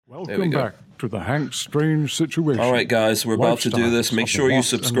Welcome back to the Hank Strange Situation. All right, guys, we're about to do this. Make sure you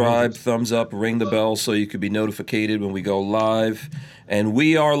subscribe, thumbs up, ring the bell so you can be notified when we go live. And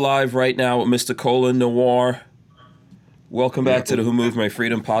we are live right now with Mr. Colion Noir. Welcome back to the Who Moved My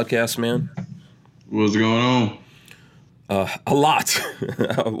Freedom podcast, man. What's going on? A lot.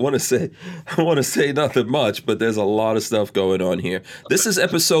 I want to say nothing much, but there's a lot of stuff going on here. This is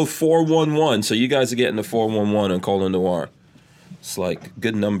episode 411, so you guys are getting the 411 on Colion Noir. It's like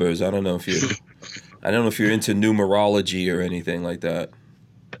good numbers. I don't know if you're into numerology or anything like that.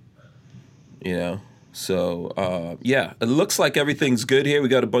 You know. So yeah, it looks like everything's good here. We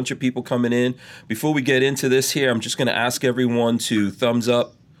got a bunch of people coming in. Before we get into this here, I'm just going to ask everyone to thumbs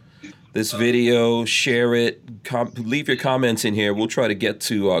up this video, share it, leave your comments in here. We'll try to get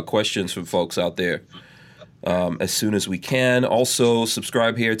to questions from folks out there as soon as we can. Also,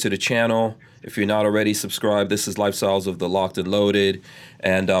 subscribe here to the channel. If you're not already subscribed, this is Lifestyles of the Locked and Loaded.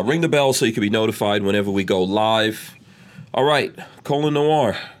 And ring the bell so you can be notified whenever we go live. All right, Colion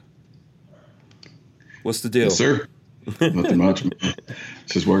Noir. What's the deal? Yes, sir. Nothing much, man.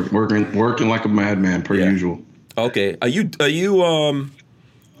 Just working like a madman per usual. Okay. Are you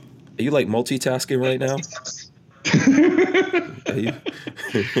like multitasking right now?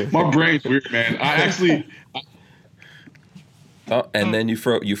 My brain's weird, man. I actually. Oh, and then you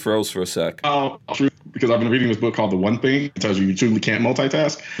froze for a sec. Because I've been reading this book called The One Thing. It tells you truly can't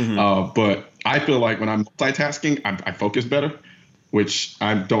multitask. Mm-hmm. But I feel like when I'm multitasking, I focus better, which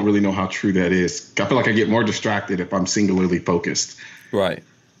I don't really know how true that is. I feel like I get more distracted if I'm singularly focused. Right.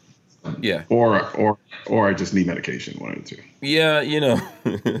 Yeah. Or I just need medication, one of the two. Yeah, you know,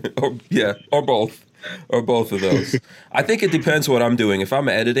 or both. Or both of those. I think it depends what I'm doing. If I'm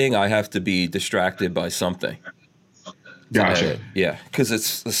editing, I have to be distracted by something. Gotcha. Yeah, because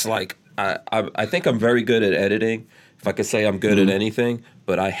it's like I think I'm very good at editing. If I could say I'm good at anything,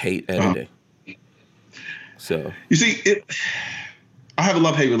 but I hate editing. So you see, I have a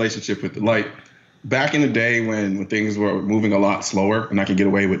love-hate relationship with it. Like back in the day when things were moving a lot slower and I could get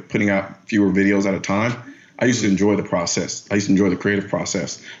away with putting out fewer videos at a time, I used to enjoy the process. I used to enjoy the creative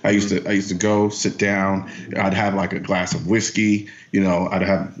process. I used to go sit down. I'd have like a glass of whiskey. You know, I'd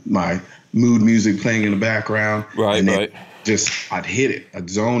have my mood music playing in the background. Right, and then right. I'd hit it. I'd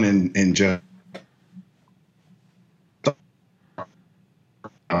zone and just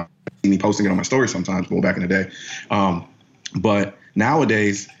me posting it on my story sometimes, well, back in the day. But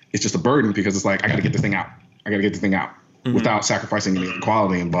nowadays, it's just a burden because it's like, I got to get this thing out. Without sacrificing any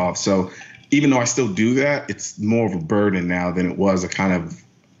quality involved. So even though I still do that, it's more of a burden now than it was a kind of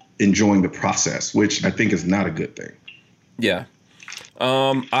enjoying the process, which I think is not a good thing. Yeah.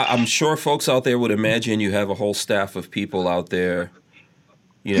 I'm sure folks out there would imagine you have a whole staff of people out there.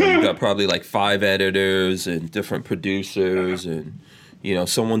 You know, you've got probably like 5 editors and different producers and, you know,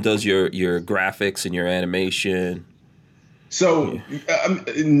 someone does your graphics and your animation. So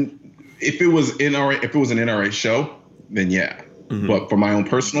if it was an NRA show, then yeah. Mm-hmm. But for my own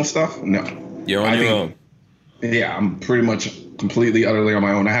personal stuff, no. You're on your own. Yeah, I'm pretty much completely, utterly on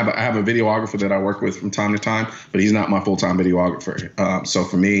my own. I have a videographer that I work with from time to time, but he's not my full-time videographer. So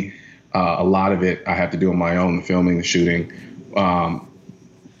for me, a lot of it I have to do on my own, the filming, the shooting.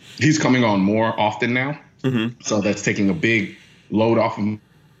 He's coming on more often now, so that's taking a big load off of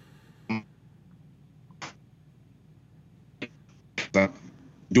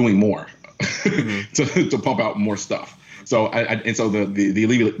doing more to pump out more stuff. So so the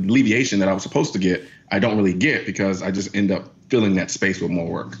alleviation that I was supposed to get, I don't really get because I just end up filling that space with more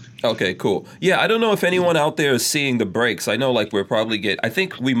work. Okay, cool. Yeah, I don't know if anyone out there is seeing the breaks. I know like I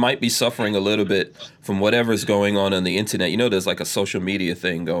think we might be suffering a little bit from whatever's going on the internet. You know, there's like a social media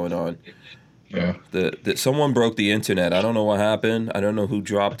thing going on. Yeah. Someone broke the internet. I don't know what happened. I don't know who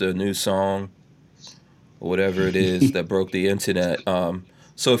dropped a new song or whatever it is that broke the internet.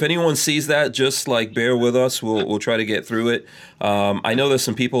 So if anyone sees that, just like bear with us. We'll try to get through it. I know there's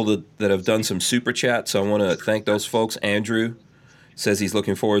some people that have done some super chats, so I want to thank those folks. Andrew says he's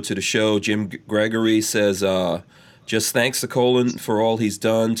looking forward to the show. Jim Gregory says, just thanks to Colion for all he's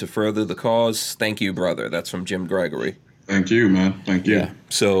done to further the cause. Thank you, brother. That's from Jim Gregory. Thank you, man. Thank you. Yeah.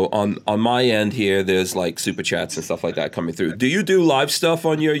 So on my end here, there's like super chats and stuff like that coming through. Do you do live stuff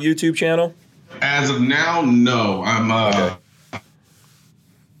on your YouTube channel? As of now, no. I'm okay.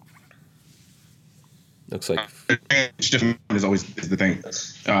 Looks like it's just is always the thing.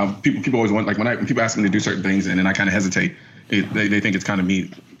 People always want, like when people ask me to do certain things and then I kind of hesitate. They think it's kind of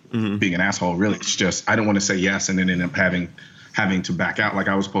me being an asshole. Really, it's just I don't want to say yes and then end up having to back out. Like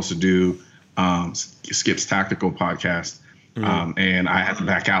I was supposed to do Skip's Tactical podcast, and I had to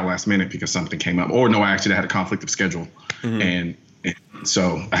back out last minute because something came up. Or no, I actually had a conflict of schedule, and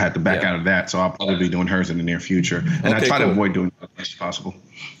So I had to back out of that. So I'll probably be doing hers in the near future. And I try to avoid doing it as much as possible.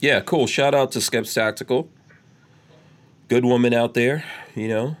 Yeah, cool. Shout out to Skep's Tactical. Good woman out there,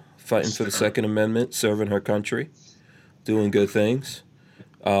 fighting for the Second Amendment, serving her country, doing good things.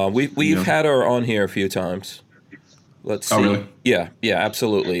 We've had her on here a few times. Let's see. Oh, really? Yeah,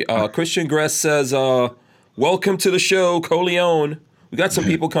 absolutely. Christian Gress says, welcome to the show, Colion. We got some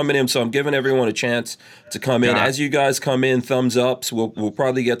people coming in, so I'm giving everyone a chance to come in. As you guys come in, thumbs ups. We'll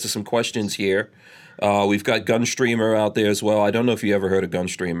probably get to some questions here. We've got Gunstreamer out there as well. I don't know if you ever heard of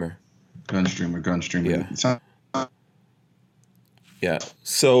Gunstreamer. Gunstreamer. Yeah.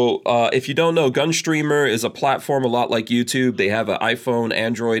 So if you don't know, Gunstreamer is a platform a lot like YouTube. They have an iPhone,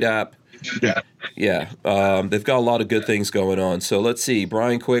 Android app. Yeah. They've got a lot of good things going on. So let's see.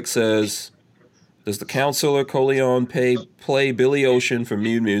 Brian Quick says, does the counselor Colion play Billy Ocean for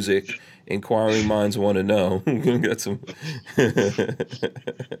Mute Music? Inquiring minds want to know. We're gonna get some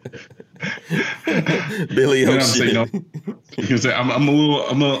Billy Ocean.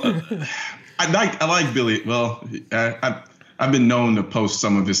 I like Billy. Well, I've been known to post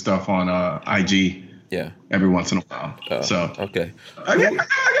some of his stuff on IG. Yeah. Every once in a while. Okay.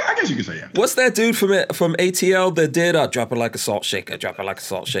 I guess you could say What's that dude from ATL that did Drop It Like a Salt Shaker? Drop It Like a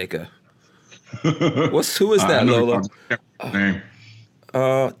Salt Shaker. Who is that, Lola? Name.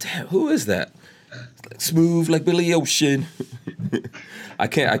 Damn, who is that? Smooth like Billy Ocean. I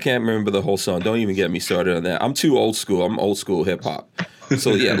can't remember the whole song. Don't even get me started on that. I'm too old school. I'm old school hip hop.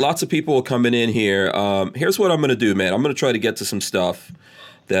 So yeah, lots of people are coming in here. Here's what I'm gonna do, man. I'm gonna try to get to some stuff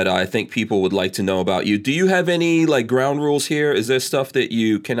that I think people would like to know about you. Do you have any ground rules here? Is there stuff that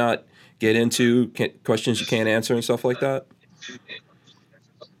you cannot get into, questions you can't answer and stuff like that?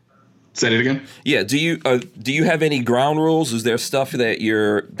 Say it again. Yeah. Do you have any ground rules? Is there stuff that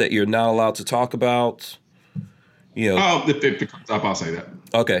you're not allowed to talk about? Oh, if it comes up, I'll say that.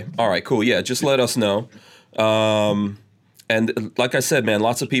 Okay. All right. Cool. Yeah. Just let us know. And like I said, man,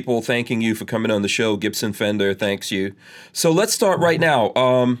 lots of people thanking you for coming on the show. Gibson Fender thanks you. So let's start right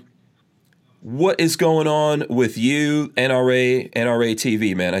now. What is going on with you, NRA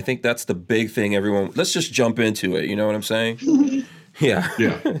TV, man? I think that's the big thing. Everyone, let's just jump into it. You know what I'm saying? Yeah.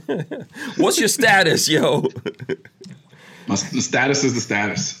 What's your status, yo? The status is the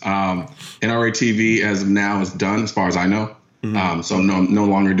status. NRA TV as of now is done, as far as I know. Mm-hmm. So I'm no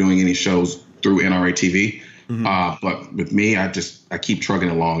longer doing any shows through NRA TV. Mm-hmm. But with me, I keep trucking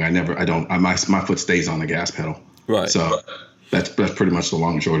along. My foot stays on the gas pedal. Right. So that's pretty much the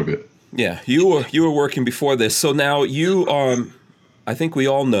long and short of it. Yeah. You were working before this. So now you I think we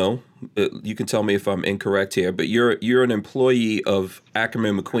all know, you can tell me if I'm incorrect here, but you're an employee of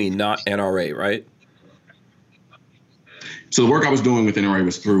Ackerman McQueen, not NRA, right? So the work I was doing with NRA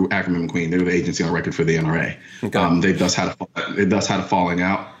was through Ackerman McQueen. They were the agency on record for the NRA. Okay. They thus had a falling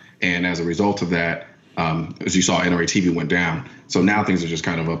out, and as a result of that, as you saw, NRA TV went down. So now things are just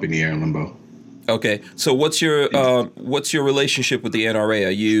kind of up in the air in limbo. Okay. So what's your relationship with the NRA?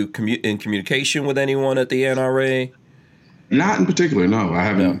 Are you in communication with anyone at the NRA? Not in particular, no. I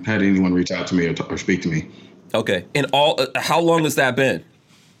haven't had anyone reach out to me or speak to me. Okay. And how long has that been?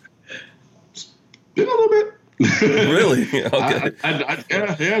 It's been a little bit. Really? Okay.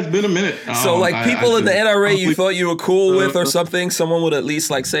 Yeah, it's been a minute. So people in the NRA you thought you were cool with or something, someone would at least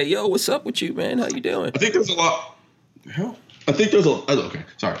say, yo, what's up with you, man? How you doing? I think there's a lot. I think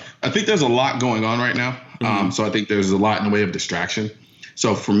there's a lot going on right now. Mm-hmm. So I think there's a lot in the way of distraction.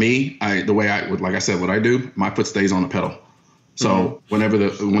 So for me, like I said, what I do, my foot stays on the pedal. So whenever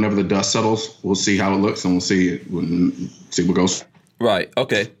the dust settles, we'll see how it looks and we'll see what goes. Right.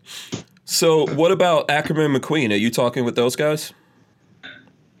 Okay. So what about Ackerman McQueen? Are you talking with those guys?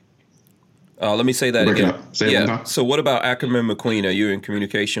 Let me say that again. Say it one time. So what about Ackerman McQueen? Are you in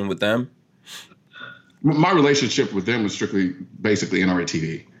communication with them? My relationship with them was basically NRA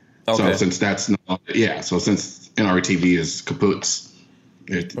TV. Okay. So since since NRA TV is kaput,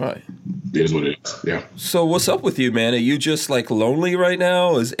 it is what it is. Yeah. So what's up with you, man? Are you just lonely right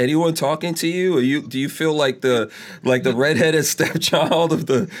now? Is anyone talking to you? Do you feel like the redheaded stepchild of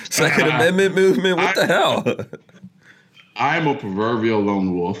the Second Amendment movement? What the hell? I'm a proverbial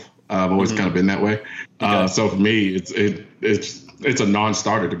lone wolf. I've always kind of been that way. Okay. So for me, it's a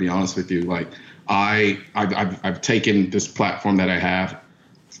non-starter, to be honest with you. I've taken this platform that I've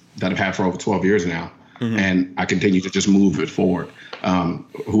had for over 12 years now, and I continue to just move it forward.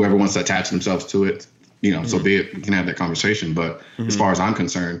 Whoever wants to attach themselves to it, so be it. We can have that conversation. But as far as I'm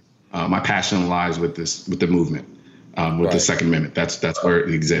concerned, my passion lies with the movement, with the Second Amendment. That's where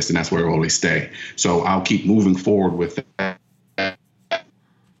it exists, and that's where it will always stay. So I'll keep moving forward with that.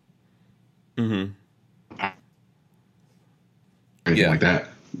 anything Yeah. like that.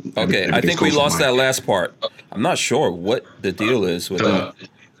 Okay, I think we lost that last part. I'm not sure what the deal is with that.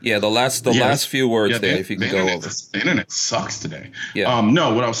 Yeah, the last few words there, if you can go over. The internet sucks today. Yeah.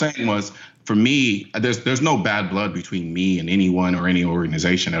 No, what I was saying was, for me, there's no bad blood between me and anyone or any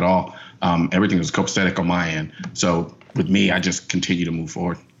organization at all. Everything was copacetic on my end. So with me, I just continue to move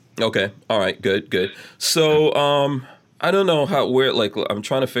forward. Okay. All right. Good. So I don't know I'm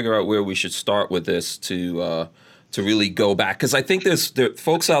trying to figure out where we should start with this to really go back, because I think there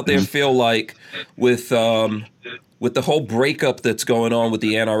folks out there feel like with the whole breakup that's going on with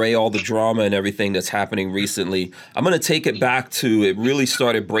the NRA, all the drama and everything that's happening recently, I'm going to take it back to it really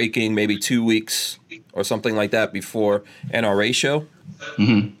started breaking maybe 2 weeks or something like that before NRA show.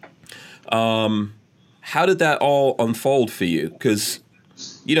 How did that all unfold for you? Because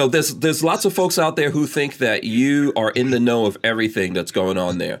there's lots of folks out there who think that you are in the know of everything that's going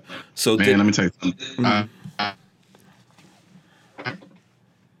on there. So let me tell you something.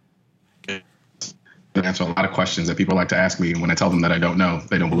 Answer a lot of questions that people like to ask me, and when I tell them that I don't know,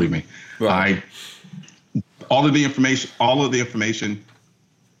 they don't believe me. Right. All of the information.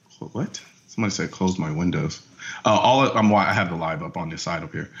 What? Somebody said close my windows. I have the live up on this side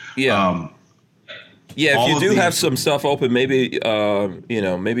up here. Yeah. If you do have some stuff open, maybe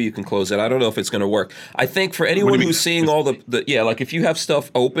maybe you can close it. I don't know if it's going to work. I think for anyone who's seeing all like if you have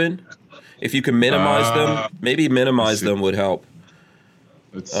stuff open, if you can minimize them, maybe minimize them would help.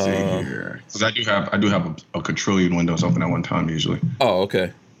 Let's see here. Because I do have a quadrillion windows open at one time usually. Oh,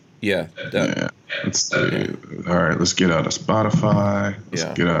 okay. Yeah. Let's see. All right, let's get out of Spotify. Let's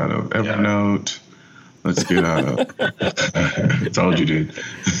get out of Evernote. Let's get out of. I told you, dude.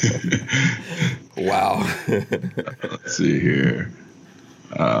 Wow. Let's see here.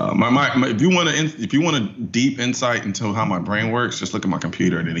 If you want a deep insight into how my brain works, just look at my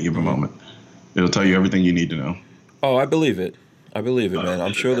computer at any given moment. It'll tell you everything you need to know. Oh, I believe it, man.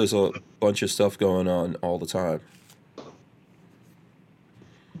 I'm sure there's a bunch of stuff going on all the time.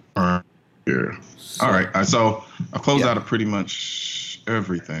 All right. Here. All right. So I closed out of pretty much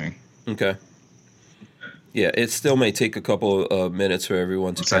everything. Okay. Yeah, it still may take a couple of minutes for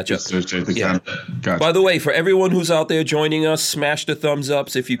everyone to catch up. Yeah. Gotcha. By the way, for everyone who's out there joining us, smash the thumbs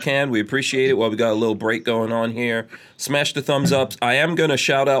ups if you can. We appreciate it while we got a little break going on here. Smash the thumbs ups. I am going to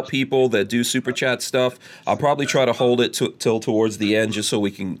shout out people that do super chat stuff. I'll probably try to hold it till towards the end just so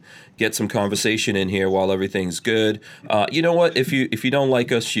we can get some conversation in here while everything's good. You know what? If you don't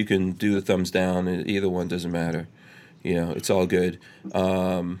like us, you can do the thumbs down. Either one doesn't matter. It's all good.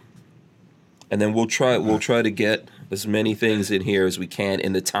 And then we'll try to get as many things in here as we can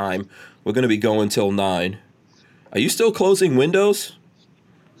in the time. We're going to be going till 9. Are you still closing windows?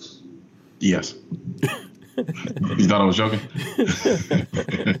 Yes. You thought I was joking?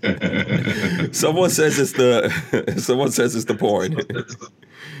 Someone says it's the porn.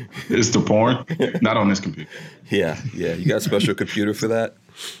 It's the porn? Not on this computer. Yeah. You got a special computer for that?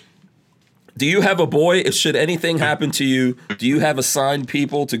 Do you have a boy? Should anything happen to you, do you have assigned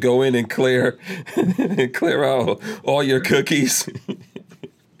people to go in and clear out all your cookies?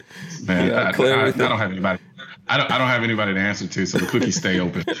 Man, I don't have anybody. I don't have anybody to answer to, so the cookies stay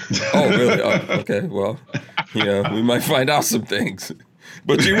open. Oh, really? Oh, okay. Well, we might find out some things,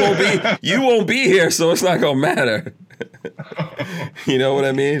 but you won't be here, so it's not gonna matter. You know what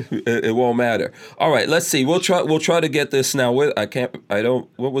I mean? It won't matter. All right, let's see. We'll try to get this now. What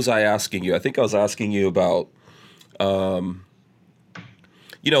was I asking you? I think I was asking you about, the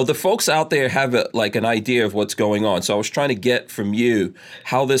folks out there have an idea of what's going on. So I was trying to get from you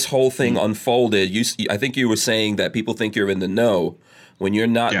how this whole thing unfolded. I think you were saying that people think you're in the know when you're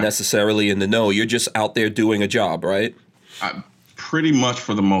not necessarily in the know. You're just out there doing a job, right? Pretty much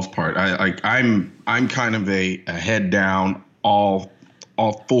for the most part. I'm kind of a head down, all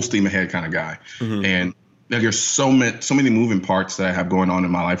full steam ahead kind of guy. Mm-hmm. And there's so many moving parts that I have going on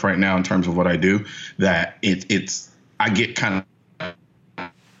in my life right now in terms of what I do that I get kind of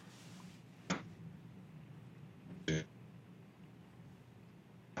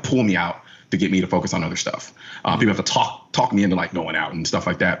pull me out to get me to focus on other stuff. People have to talk me into going out and stuff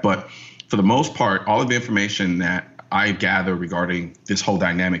like that. But for the most part, all of the information that I gather regarding this whole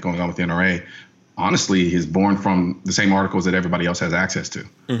dynamic going on with the NRA, honestly, is born from the same articles that everybody else has access to.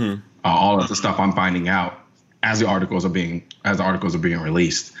 Mm-hmm. All of the stuff I'm finding out as the articles are being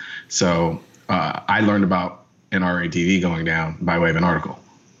released. So I learned about NRA TV going down by way of an article.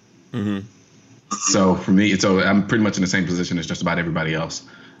 Mm-hmm. So for me, I'm pretty much in the same position as just about everybody else.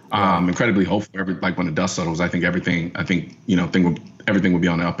 Incredibly hopeful. When the dust settles, I think everything will be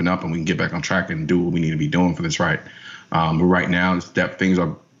on the up and up, and we can get back on track and do what we need to be doing for this right. But right now, things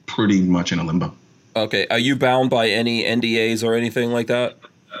are pretty much in a limbo. Okay. Are you bound by any NDAs or anything like that?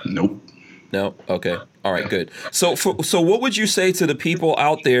 Nope. No. Okay. All right. Good. So, what would you say to the people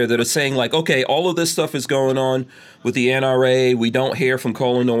out there that are saying like, okay, all of this stuff is going on with the NRA. We don't hear from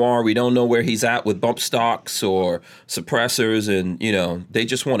Colion Noir. We don't know where he's at with bump stocks or suppressors, and they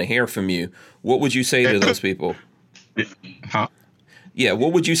just want to hear from you. What would you say to those people? Huh? Yeah.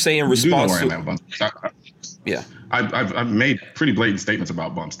 What would you say in You do know response where I to? am at bump. Yeah. I've made pretty blatant statements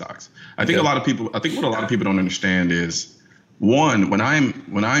about bump stocks. I think Okay. I think what a lot of people don't understand is, one, when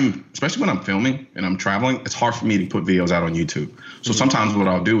I'm especially when I'm filming and I'm traveling, it's hard for me to put videos out on YouTube. So sometimes what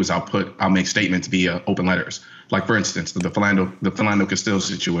I'll do is I'll make statements via open letters. Like for instance, the Philando Castile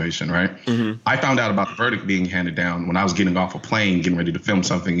situation, right? I found out about the verdict being handed down when I was getting off a plane, getting ready to film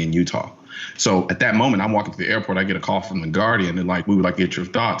something in Utah. So at that moment, I'm walking to the airport. I get a call from the Guardian, and like, we would like to get your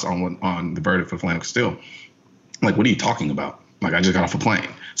thoughts on the verdict for Philando Castile. Like, what are you talking about? Like, I just got off a plane.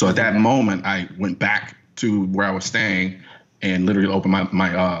 So at that moment, I went back to where I was staying and literally opened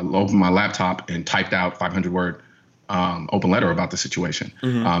my laptop and typed out 500-word open letter about the situation,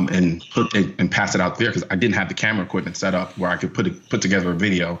 and passed it out there because I didn't have the camera equipment set up where I could put together a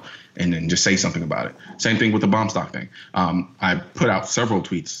video and then just say something about it. Same thing with the bomb stock thing. I put out several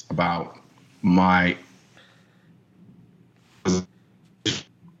tweets about my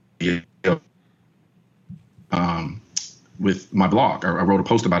with my blog. I wrote a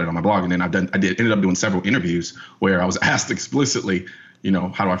post about it on my blog, and then ended up doing several interviews where I was asked explicitly,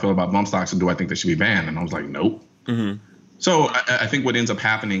 how do I feel about bump stocks and do I think they should be banned? And I was like, nope. So I think what ends up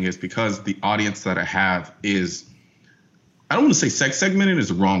happening is, because the audience that I have is, I don't want to say segmented is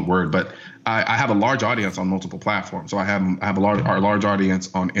the wrong word, but I have a large audience on multiple platforms. So I have a large audience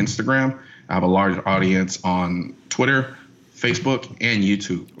on Instagram. I have a large audience on Twitter, Facebook, and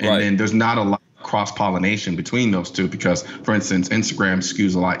YouTube. And then there's not a lot of cross-pollination between those two because, for instance, Instagram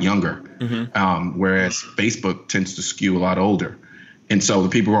skews a lot younger, whereas Facebook tends to skew a lot older. And so the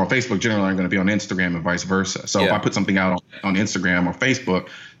people who are on Facebook generally aren't going to be on Instagram and vice versa. So if I put something out on Instagram or Facebook,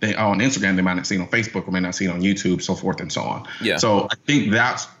 on Instagram, they might not see it on Facebook or may not see it on YouTube, so forth and so on. Yeah. So I think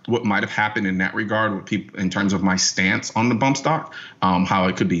that's what might have happened in that regard with people in terms of my stance on the bump stock, how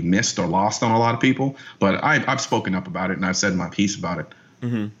it could be missed or lost on a lot of people. But I've spoken up about it and I've said my piece about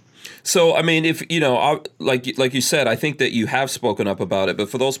it. So, I mean, if like you said, I think that you have spoken up about it. But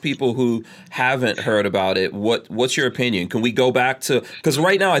for those people who haven't heard about it, what's your opinion? Can we go back to, because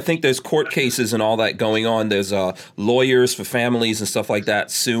right now I think there's court cases and all that going on. There's lawyers for families and stuff like that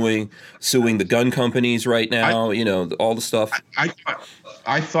suing the gun companies right now. All the stuff.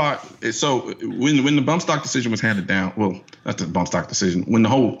 I thought so when the bump stock decision was handed down. Well, that's the bump stock decision. When the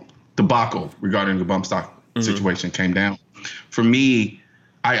whole debacle regarding the bump stock situation came down, for me,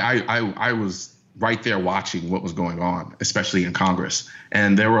 I was right there watching what was going on, especially in Congress.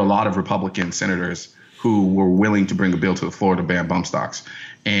 And there were a lot of Republican senators who were willing to bring a bill to the floor to ban bump stocks.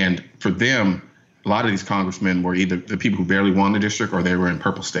 And for them, a lot of these congressmen were either the people who barely won the district or they were in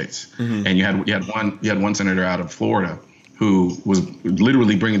purple states. And you had one senator out of Florida who was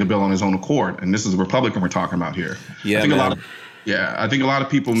literally bringing the bill on his own accord. And this is a Republican we're talking about here. Yeah, I think a lot of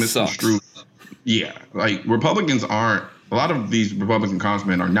people misconstrue. Yeah, like Republicans aren't. A lot of these Republican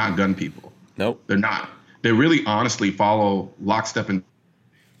congressmen are not gun people. Nope. They're not. They really honestly follow lockstep and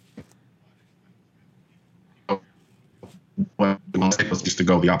just to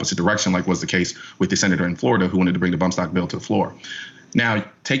go the opposite direction, like was the case with the senator in Florida who wanted to bring the bump stock bill to the floor. Now,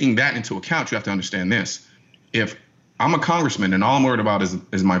 taking that into account, you have to understand this. If I'm a congressman and all I'm worried about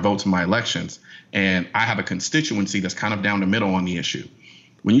is my votes in my elections, and I have a constituency that's kind of down the middle on the issue,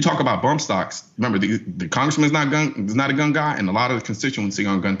 when you talk about bump stocks, remember the congressman is not a gun guy, and a lot of the constituency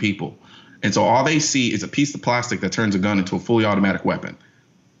aren't gun people. And so all they see is a piece of plastic that turns a gun into a fully automatic weapon.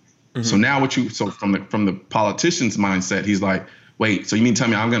 So now from the politician's mindset, he's like, wait, so you mean to tell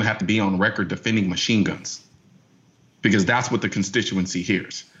me I'm going to have to be on record defending machine guns? Because that's what the constituency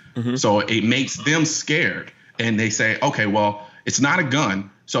hears. So it makes them scared, and they say, okay, well, it's not a gun,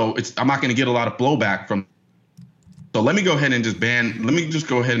 so I'm not going to get a lot of blowback from. So let me go ahead and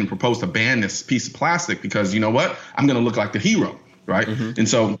go ahead and propose to ban this piece of plastic because you know what? I'm going to look like the hero, right? And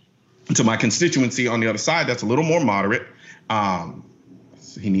so to my constituency on the other side, that's a little more moderate.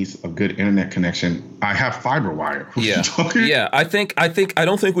 He needs a good internet connection. I have fiber wire. Yeah. I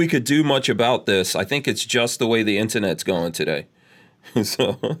don't think we could do much about this. I think it's just the way the internet's going today.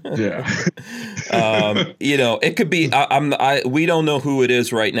 So yeah, it could be. We don't know who it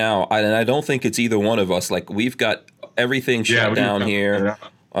is right now, and I don't think it's either one of us. Like we've got everything shut down here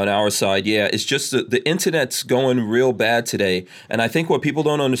on our side. Yeah, it's just the internet's going real bad today, and I think what people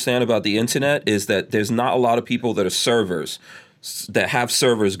don't understand about the internet is that there's not a lot of people that are servers. that have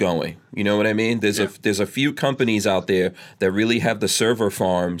servers going. You know what I mean? There's a few companies out there that really have the server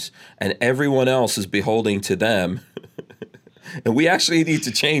farms, and everyone else is beholding to them. And we actually need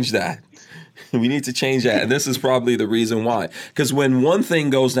to change that. We need to change that. And this is probably the reason why. Because when one thing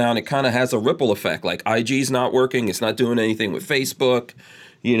goes down, it kind of has a ripple effect. Like IG's not working. It's not doing anything with Facebook.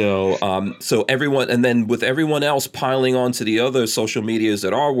 You know, so everyone, and then with everyone else piling onto the other social medias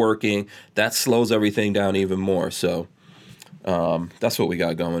that are working, that slows everything down even more. So that's what we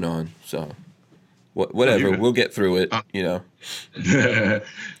got going on. So whatever, we'll get through it, you know. Yeah.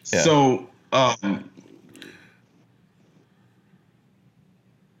 So,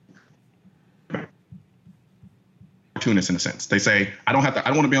 opportunists in a sense. They say, I don't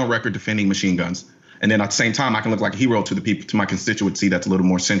want to be on record defending machine guns. And then at the same time, I can look like a hero to the people, to my constituency that's a little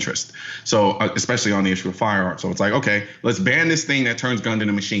more centrist. So especially on the issue of firearms. So it's like, okay, let's ban this thing that turns guns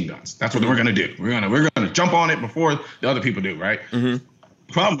into machine guns. That's what we're going to do. We're going to jump on it before the other people do, right? The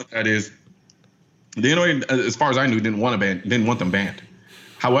problem with that is the NRA, as far as I knew, didn't want them banned.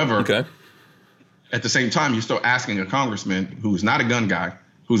 However, at the same time, you're still asking a congressman who's not a gun guy,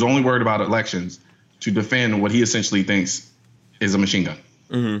 who's only worried about elections, to defend what he essentially thinks is a machine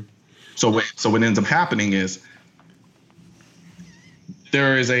gun. So what ends up happening is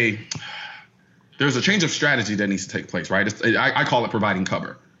there's a change of strategy that needs to take place, right? I call it providing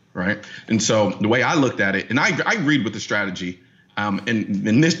cover, right? And so the way I looked at it, and I agreed with the strategy,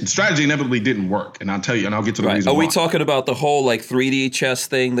 and this strategy inevitably didn't work, and I'll tell you, and I'll get to the reason why. Are we why. talking about the whole like 3D chess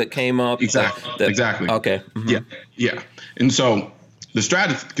thing that came up? Exactly. Exactly. Okay. Yeah. And so the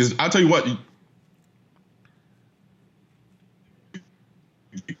strategy, because I'll tell you what.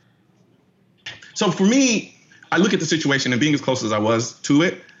 So for me, I look at the situation and being as close as I was to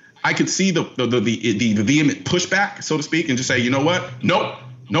it, I could see the vehement pushback, so to speak, and just say, you know what? Nope,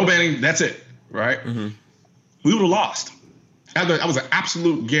 no banning. That's it, right? We would have lost. That was an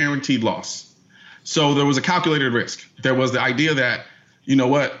absolute guaranteed loss. So there was a calculated risk. There was the idea that, you know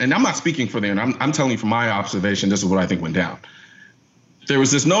what? And I'm not speaking for them. I'm telling you from my observation, this is what I think went down. There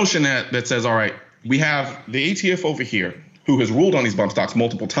was this notion that says, all right, we have the ATF over here, who has ruled on these bump stocks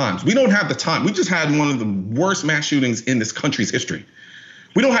multiple times. We don't have the time. We just had one of the worst mass shootings in this country's history.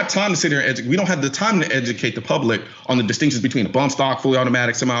 We don't have time to sit here and we don't have the time to educate the public on the distinctions between a bump stock, fully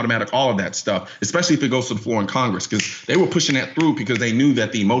automatic, semi-automatic, all of that stuff, especially if it goes to the floor in Congress, because they were pushing that through because they knew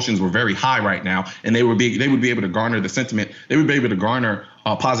that the emotions were very high right now, and they would be able to garner the sentiment. They would be able to garner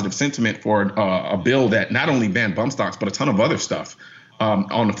positive sentiment for a bill that not only banned bump stocks, but a ton of other stuff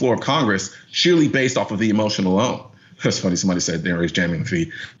on the floor of Congress, sheerly based off of the emotion alone. That's funny. Somebody said there is jamming the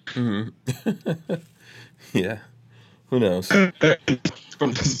feed. Yeah. Who knows?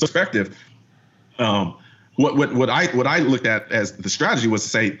 From this perspective, what I looked at as the strategy was to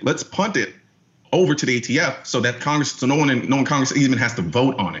say, let's punt it over to the ATF so that no one in Congress even has to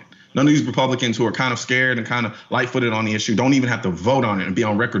vote on it. None of these Republicans who are kind of scared and kind of light-footed on the issue don't even have to vote on it and be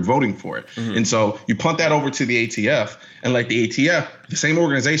on record voting for it. And so you punt that over to the ATF, and like the ATF, the same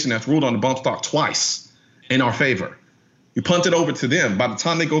organization that's ruled on the bump stock twice in our favor, you punt it over to them. By the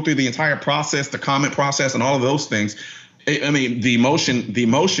time they go through the entire process, the comment process, and all of those things, I mean, the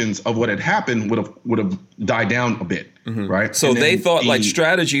emotions of what had happened would have died down a bit, right? So they thought, like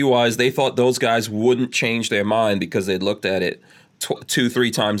strategy-wise, they thought those guys wouldn't change their mind because they'd looked at it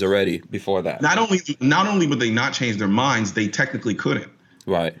 2-3 times already before that. Not only would they not change their minds, they technically couldn't.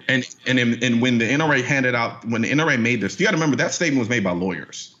 Right. And when the NRA made this, you got to remember that statement was made by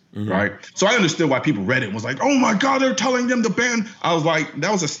lawyers. Right. So I understood why people read it and was like, oh, my God, they're telling them to ban. I was like, that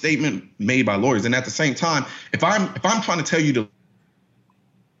was a statement made by lawyers. And at the same time, if I'm trying to tell you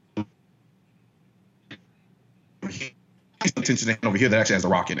to attention over here that actually has a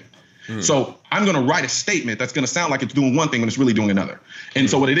rock in it. So I'm going to write a statement that's going to sound like it's doing one thing when it's really doing another. And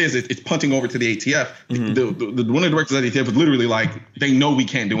so what it is, it's punting over to the ATF. One of the directors at the ATF was literally like, they know we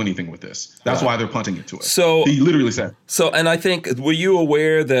can't do anything with this. That's why they're punting it to us. So he literally said. So, and I think, were you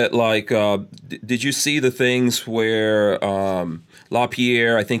aware that, like, did you see the things where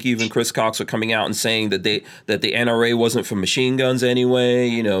LaPierre, I think even Chris Cox were coming out and saying that the NRA wasn't for machine guns anyway,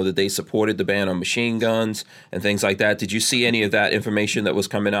 you know, that they supported the ban on machine guns and things like that. Did you see any of that information that was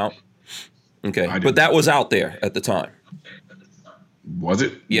coming out? Okay, but that was out there at the time. Was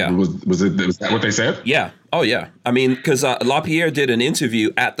it? Yeah. Was that what they said? Yeah. Oh, yeah. I mean, because LaPierre did an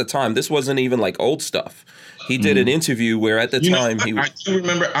interview at the time. This wasn't even like old stuff. He did an interview where at the time he was.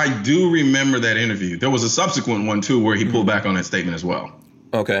 I do remember that interview. There was a subsequent one, too, where he pulled back on that statement as well.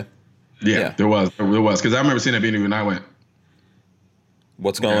 Okay. Yeah. There was. Because I remember seeing that interview and I went,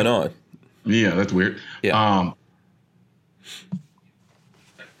 what's going on? Yeah, that's weird. Yeah.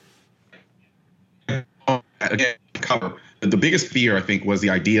 Again, cover. the biggest fear, I think, was the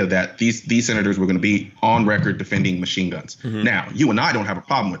idea that these senators were going to be on record defending machine guns. Now, you and I don't have a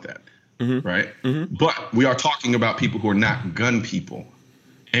problem with that, right? But we are talking about people who are not gun people.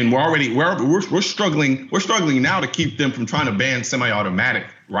 And we're struggling now to keep them from trying to ban semi-automatic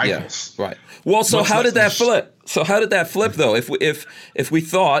rifles. Yeah, right. Well, so how did that flip? So how did that flip though? If we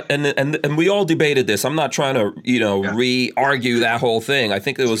thought and we all debated this. I'm not trying to re-argue that whole thing. I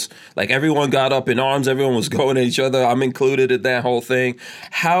think it was like everyone got up in arms. Everyone was going at each other. I'm included in that whole thing.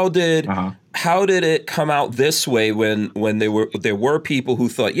 How did it come out this way when there were people who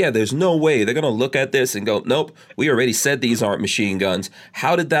thought, yeah, there's no way they're going to look at this and go, nope, we already said these aren't machine guns.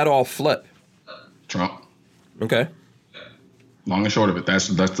 How did that all flip? Trump. Okay. Long and short of it. That's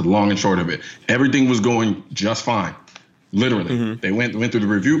the long and short of it. Everything was going just fine. Literally. They went through the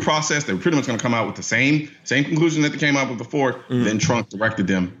review process. They were pretty much going to come out with the same conclusion that they came out with before. Then Trump directed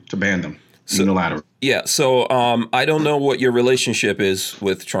them to ban them unilaterally. Yeah. So I don't know what your relationship is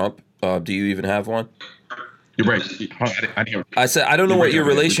with Trump. Do you even have one? You're right. I said I don't know what your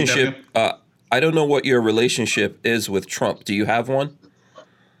relationship. I don't know what your relationship is with Trump. Do you have one?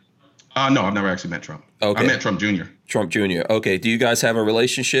 No, I've never actually met Trump. Okay. I met Trump Jr. Trump Jr. Okay. Do you guys have a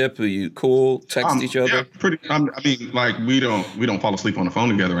relationship? Are you cool? Text each other? Yeah, pretty. I mean, like we don't fall asleep on the phone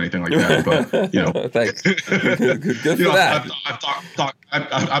together or anything like that. But thanks. Good for that.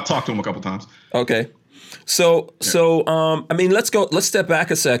 I've talked to him a couple times. Okay. So I mean, let's step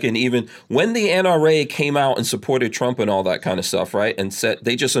back a second. Even when the NRA came out and supported Trump and all that kind of stuff, right? And said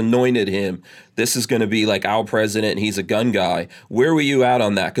they just anointed him. This is going to be like our president, and he's a gun guy. Where were you at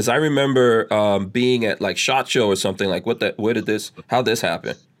on that? Because I remember being at like SHOT Show or something. Like, how'd this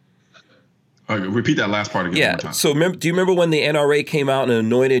happen? Repeat that last part again. Yeah. One more time. So do you remember when the NRA came out and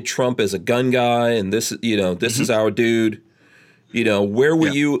anointed Trump as a gun guy, and this is our dude? Where were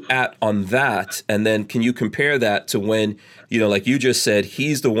you at on that? And then can you compare that to when, like you just said,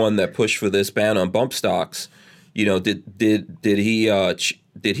 he's the one that pushed for this ban on bump stocks? Did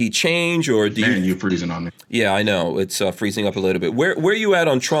he change or do Man, you're freezing on me. Yeah, I know. It's freezing up a little bit. Where are you at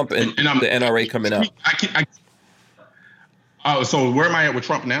on Trump and the NRA coming out? So where am I at with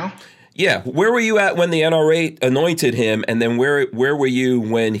Trump now? Yeah. Where were you at when the NRA anointed him? And then where were you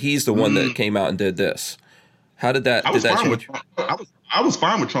when he's the one that came out and did this? How did that change? I was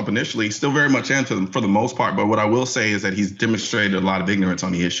fine with Trump initially, still very much into for the most part. But what I will say is that he's demonstrated a lot of ignorance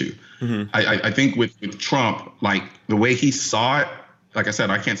on the issue. I think with Trump, like the way he saw it, like I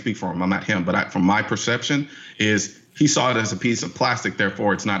said, I can't speak for him. I'm not him. But from my perception is he saw it as a piece of plastic.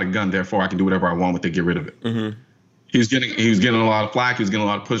 Therefore, it's not a gun. Therefore, I can do whatever I want with it, get rid of it. He was getting a lot of flack. He was getting a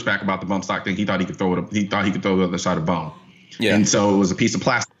lot of pushback about the bump stock thing. He thought he could throw it. He thought he could throw the other side of bone. Yeah. And so it was a piece of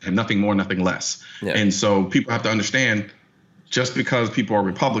plastic and nothing more, nothing less. Yeah. And so people have to understand, just because people are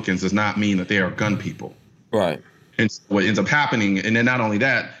Republicans does not mean that they are gun people. Right. And what ends up happening, and then not only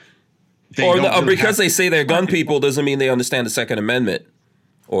that, because they say they're gun people doesn't mean they understand the Second Amendment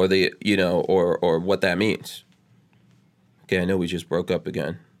or or what that means. Okay, I know we just broke up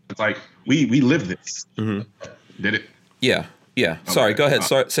again. It's like we live this. Did it? Yeah. Okay. Sorry, go ahead.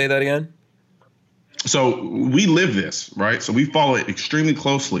 Say that again. So we live this, right? So we follow it extremely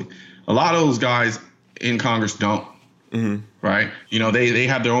closely. A lot of those guys in Congress don't, right? They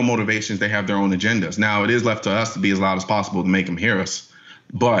have their own motivations. They have their own agendas. Now, it is left to us to be as loud as possible to make them hear us.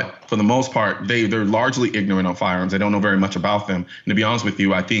 But for the most part, they're largely ignorant on firearms. They don't know very much about them. And to be honest with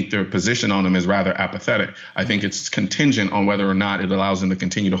you, I think their position on them is rather apathetic. I think it's contingent on whether or not it allows them to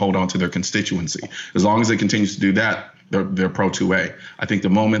continue to hold on to their constituency. As long as it continues to do that, they're pro 2A. I think the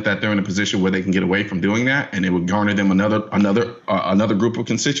moment that they're in a position where they can get away from doing that and it would garner them another group of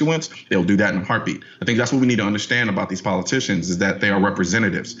constituents, they'll do that in a heartbeat. I think that's what we need to understand about these politicians is that they are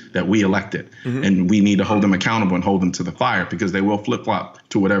representatives that we elected, and we need to hold them accountable and hold them to the fire because they will flip-flop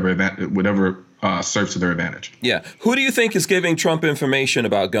to whatever serves to their advantage. Yeah. Who do you think is giving Trump information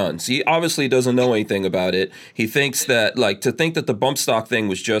about guns? He obviously doesn't know anything about it. He thinks that, to think that the bump stock thing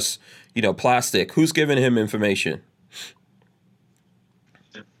was just, plastic. Who's giving him information?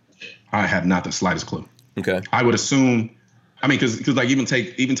 I have not the slightest clue. Okay. I would assume, because even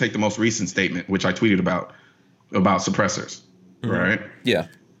take the most recent statement, which I tweeted about suppressors, right? Yeah.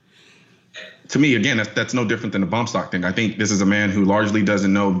 To me, again, that's no different than the bump stock thing. I think this is a man who largely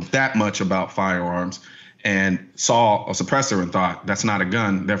doesn't know that much about firearms and saw a suppressor and thought that's not a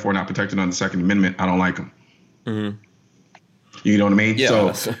gun, therefore not protected under the Second Amendment. I don't like him. You know what I mean?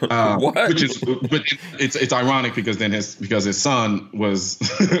 Yeah. So, but it's ironic because his son was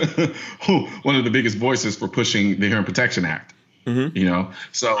one of the biggest voices for pushing the Hearing Protection Act.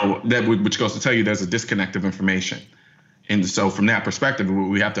 So which goes to tell you there's a disconnect of information. And so from that perspective, what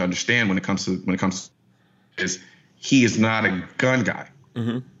we have to understand when it comes to is he is not a gun guy.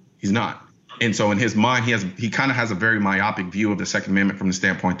 He's not. And so in his mind, he kind of has a very myopic view of the Second Amendment from the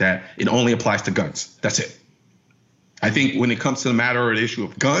standpoint that it only applies to guns. That's it. I think when it comes to the matter or the issue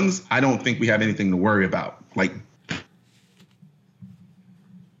of guns, I don't think we have anything to worry about. Like,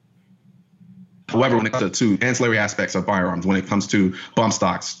 however, when it comes to ancillary aspects of firearms, when it comes to bump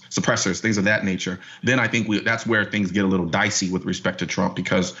stocks, suppressors, things of that nature, then I think that's where things get a little dicey with respect to Trump,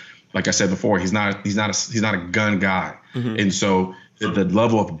 because, like I said before, he's not a gun guy, and so the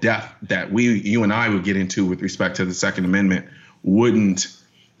level of depth that you and I would get into with respect to the Second Amendment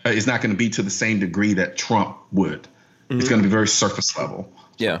is not going to be to the same degree that Trump would. It's going to be very surface level.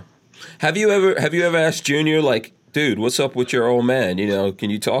 Yeah. Have you ever asked Junior, like, dude, what's up with your old man? You know, can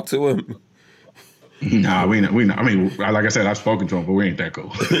you talk to him? Nah, we not. I mean, like I said, I've spoken to him, but we ain't that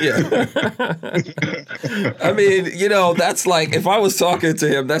cool. Yeah. I mean, you know, that's like, if I was talking to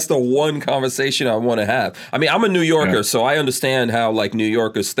him, that's the one conversation I want to have. I mean, I'm a New Yorker, so I understand how, like, New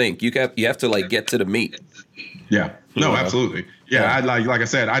Yorkers think. You have to, like, get to the meat. Yeah. No, absolutely. Yeah. Like I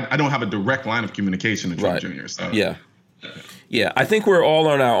said, I don't have a direct line of communication to Trump Jr. So. Yeah. Yeah, I think we're all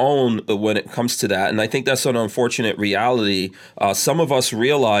on our own when it comes to that, and I think that's an unfortunate reality. Some of us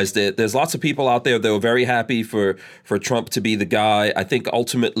realized it. There's lots of people out there that were very happy for Trump to be the guy. I think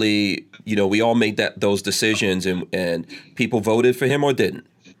ultimately, you know, we all made those decisions, and people voted for him or didn't.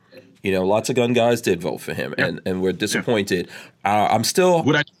 You know, lots of gun guys did vote for him, and we're disappointed. I'm still.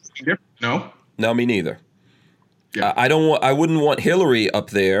 Would I? No. No, me neither. Yeah. I wouldn't want Hillary up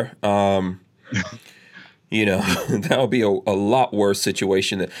there. You know, that would be a lot worse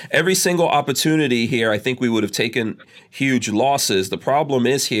situation. Every single opportunity here, I think we would have taken huge losses. The problem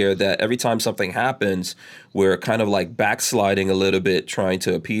is here that every time something happens, we're kind of like backsliding a little bit, trying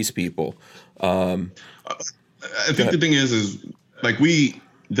to appease people. I think the thing is like the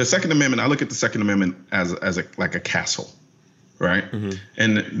Second Amendment, I look at the Second Amendment as like a castle, right?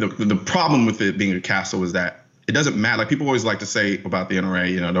 And the problem with it being a castle is that it doesn't matter. Like, people always like to say about the NRA,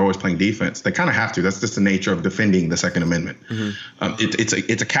 you know, they're always playing defense. They kind of have to. That's just the nature of defending the Second Amendment.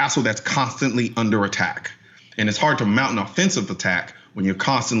 It's a castle that's constantly under attack. And it's hard to mount an offensive attack when you're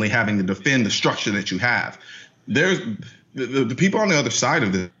constantly having to defend the structure that you have. There's the people on the other side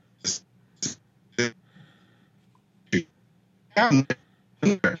of this in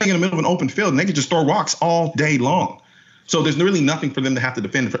the middle of an open field, and they can just throw rocks all day long. So there's really nothing for them to have to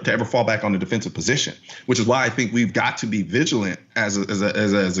defend to ever fall back on the defensive position, which is why I think we've got to be vigilant as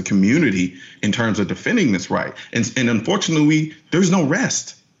a community in terms of defending this right. And unfortunately, there's no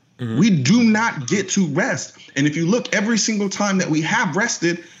rest. We do not get to rest. And if you look, every single time that we have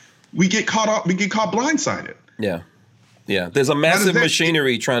rested, we get caught up. We get caught blindsided. Yeah. Yeah. There's a massive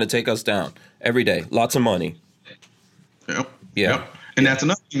machinery trying to take us down every day. Lots of money. Yep. Yeah. Yep. And that's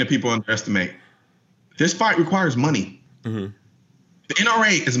another thing that people underestimate. This fight requires money. The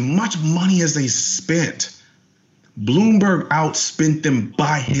NRA, as much money as they spent, Bloomberg outspent them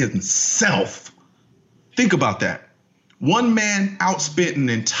by himself. Think about that. One man outspent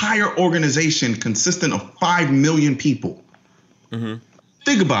an entire organization consisting of 5 million people.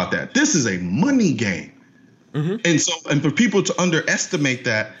 Think about that. This is a money game. And for people to underestimate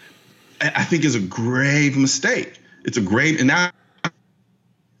that, I think is a grave mistake. It's a grave, and now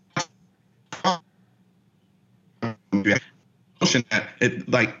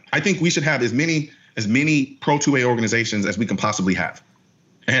I think we should have as many pro 2A organizations as we can possibly have.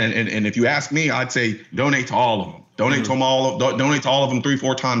 And if you ask me, I'd say donate to all of them. Donate to them all. Donate to all of them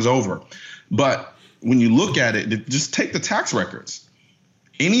 3-4 times over. But when you look at it, just take the tax records.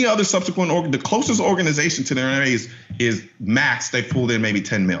 Any other subsequent the closest organization to the NRA is max. They pulled in maybe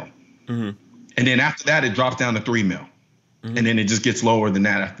 10 mil, and then after that it drops down to 3 mil, and then it just gets lower than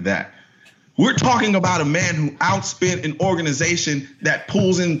that after that. We're talking about a man who outspent an organization that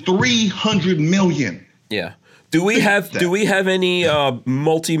pulls in 300 million. Yeah. Do we have any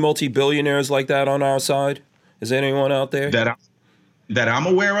multi-billionaires like that on our side? Is there anyone out there that I'm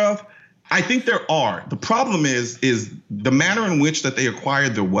aware of? I think there are. The problem is the manner in which that they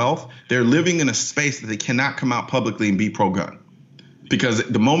acquired their wealth. They're living in a space that they cannot come out publicly and be pro-gun, because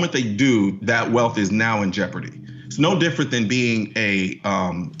the moment they do, that wealth is now in jeopardy. It's no different than being a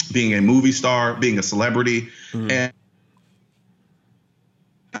movie star, being a celebrity, and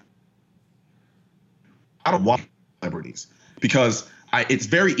I don't want celebrities, because it's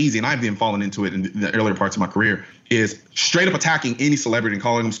very easy, and I've been falling into it in the earlier parts of my career, is straight up attacking any celebrity and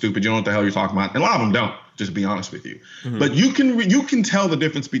calling them stupid. You don't know what the hell you're talking about. And a lot of them don't, just to be honest with you. But you can tell the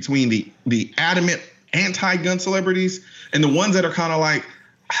difference between the adamant anti-gun celebrities and the ones that are kind of like,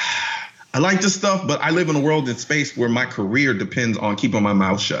 I like this stuff, but I live in a world and space where my career depends on keeping my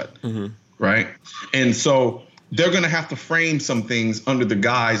mouth shut, right? And so they're going to have to frame some things under the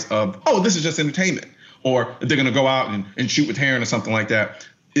guise of, oh, this is just entertainment. Or they're going to go out and shoot with heron or something like that.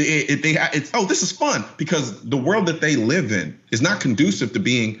 This is fun, because the world that they live in is not conducive to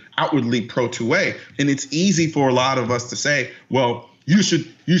being outwardly pro-2A. And it's easy for a lot of us to say, well, you should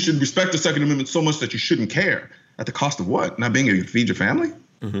respect the Second Amendment so much that you shouldn't care. At the cost of what? Not being able to feed your family?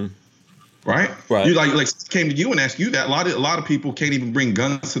 Mm-hmm. Right? You like came to you and asked you that. A lot of people can't even bring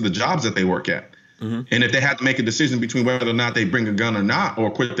guns to the jobs that they work at. Mm-hmm. And if they had to make a decision between whether or not they bring a gun or not, or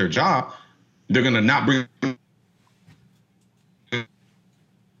quit their job, they're going to not bring.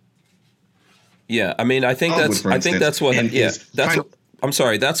 Yeah, I mean, I think that's what. I'm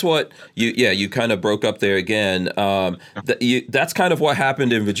sorry. That's what you kind of broke up there again. That's kind of what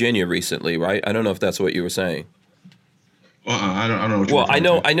happened in Virginia recently, right? I don't know if that's what you were saying. I don't know. What you're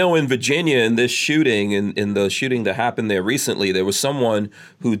well, I know in Virginia, in this shooting, in the shooting that happened there recently, there was someone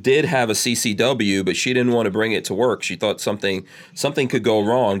who did have a CCW, but she didn't want to bring it to work. She thought something could go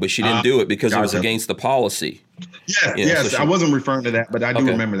wrong, but she didn't do it because it was against the policy. Yes. I wasn't referring to that, but I do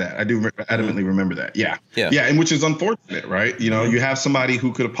remember that. I do adamantly remember that. Yeah, and which is unfortunate, right? You know, you have somebody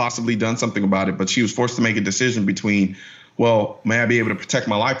who could have possibly done something about it, but she was forced to make a decision between, well, may I be able to protect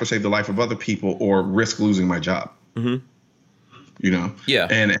my life or save the life of other people, or risk losing my job? Mm-hmm. You know,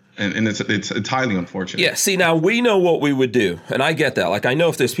 and it's highly unfortunate. Yeah. See, now we know what we would do, and I get that. Like, I know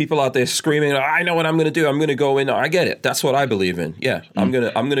if there's people out there screaming, I know what I'm going to do. I'm going to go in. I get it. That's what I believe in. Yeah, I'm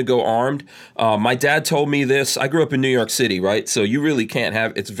gonna go armed. My dad told me this. I grew up in New York City, right? So you really can't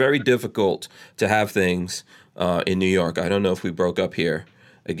have. It's very difficult to have things in New York. I don't know if we broke up here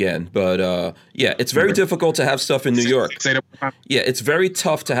again, but it's very difficult to have stuff in New York. Yeah, it's very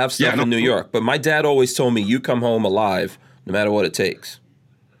tough to have stuff in New York. But my dad always told me, you come home alive, no matter what it takes.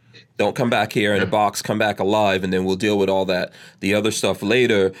 Don't come back here in a box, come back alive, and then we'll deal with all the other stuff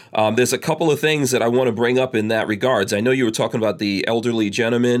later. There's a couple of things that I want to bring up in that regards. I know you were talking about the elderly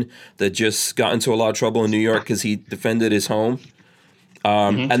gentleman that just got into a lot of trouble in New York because he defended his home.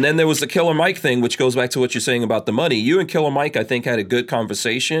 And then there was the Killer Mike thing, which goes back to what you're saying about the money. You and Killer Mike, I think, had a good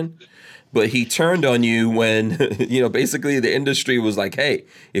conversation, but he turned on you when, basically the industry was like, hey,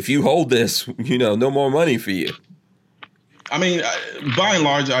 if you hold this, no more money for you. I mean, by and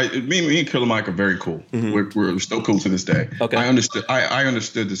large, me and Killer Mike are very cool. Mm-hmm. We're still cool to this day. Okay. I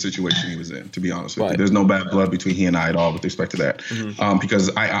understood the situation he was in, to be honest with you. There's no bad blood between he and I at all with respect to that,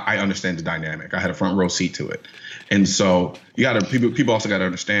 because I understand the dynamic. I had a front row seat to it. And so people also got to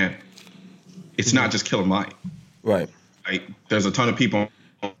understand, it's not just Killer Mike. Right. There's a ton of people.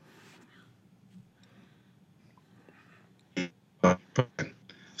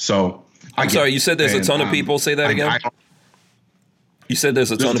 So I'm sorry, you said there's a ton of people. Say that again. You said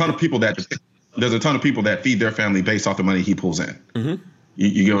there's a ton of people that feed their family based off the money he pulls in. Mm-hmm.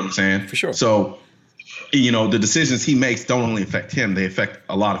 You get what I'm saying? For sure. So, the decisions he makes don't only affect him; they affect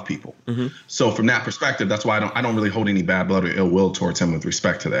a lot of people. Mm-hmm. So, from that perspective, that's why I don't really hold any bad blood or ill will towards him with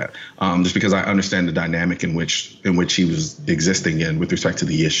respect to that. Just because I understand the dynamic in which he was existing in with respect to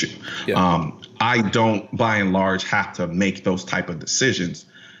the issue. Yeah. I don't, by and large, have to make those type of decisions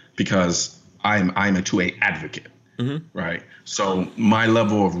because I'm a 2A advocate. Mm-hmm. Right. So my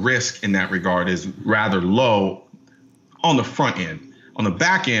level of risk in that regard is rather low on the front end. On the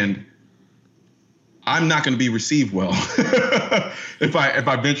back end, I'm not going to be received well if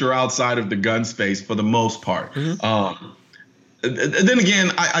I venture outside of the gun space for the most part. Mm-hmm. Then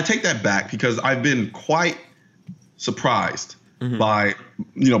again, I take that back because I've been quite surprised by,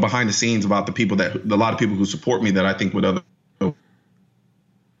 behind the scenes about a lot of people who support me that I think would other.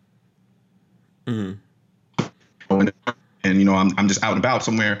 Mm-hmm. And, I'm just out and about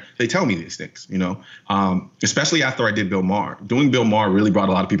somewhere. They tell me these things, especially after I did Bill Maher. Doing Bill Maher really brought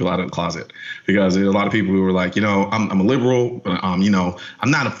a lot of people out of the closet because there are a lot of people who were like, I'm a liberal, but, I'm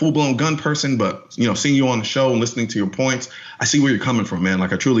not a full blown gun person, but, seeing you on the show and listening to your points, I see where you're coming from, man.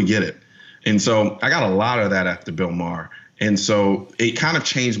 Like, I truly get it. And so I got a lot of that after Bill Maher. And so it kind of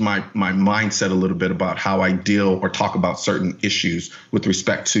changed my mindset a little bit about how I deal or talk about certain issues with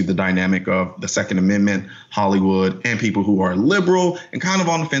respect to the dynamic of the Second Amendment, Hollywood, and people who are liberal and kind of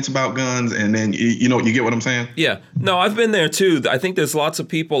on the fence about guns. And then, you get what I'm saying? Yeah. No, I've been there, too. I think there's lots of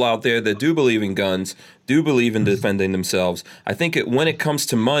people out there that do believe in guns, do believe in defending themselves. I think when it comes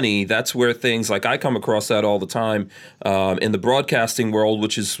to money, that's where things like I come across that all the time in the broadcasting world,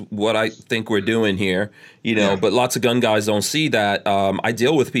 which is what I think we're doing here, but lots of gun guys don't see that. I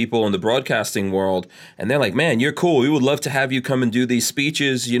deal with people in the broadcasting world and they're like, man, you're cool. We would love to have you come and do these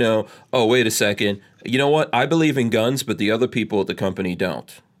speeches. Oh, wait a second. You know what? I believe in guns, but the other people at the company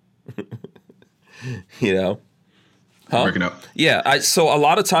don't. Huh? Breaking up. Yeah. So a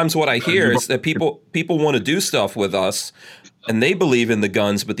lot of times what I hear is that people want to do stuff with us and they believe in the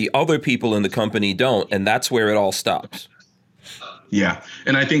guns, but the other people in the company don't. And that's where it all stops. Yeah.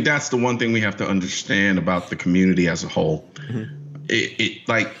 And I think that's the one thing we have to understand about the community as a whole.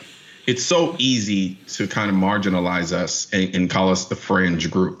 It's so easy to kind of marginalize us and call us the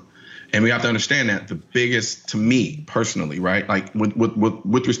fringe group. And we have to understand that the biggest, to me personally, right? Like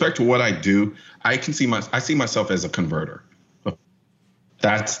with respect to what I do, I see myself as a converter.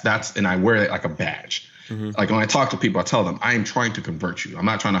 And I wear it like a badge. Mm-hmm. Like when I talk to people, I tell them, I am trying to convert you. I'm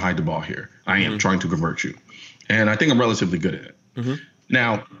not trying to hide the ball here. I am trying to convert you. And I think I'm relatively good at it. Mm-hmm.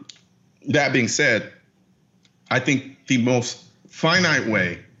 Now, that being said, I think the most finite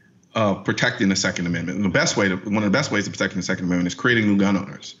way of protecting the Second Amendment, one of the best ways of protecting the Second Amendment is creating new gun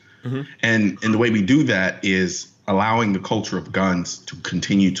owners. Mm-hmm. And the way we do that is allowing the culture of guns to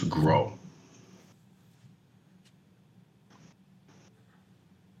continue to grow.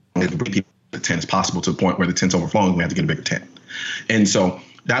 The tent is possible to the point where the tent's overflowing. We have to get a bigger tent. And so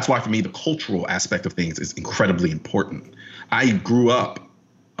that's why, for me, the cultural aspect of things is incredibly important. I grew up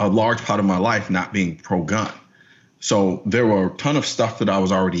a large part of my life not being pro-gun. So there were a ton of stuff that I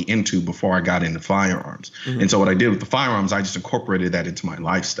was already into before I got into firearms. Mm-hmm. And so what I did with the firearms, I just incorporated that into my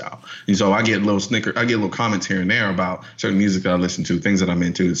lifestyle. And so I get little comments here and there about certain music that I listen to, things that I'm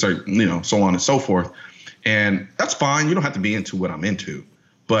into, certain, so on and so forth. And that's fine. You don't have to be into what I'm into.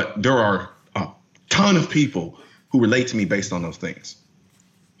 But there are a ton of people who relate to me based on those things.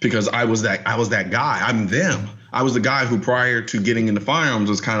 Because I was that guy. I'm them. I was the guy who, prior to getting into firearms,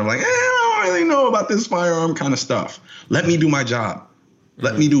 was kind of like, I don't really know about this firearm kind of stuff. Let me do my job.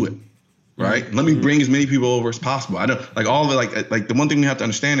 Let me do it. Right. Mm-hmm. Let me bring as many people over as possible. I don't like all of it. Like the one thing we have to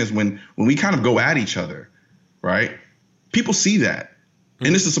understand is when we kind of go at each other, right? People see that. Mm-hmm.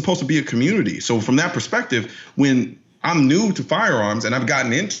 And this is supposed to be a community. So from that perspective, when I'm new to firearms and I've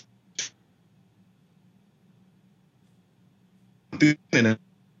gotten into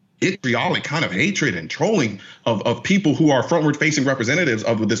vitriolic kind of hatred and trolling of people who are frontward facing representatives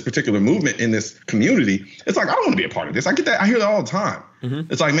of this particular movement in this community, it's like, I don't want to be a part of this. I get that. I hear that all the time.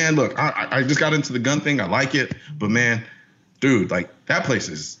 Mm-hmm. It's like, man, look, I just got into the gun thing. I like it. But man, dude, like that place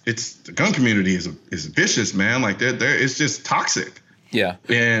the gun community is vicious, man. Like it's just toxic. Yeah.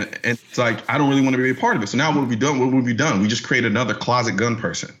 And it's like, I don't really want to be a part of it. So now what have we done? We just created another closet gun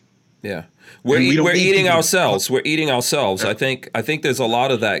person. Yeah. We're eating ourselves. We're eating ourselves. I think there's a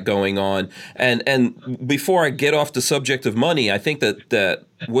lot of that going on. And before I get off the subject of money, I think that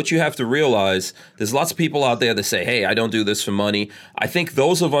what you have to realize, there's lots of people out there that say, hey, I don't do this for money. I think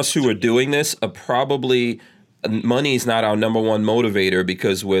those of us who are doing this are probably, money is not our number one motivator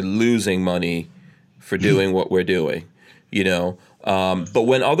because we're losing money for doing what we're doing, But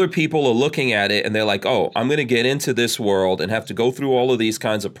when other people are looking at it and they're like, oh, I'm going to get into this world and have to go through all of these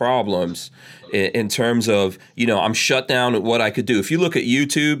kinds of problems in terms of, I'm shut down at what I could do. If you look at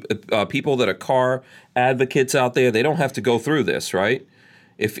YouTube, people that are car advocates out there, they don't have to go through this, right?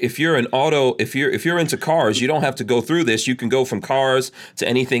 If you're if you're into cars, you don't have to go through this. You can go from cars to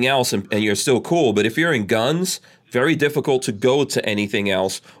anything else and you're still cool. But if you're in guns, very difficult to go to anything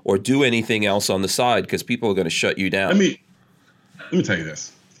else or do anything else on the side because people are going to shut you down. Let me tell you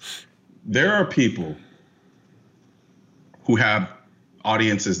this. There are people who have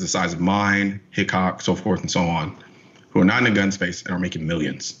audiences the size of mine, Hickok, so forth and so on, who are not in the gun space and are making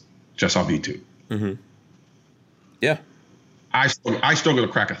millions just off YouTube. Mm-hmm. Yeah. I struggle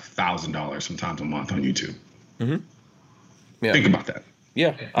to crack $1,000 sometimes a month on YouTube. Mm-hmm. Yeah. Think about that.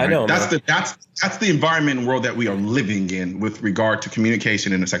 Yeah, I know. That's the environment and world that we are living in with regard to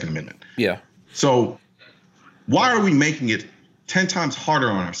communication and the Second Amendment. Yeah. So why are we making it 10 times harder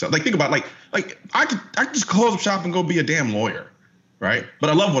on ourselves? Like, think about like I could just close up shop and go be a damn lawyer, right? But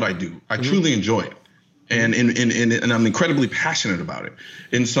I love what I do. I truly enjoy it, and I'm incredibly passionate about it.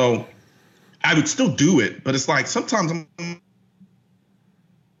 And so I would still do it, but it's like sometimes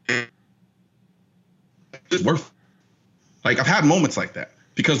it's worth it. Like, I've had moments like that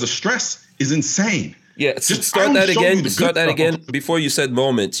because the stress is insane. Yeah, just start that again. Start that again. Before you said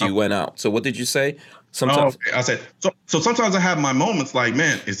moments, you went out. So what did you say? Sometimes. Oh, okay. I said, so sometimes I have my moments like,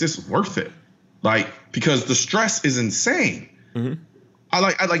 man, is this worth it? Like, because the stress is insane. Mm-hmm.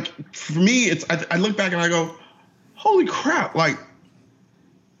 I like, for me, I look back and I go, holy crap. Like,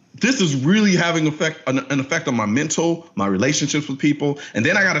 this is really having an effect on my mental, my relationships with people. And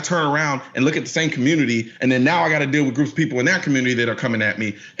then I got to turn around and look at the same community. And then now I got to deal with groups of people in that community that are coming at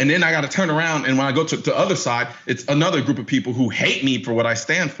me. And then I got to turn around. And when I go to the other side, it's another group of people who hate me for what I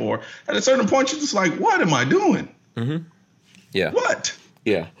stand for. At a certain point, you're just like, what am I doing? Mm-hmm. Yeah. What?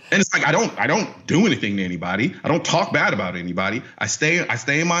 Yeah. And it's like I don't do anything to anybody. I don't talk bad about anybody. I stay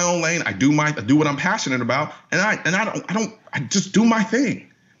in my own lane. I do what I'm passionate about, and I just do my thing.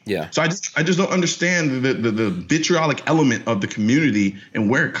 Yeah. So I just don't understand the vitriolic element of the community and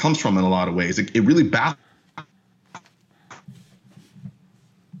where it comes from in a lot of ways. It really baffles.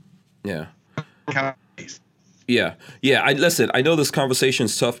 Yeah. Yeah. I know this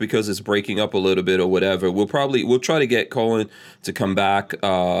conversation's tough because it's breaking up a little bit or whatever. We'll try to get Colion to come back.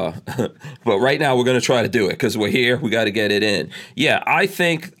 But right now we're going to try to do it because we're here. We got to get it in. Yeah. I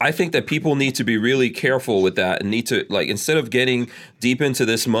think that people need to be really careful with that and need to, like, instead of getting deep into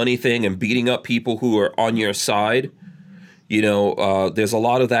this money thing and beating up people who are on your side, there's a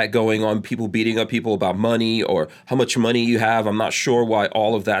lot of that going on, people beating up people about money or how much money you have. I'm not sure why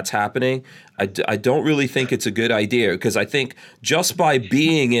all of that's happening. I don't really think it's a good idea because I think just by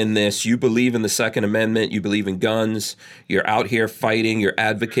being in this, you believe in the Second Amendment, you believe in guns, you're out here fighting, you're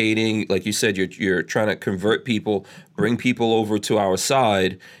advocating. Like you said, you're trying to convert people, bring people over to our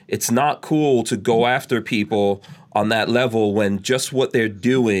side. It's not cool to go after people on that level when just what they're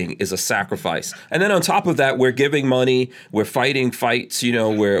doing is a sacrifice. And then on top of that, we're giving money, we're fighting fights,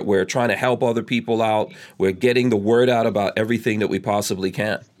 we're trying to help other people out, we're getting the word out about everything that we possibly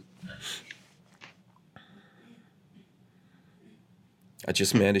can. I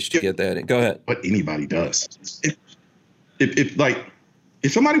just managed to get that in. Go ahead. What anybody does.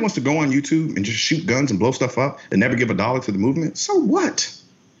 If somebody wants to go on YouTube and just shoot guns and blow stuff up and never give a dollar to the movement, so what?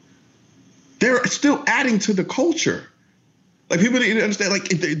 They're still adding to the culture. Like, people need to understand,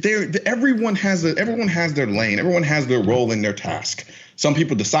 like, everyone has their lane. Everyone has their role in their task. Some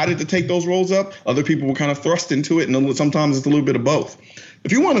people decided to take those roles up. Other people were kind of thrust into it. And sometimes it's a little bit of both.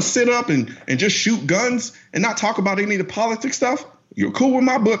 If you want to sit up and just shoot guns and not talk about any of the politics stuff, you're cool with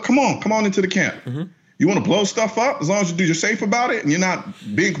my book. Come on into the camp. Mm-hmm. You want to blow stuff up, as long as you're safe about it and you're not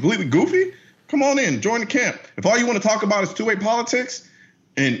being completely goofy, come on in, join the camp. If all you want to talk about is two-way politics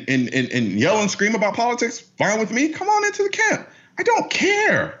and yell and scream about politics, fine with me. Come on into the camp. I don't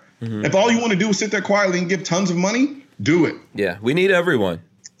care. Mm-hmm. If all you want to do is sit there quietly and give tons of money, do it. Yeah, we need everyone.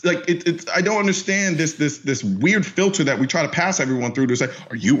 Like, I don't understand this weird filter that we try to pass everyone through to say,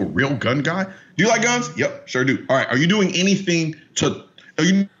 are you a real gun guy? Do you like guns? Yep, sure do. All right, are you doing anything to? Are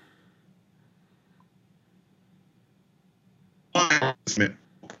you?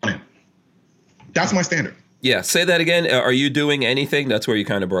 That's my standard. Yeah, say that again. Are you doing anything? That's where you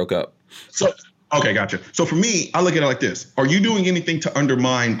kind of broke up. So, okay, gotcha. So for me, I look at it like this. Are you doing anything to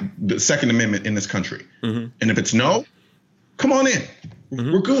undermine the Second Amendment in this country? Mm-hmm. And if it's no, come on in.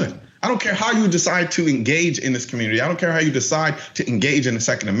 Mm-hmm. We're good. I don't care how you decide to engage in this community. I don't care how you decide to engage in the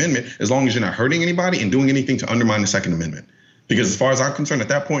Second Amendment, as long as you're not hurting anybody and doing anything to undermine the Second Amendment. Because as far as I'm concerned, at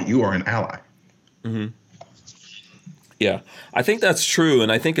that point, you are an ally. Mm-hmm. Yeah, I think that's true.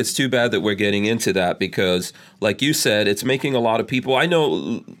 And I think it's too bad that we're getting into that because, like you said, it's making a lot of people. I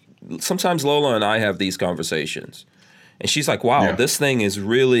know sometimes Lola and I have these conversations. And she's like, wow, yeah, this thing is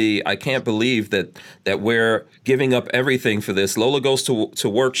really, I can't believe that we're giving up everything for this. Lola goes to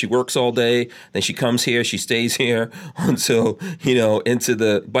work. She works all day. Then she comes here. She stays here until, by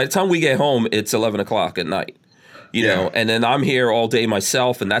the time we get home, it's 11 o'clock at night. You know, and then I'm here all day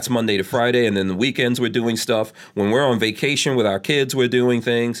myself, and that's Monday to Friday. And then the weekends we're doing stuff. When we're on vacation with our kids, we're doing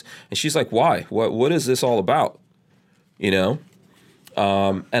things. And she's like, why? What is this all about? And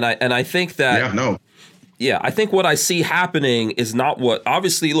I think that. Yeah, no. Yeah, I think what I see happening is not what.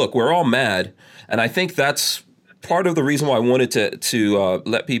 Obviously, look, we're all mad, and I think that's part of the reason why I wanted to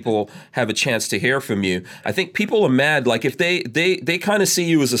let people have a chance to hear from you. I think people are mad, like if they kind of see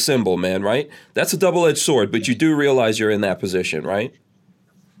you as a symbol, man, right? That's a double-edged sword, but you do realize you're in that position, right?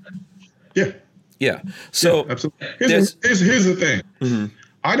 Yeah. Yeah. So yeah, absolutely. Here's the thing. Mm-hmm.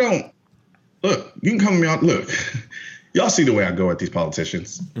 I don't look. You can come to me out. Look, y'all see the way I go at these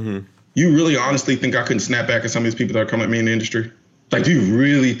politicians. Mm-hmm. You really honestly think I couldn't snap back at some of these people that are coming at me in the industry? Like, do you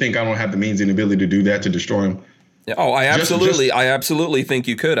really think I don't have the means and ability to do that, to destroy them? Yeah. Oh, I absolutely think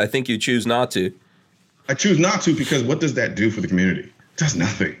you could. I think you choose not to. I choose not to because what does that do for the community? It does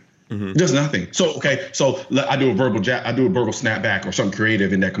nothing. Mm-hmm. It does nothing. So, okay, so I do a verbal snapback or something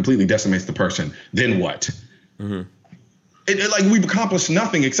creative and that completely decimates the person. Then what? Mm-hmm. Like, we've accomplished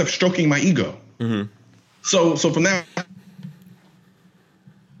nothing except stroking my ego. Mm-hmm. So from that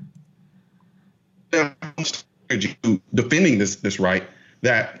energy defending this right,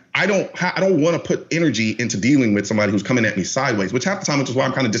 that I don't want to put energy into dealing with somebody who's coming at me sideways, which half the time, which is why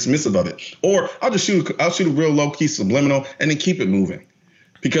I'm kind of dismissive of it. Or I'll shoot a real low key subliminal and then keep it moving.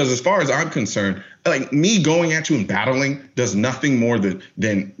 Because as far as I'm concerned, like, me going at you and battling does nothing more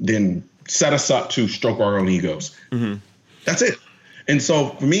than set us up to stroke our own egos. Mm-hmm. That's it. And so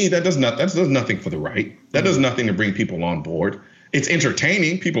for me, that does nothing for the right. That does nothing to bring people on board. It's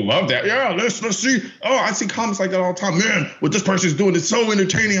entertaining. People love that. Yeah, let's see. Oh, I see comments like that all the time. Man, what this person's doing is so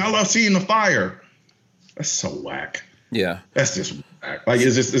entertaining. I love seeing the fire. That's so whack. Yeah. That's just whack. Like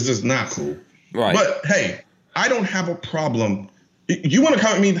it's just not cool. Right. But hey, I don't have a problem. You want to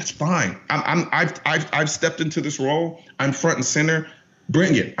come at me? That's fine. I've stepped into this role. I'm front and center.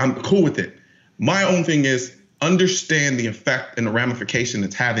 Bring it. I'm cool with it. My own thing is understand the effect and the ramification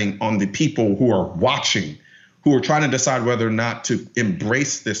it's having on the people who are watching, who are trying to decide whether or not to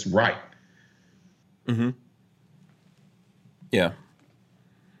embrace this right. Mm-hmm. Yeah.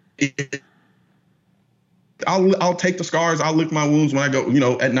 I'll take the scars. I'll lick my wounds when I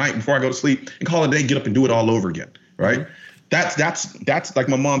go, at night before I go to sleep, and call it a day, get up and do it all over again. Right. That's like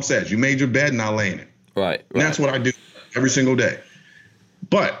my mom says, you made your bed and I lay in it. Right. And that's what I do every single day.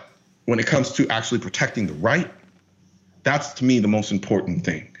 But when it comes to actually protecting the right, that's to me the most important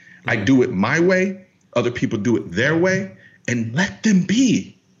thing. Mm-hmm. I do it my way. Other people do it their way, and let them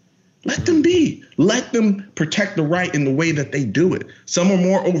be. Let them be. Let them protect the right in the way that they do it. Some are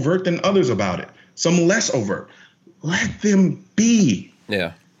more overt than others about it. Some less overt. Let them be.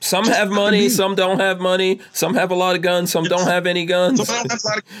 Yeah. Some have money, some don't have money. Some have a lot of guns, some don't have any guns.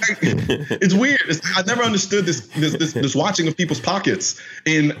 It's weird. I never understood this watching of people's pockets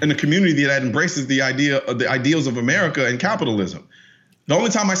in a community that embraces the ideals of America and capitalism. The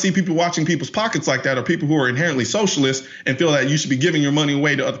only time I see people watching people's pockets like that are people who are inherently socialist and feel that you should be giving your money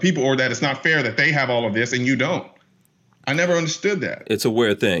away to other people, or that it's not fair that they have all of this and you don't. I never understood that. It's a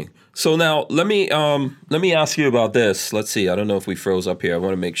weird thing. So now let me ask you about this. Let's see. I don't know if we froze up here. I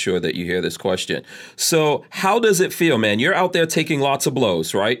want to make sure that you hear this question. So how does it feel, man? You're out there taking lots of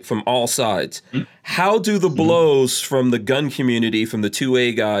blows, right? From all sides. Mm-hmm. How do the blows from the gun community, from the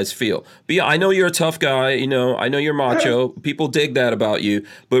 2A guys feel? I know you're a tough guy. I know you're macho. People dig that about you.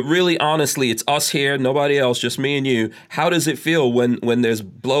 But really, honestly, it's us here, nobody else, just me and you. How does it feel when there's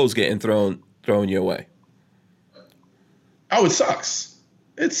blows getting thrown your way? Oh, it sucks.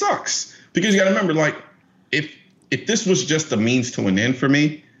 It sucks because you got to remember, like, if this was just a means to an end for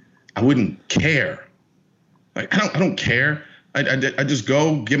me, I wouldn't care. Like, I don't care. I just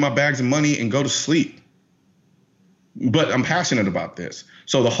go get my bags of money and go to sleep. But I'm passionate about this.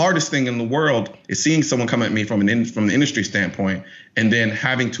 So the hardest thing in the world is seeing someone come at me from the industry standpoint, and then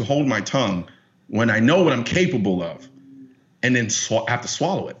having to hold my tongue when I know what I'm capable of, and then have to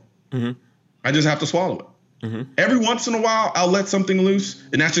swallow it. Mm-hmm. I just have to swallow it. Mm-hmm. Every once in a while, I'll let something loose,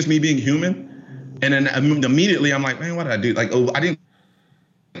 and that's just me being human. And then immediately, I'm like, man, what did I do? Like, I didn't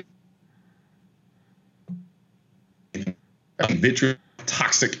vitriol,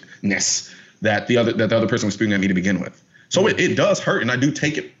 toxicness that the other person was spewing at me to begin with. So it does hurt, and I do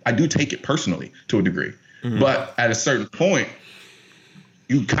take it personally to a degree. Mm-hmm. But at a certain point,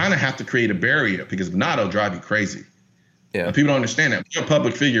 you kind of have to create a barrier, because if not, it'll drive you crazy. Yeah. People don't understand that. You're a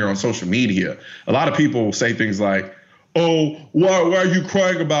public figure on social media. A lot of people say things like, "Oh, why are you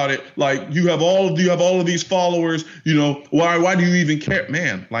crying about it? Like, you have all of these followers. Why do you even care?"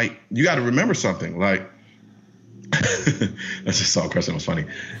 Man, like, you got to remember something. Like, I just saw a question that was funny.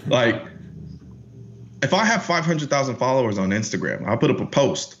 Like, if I have 500,000 followers on Instagram, I'll put up a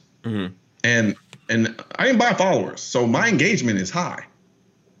post, mm-hmm. and I didn't buy followers, so my engagement is high.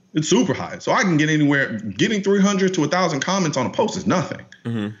 It's super high. So I can get anywhere. Getting 300 to 1,000 comments on a post is nothing.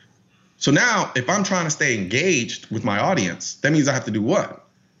 Mm-hmm. So now, if I'm trying to stay engaged with my audience, that means I have to do what?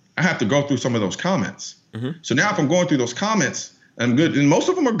 I have to go through some of those comments. Mm-hmm. So now if I'm going through those comments, and I'm good, and most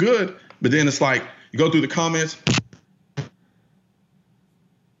of them are good, but then it's like, you go through the comments.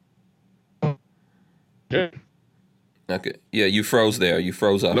 Yeah. Okay. Yeah, you froze there. You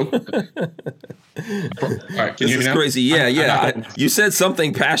froze up. Nope. All right, this is crazy. Yeah. You said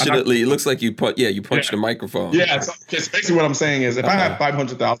something passionately. It looks like you punched the microphone. Yeah, so basically what I'm saying is, if I have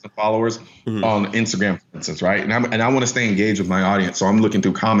 500,000 followers mm-hmm. on Instagram, for instance, right, and I want to stay engaged with my audience, so I'm looking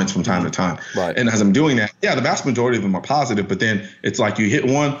through comments from time to time. Right. And as I'm doing that, the vast majority of them are positive, but then it's like you hit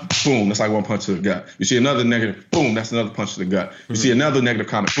one, boom, that's like one punch to the gut. You see another negative, boom, that's another punch to the gut. You mm-hmm. see another negative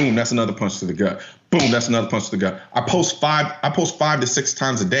comment, boom, that's another punch to the gut. Boom, that's another punch to the gut. I post 5 to 6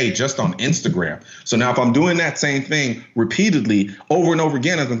 times a day just on Instagram. So now if I'm doing that same thing repeatedly over and over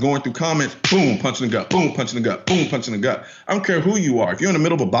again as I'm going through comments, boom, punch in the gut, boom, punch in the gut, boom, punch in the gut. I don't care who you are. If you're in the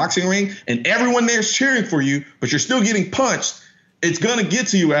middle of a boxing ring and everyone there is cheering for you, but you're still getting punched, it's going to get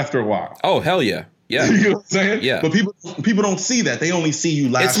to you after a while. Oh, hell yeah. Yeah. You know what I'm saying? Yeah. But people don't see that. They only see you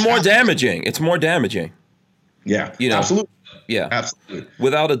lash. It's more damaging. It's more damaging. Yeah, absolutely. Yeah, absolutely.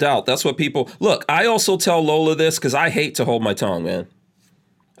 Without a doubt. That's what people look. I also tell Lola this because I hate to hold my tongue, man.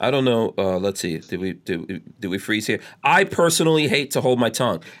 I don't know. Let's see. Did we freeze here? I personally hate to hold my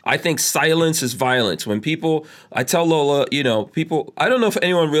tongue. I think silence is violence. When people, I tell Lola, people. I don't know if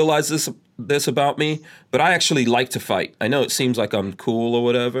anyone realizes this about me, but I actually like to fight. I know it seems like I'm cool or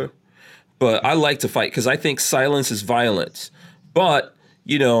whatever, but I like to fight because I think silence is violence. But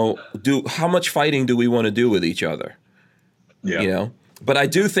how much fighting do we want to do with each other? Yeah. But I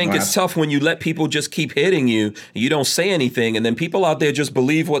do think it's tough when you let people just keep hitting you and you don't say anything, and then people out there just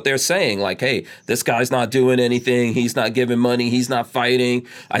believe what they're saying. Like, hey, this guy's not doing anything. He's not giving money. He's not fighting.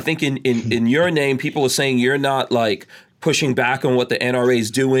 I think in your name, people are saying you're not like pushing back on what the NRA is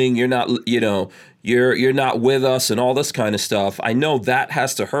doing. You're not, you're not with us and all this kind of stuff. I know that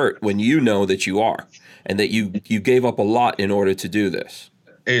has to hurt when you know that you are and that you gave up a lot in order to do this.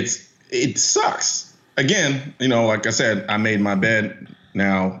 It sucks. Again, like I said, I made my bed.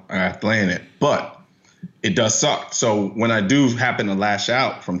 Now I have to lay in it, but it does suck. So when I do happen to lash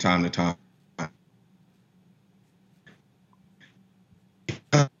out from time to time,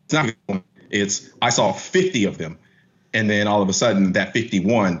 I saw 50 of them, and then all of a sudden that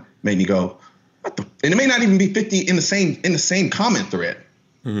 51 made me go, what the? And it may not even be 50 in the same comment thread.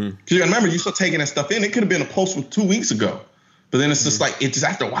 Because you gotta remember, you still taking that stuff in. It could have been a post from 2 weeks ago, but then it's just like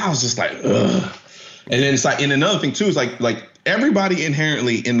after a while, it's just like ugh. And then it's like, and another thing too is like everybody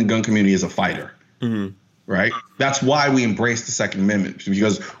inherently in the gun community is a fighter, right? That's why we embrace the Second Amendment,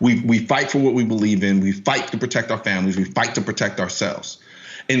 because we fight for what we believe in. We fight to protect our families. We fight to protect ourselves.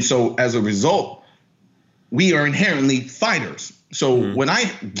 And so as a result, we are inherently fighters. So when I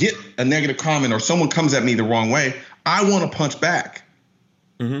get a negative comment or someone comes at me the wrong way, I want to punch back.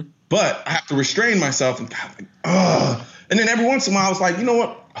 But I have to restrain myself and and then every once in a while I was like, you know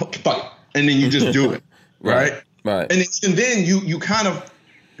what, fight. And then you just do it, right? Right. And then you kind of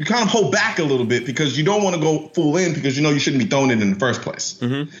hold back a little bit because you don't want to go full in because you shouldn't be throwing it in the first place.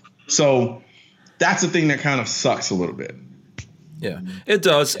 So that's the thing that kind of sucks a little bit. Yeah, it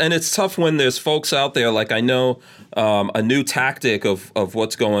does. And it's tough when there's folks out there. Like I know a new tactic of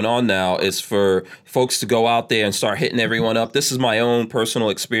what's going on now is for folks to go out there and start hitting everyone up. This is my own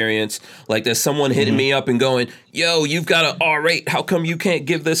personal experience. Like there's someone hitting me up and going, yo, you've got an R rate. How come you can't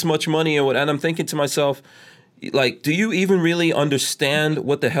give this much money? And I'm thinking to myself, like, do you even really understand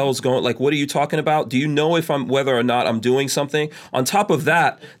what the hell's going? Like, what are you talking about? Do you know whether or not I'm doing something? On top of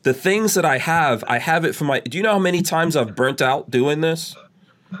that, the things that I have it for do you know how many times I've burnt out doing this?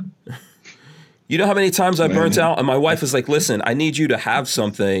 You know how many times I burnt out? And my wife is like, listen, I need you to have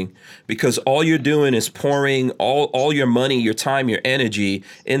something because all you're doing is pouring all your money, your time, your energy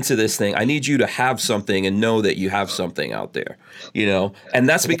into this thing. I need you to have something and know that you have something out there, And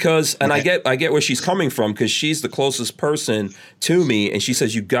that's because, and I get where she's coming from because she's the closest person to me. And she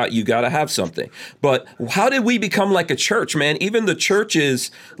says, you got to have something. But how did we become like a church, man? Even the churches,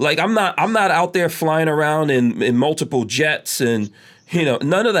 like I'm not out there flying around in multiple jets and,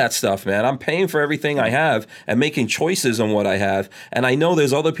 none of that stuff, man. I'm paying for everything I have and making choices on what I have. And I know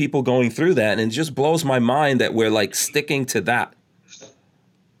there's other people going through that. And it just blows my mind that we're like sticking to that.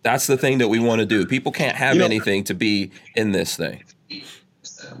 That's the thing that we want to do. People can't have anything to be in this thing.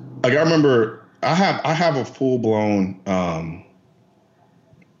 Like I remember I have a full blown I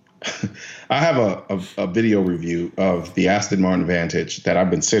have a video review of the Aston Martin Vantage that I've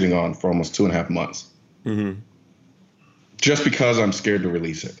been sitting on for almost 2.5 months. Just because I'm scared to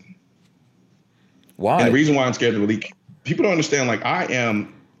release it. Why? And the reason why I'm scared to release, people don't understand. Like I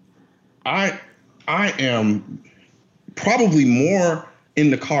am probably more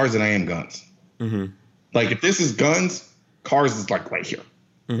into cars than I am guns. Like if this is guns, cars is like right here,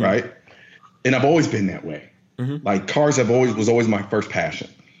 right? And I've always been that way. Like cars was always my first passion.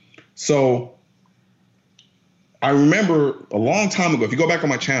 So I remember a long time ago, if you go back on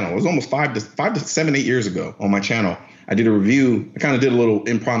my channel, it was almost 5 to 7, 8 years ago on my channel. I did a review. I kind of did a little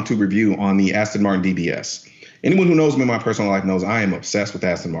impromptu review on the Aston Martin DBS. Anyone who knows me in my personal life knows I am obsessed with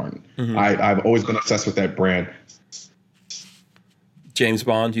Aston Martin. I've always been obsessed with that brand. James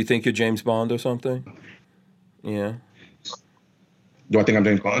Bond? Do you think you're James Bond or something? Yeah. Do I think I'm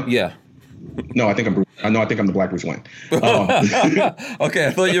James Bond? Yeah. No, I think I'm the Black Bruce Wayne. Okay,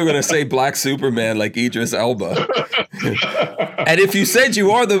 I thought you were gonna say Black Superman like Idris Elba. And if you said you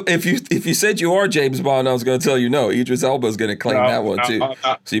are if you said you are James Bond, I was gonna tell you no. Idris Elba is gonna claim that one too.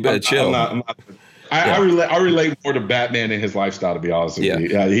 So you better chill. I relate more to Batman and his lifestyle, to be honest with you.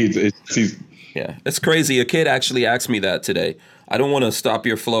 Yeah, he's yeah, it's crazy. A kid actually asked me that today. I don't want to stop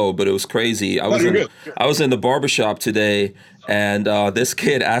your flow, but it was crazy. I was in the barbershop today, and this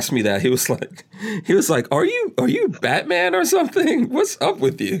kid asked me that. He was like, "Are you Batman or something? What's up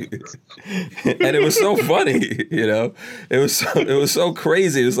with you?" And it was so funny, you know. It was so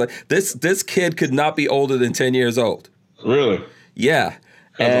crazy. It was like this kid could not be older than 10 years old. Really? Yeah.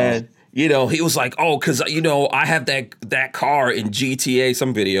 And you know, he was like, "Oh, because you know, I have that car in GTA,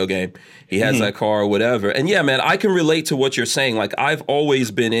 some video game. He has that car or whatever." And yeah, man, I can relate to what you're saying. Like, I've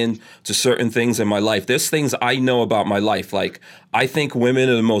always been into certain things in my life. There's things I know about my life. Like, I think women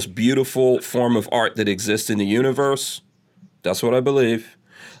are the most beautiful form of art that exists in the universe. That's what I believe.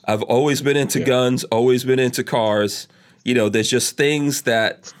 I've always been into guns, always been into cars. You know, there's just things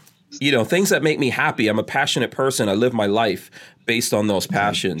that make me happy. I'm a passionate person. I live my life based on those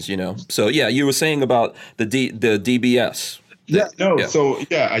passions, you know. So yeah, you were saying about the DBS. So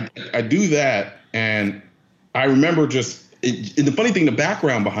I do that, and I remember the funny thing, the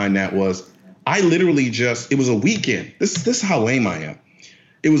background behind that was I literally it was a weekend. This is how lame I am.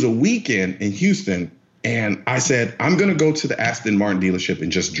 It was a weekend in Houston, and I said, I'm gonna go to the Aston Martin dealership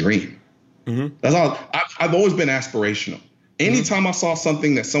and just dream. That's all. I've always been aspirational. Anytime I saw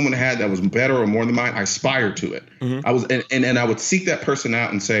something that someone had that was better or more than mine, I aspired to it. I was, and I would seek that person out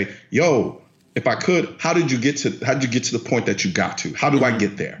and say, "Yo, if I could, how did you get to the point that you got to? How do I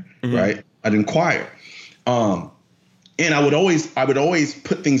get there?" Right? I'd inquire, and I would always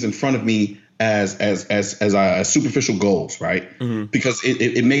put things in front of me as superficial goals, right? Because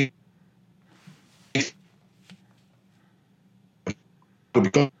it made I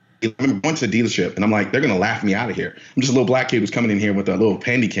remember going to the dealership, and I'm like, they're going to laugh me out of here. I'm just a little black kid who's coming in here with a little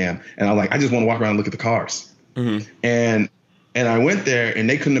handy cam, and I'm like, I just want to walk around and look at the cars. And I went there, and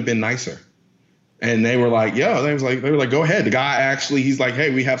they couldn't have been nicer. And they were like, they were like, go ahead. The guy actually, he's like, hey,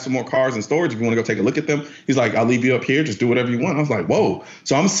 we have some more cars in storage if you want to go take a look at them. He's like, I'll leave you up here. Just do whatever you want. I was like, whoa.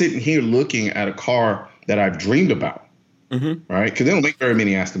 So I'm sitting here looking at a car that I've dreamed about. Right? Because they don't make very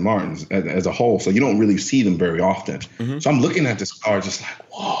many Aston Martins as a whole, so you don't really see them very often. So I'm looking at this car just like,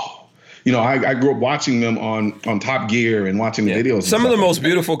 whoa. You know, I grew up watching them on Top Gear and watching the videos. Some of the most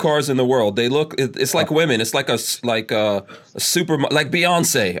beautiful cars in the world. They look, it's like women. It's like a super, like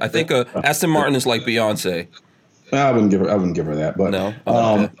Beyonce. I think Aston Martin is like Beyonce. I wouldn't give her that, but no.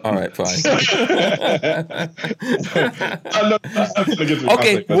 All right, fine.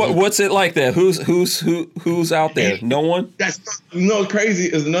 Okay, what's it like there? Who's out there? No one.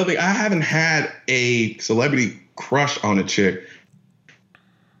 Crazy is another thing. I haven't had a celebrity crush on a chick.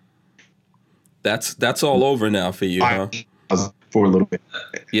 That's all over now for you, huh? For a little bit.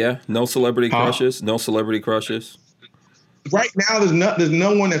 Yeah, no celebrity crushes. No celebrity crushes. Right now, there's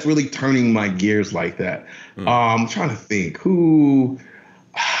no one that's really turning my gears like that. I'm trying to think who.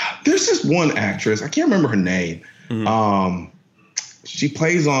 There's this one actress. I can't remember her name. She's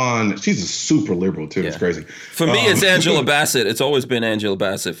a super liberal too. It's crazy. For me, it's Angela Bassett. It's always been Angela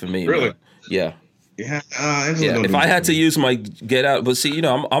Bassett for me. Really? Man. Yeah. Yeah. If I had to use my get out, but see, you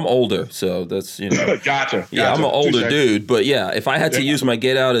know, I'm older, so that's, you know. Gotcha. Yeah, I'm an older dude, but yeah, if I had to use my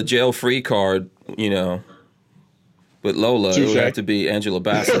get out of jail free card, you know, with Lola, it would have to be Angela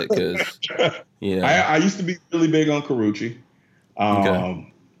Bassett because, you know. I used to be really big on Karuchi.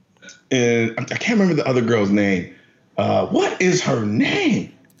 And I can't remember the other girl's name. What is her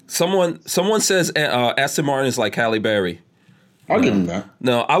name? Someone says Aston Martin is like Halle Berry. I'll give him that.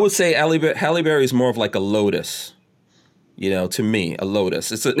 No, I would say Halle Berry is more of like a Lotus. You know, to me, a Lotus.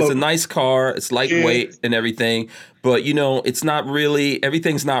 It's a nice car. It's lightweight and everything, but you know, it's not really.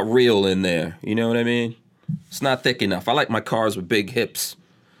 Everything's not real in there. You know what I mean? It's not thick enough. I like my cars with big hips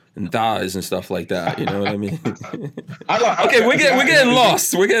and thighs and stuff like that. You know what I mean? Okay, we're getting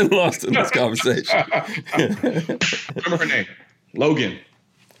lost. We're getting lost in this conversation. Remember her name? Logan.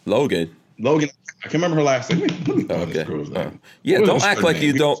 I can't remember her last name. Let me find this girl's name. Yeah, don't act like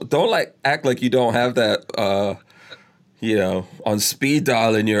you don't have that. You know, on speed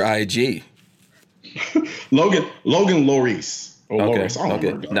dial in your IG. Logan Loris. Okay.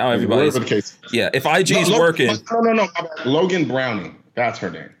 Now everybody's. Yeah, if IG's working. No. Logan Browning. That's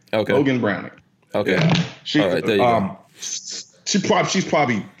her name. Okay. Logan Browning. Okay. Yeah. All right, there you go. She's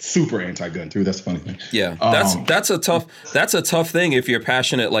probably super anti-gun too. That's the funny thing. Yeah, that's a tough thing if you're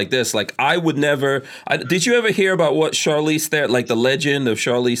passionate like this. Like I would never. Did you ever hear about what Charlize Theron, like the legend of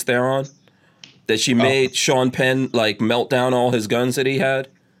Charlize Theron, that she made Sean Penn like melt down all his guns that he had?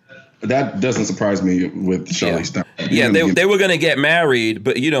 That doesn't surprise me with Charlize Theron. Yeah, they were gonna get married,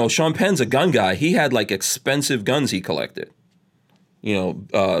 but you know, Sean Penn's a gun guy. He had like expensive guns he collected. You know,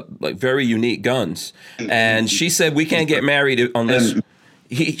 like very unique guns. And she said, we can't get married unless,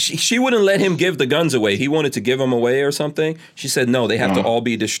 she wouldn't let him give the guns away. He wanted to give them away or something. She said, no, they have to all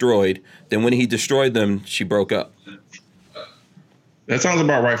be destroyed. Then when he destroyed them, she broke up. That sounds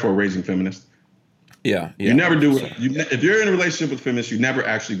about right for a raging feminist. Yeah. You never do it. If you're in a relationship with a feminist, you never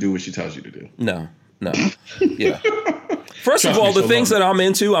actually do what she tells you to do. No. Yeah. First of all, the things that I'm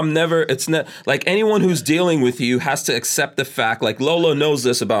into, it's not like anyone who's dealing with you has to accept the fact, like Lola knows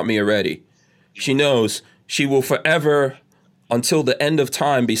this about me already. She knows she will forever, until the end of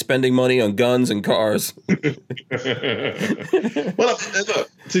time, be spending money on guns and cars. Well, look,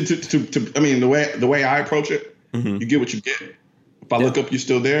 I mean, the way I approach it, you get what you get. If I look up, you're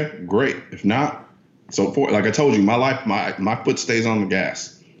still there, great. If not, so forth. Like I told you, my foot stays on the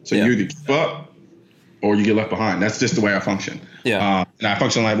gas. So you either keep up or you get left behind. That's just the way I function. Yeah. And I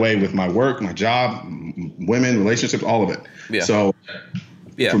function that way with my work, my job, women, relationships, all of it. Yeah. So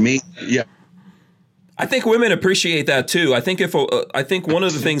for me, I think women appreciate that too. I think one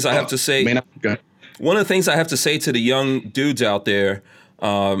of the things I have to say, one of the things I have to say to the young dudes out there,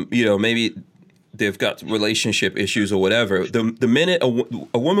 maybe they've got relationship issues or whatever. The minute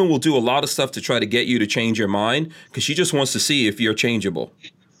a woman will do a lot of stuff to try to get you to change your mind because she just wants to see if you're changeable.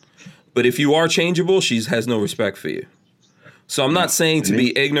 But if you are changeable, she has no respect for you. So I'm not saying to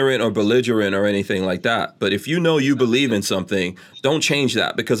be ignorant or belligerent or anything like that. But if you know you believe in something, don't change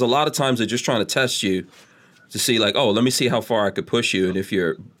that, because a lot of times they're just trying to test you to see like, oh, let me see how far I could push you and if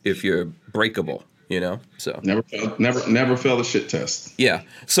you're breakable, So never fail the shit test. Yeah.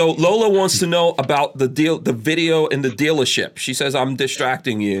 So Lola wants to know about the video in the dealership. She says I'm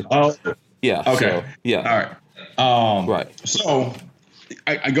distracting you. Oh. Yeah. Okay. So, yeah. All right. Right. So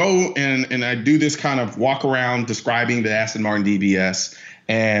I go and I do this kind of walk around describing the Aston Martin DBS,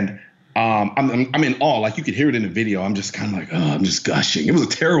 and I'm in awe. Like you could hear it in the video. I'm just kind of like, oh, I'm just gushing. It was a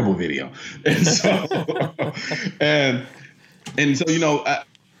terrible video, and so and so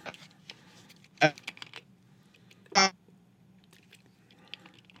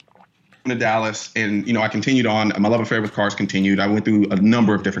to Dallas, and I continued on. My love affair with cars continued. I went through a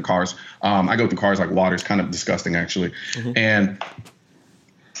number of different cars. I go through cars like water. It's kind of disgusting, actually, and.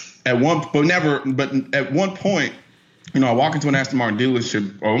 At one point, I walk into an Aston Martin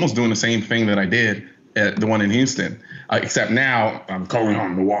dealership, almost doing the same thing that I did at the one in Houston, except now I'm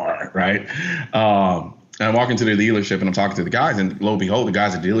Colion Noir, right? And I walk into the dealership and I'm talking to the guys, and lo and behold, the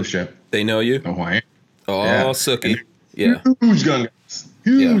guys at the dealership, they know you. Know who I am. Oh, yeah. Sookie. Yeah.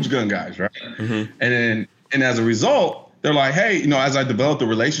 Huge gun guys, right? And as a result, they're like, hey, as I developed the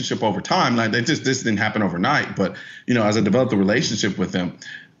relationship over time, like this didn't happen overnight, but as I developed the relationship with them,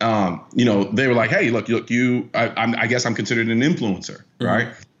 they were like, hey, look, I guess I'm considered an influencer, right?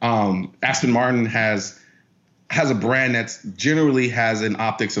 Aston Martin has a brand that's generally has an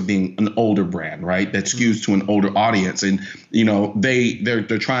optics of being an older brand, right? That skews to an older audience. And,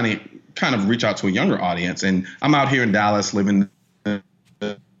 they're trying to kind of reach out to a younger audience. And I'm out here in Dallas living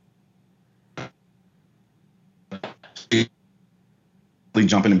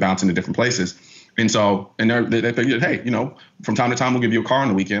jumping and bouncing to different places. And so, they figured, hey, from time to time, we'll give you a car on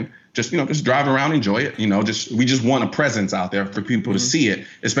the weekend. Just drive around, enjoy it. We just want a presence out there for people to see it,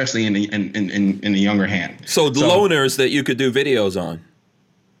 especially in the younger hand. So loners that you could do videos on.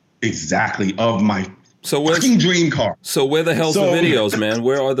 Exactly, of my fucking dream car. So where the hell's the videos, man?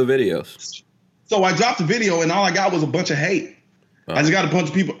 Where are the videos? So I dropped the video and all I got was a bunch of hate. I just got a bunch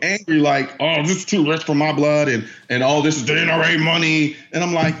of people angry, like, oh, this is too rich for my blood, and oh, this is the NRA money. And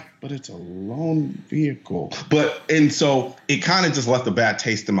I'm like, but it's a loan vehicle. And so it kind of just left a bad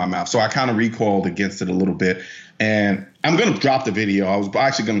taste in my mouth. So I kind of recoiled against it a little bit. And I'm going to drop the video. I was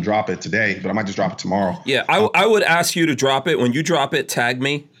actually going to drop it today, but I might just drop it tomorrow. Yeah, I would ask you to drop it. When you drop it, tag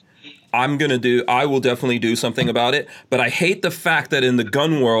me. I will definitely do something about it. But I hate the fact that in the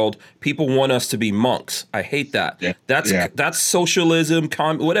gun world, people want us to be monks. I hate that. Yeah. That's socialism,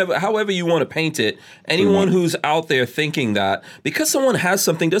 whatever, however you want to paint it. Anyone who's out there thinking that because someone has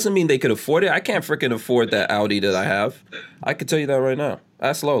something doesn't mean they could afford it. I can't freaking afford that Audi that I have. I can tell you that right now.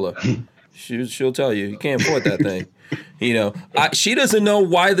 Ask Lola. She'll tell you can't afford that thing. She doesn't know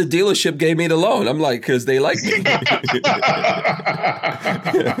why the dealership gave me the loan. I'm like, because they like me. She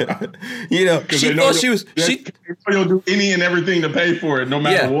thought she was. You'll do any and everything to pay for it, no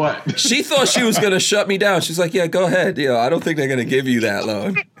matter what. She thought she was going to shut me down. She's like, yeah, go ahead. I don't think they're going to give you that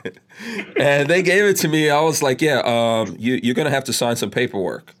loan. And they gave it to me. I was like, yeah, you're going to have to sign some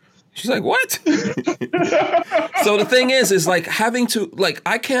paperwork. She's like, what? So the thing is like having to, like,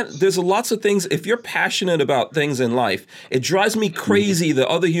 I can't, there's lots of things. If you're passionate about things in life, it drives me crazy that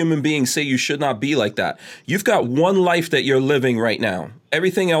other human beings say you should not be like that. You've got one life that you're living right now.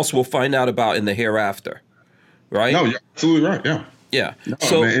 Everything else we'll find out about in the hereafter. Right? No, you're absolutely right. Yeah. Yeah. No,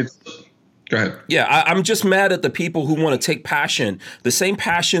 So man, go ahead. yeah, I'm just mad at the people who want to take passion, the same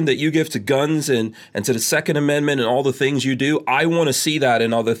passion that you give to guns and to the Second Amendment and all the things you do. I want to see that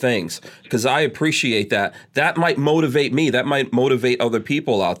in other things because I appreciate that. That might motivate me. That might motivate other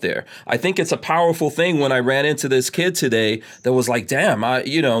people out there. I think it's a powerful thing when I ran into this kid today that was like, damn,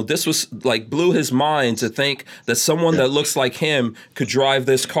 this was like blew his mind to think that someone that looks like him could drive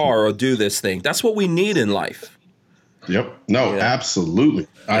this car or do this thing. That's what we need in life. Yep. No, absolutely.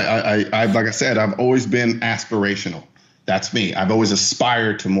 I like I said, I've always been aspirational. That's me. I've always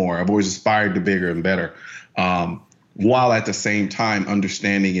aspired to more. I've always aspired to bigger and better, while at the same time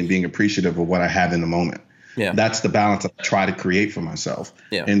understanding and being appreciative of what I have in the moment. Yeah. That's the balance I try to create for myself.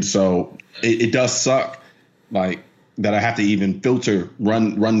 Yeah. And so it does suck, like, that I have to even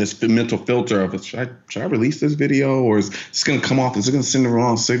run this mental filter of should I release this video, or is it's going to come off? Is it going to send the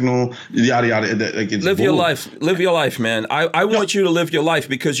wrong signal? Yada yada. Live your life, man. I want you to live your life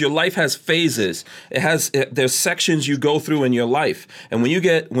because your life has phases. There's sections you go through in your life, and when you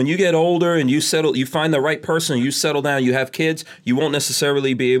get older and you settle, you find the right person, you settle down, you have kids, you won't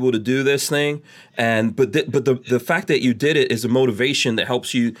necessarily be able to do this thing. But the fact that you did it is a motivation that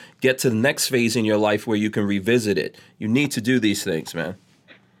helps you get to the next phase in your life where you can revisit it. You need to do these things, man.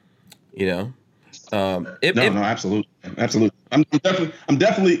 No, absolutely. I'm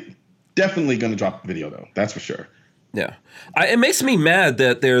definitely going to drop the video though. That's for sure. Yeah. It makes me mad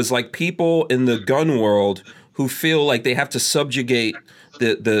that there's like people in the gun world who feel like they have to subjugate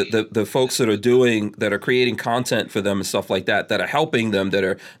the folks that are creating content for them and stuff like that are helping them, that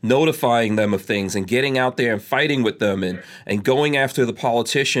are notifying them of things and getting out there and fighting with them and going after the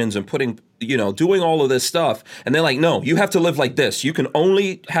politicians and doing all of this stuff. And they're like, no, you have to live like this. You can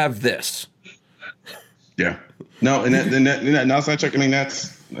only have this. Yeah. No, and outside check, I mean,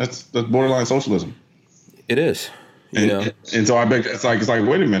 that's borderline socialism. It is. And so I bet it's like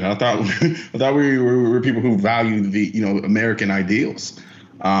wait a minute, I thought we were people who value the American ideals.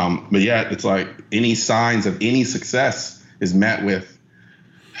 But yeah, it's like any signs of any success is met with,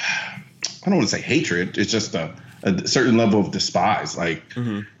 I don't want to say hatred. It's just a certain level of despise. Like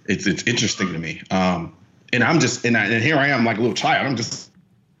it's interesting to me. And here I am like a little child. I'm just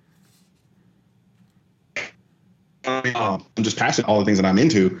passionate all the things that I'm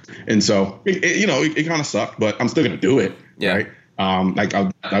into, and so it kind of sucked, but I'm still gonna do it. Yeah. Right. Like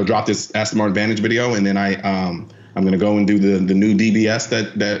I'll drop this Aston Martin Vantage video, and then I'm gonna go and do the new DBS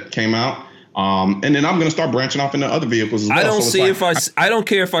that came out. And then I'm gonna start branching off into other vehicles as well. I don't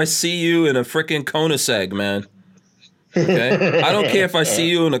care if I see you in a freaking Koenigsegg, man. Okay. I don't care if I see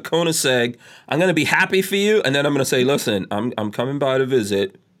you in a Koenigsegg. I'm gonna be happy for you, and then I'm gonna say, listen, I'm coming by to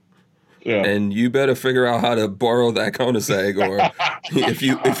visit. Yeah. And you better figure out how to borrow that Koenigsegg, or if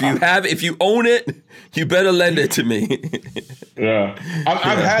you own it, you better lend it to me. Yeah,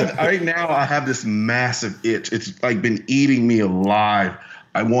 I have this massive itch. It's like been eating me alive.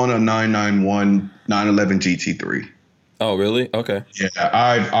 I want a 991 911 GT3. Oh, really? Okay. Yeah,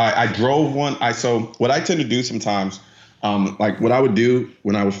 I drove one. So what I tend to do sometimes, like what I would do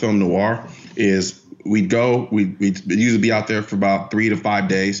when I would film Noir is, we'd usually be out there for about 3 to 5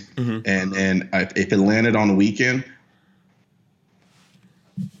 days. Mm-hmm. And then if it landed on the weekend,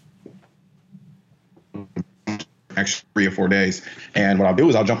 actually 3 or 4 days. And what I'll do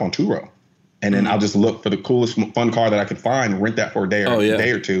is I'll jump on Turo, and then I'll just look for the coolest fun car that I could find, rent that for a day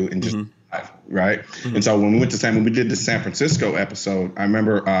or two, and just drive, right? Mm-hmm. And so when we did the San Francisco episode, I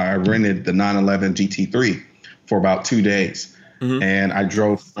remember I rented the 911 GT3 for about 2 days. Mm-hmm. And I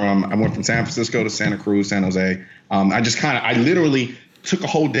went from San Francisco to Santa Cruz, San Jose. I literally took a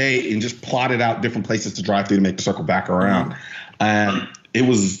whole day and just plotted out different places to drive through to make the circle back around. And it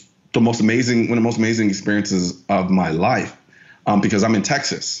was one of the most amazing experiences of my life, because I'm in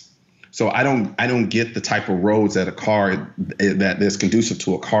Texas. So I don't get the type of roads that that is conducive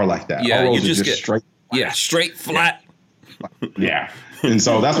to a car like that. Yeah, our roads you just get straight. Yeah, straight flat. Yeah. And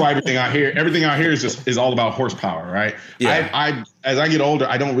so that's why everything out here is all about horsepower, right? Yeah. As I get older,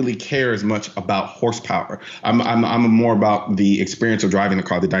 I don't really care as much about horsepower. I'm more about the experience of driving the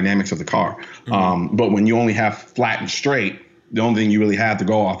car, the dynamics of the car. Mm-hmm. But when you only have flat and straight, the only thing you really have to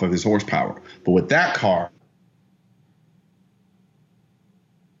go off of is horsepower. But with that car,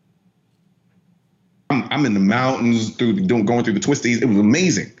 I'm in the mountains going through the twisties. It was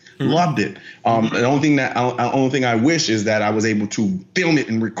amazing. Loved it. The only thing I wish is that I was able to film it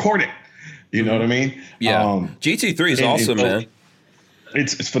and record it. You know what I mean? Yeah. GT3 is awesome, man.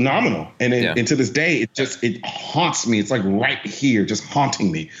 It's phenomenal, and to this day, it haunts me. It's like right here, just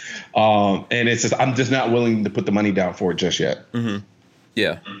haunting me. And it's just I'm just not willing to put the money down for it just yet. Mm-hmm.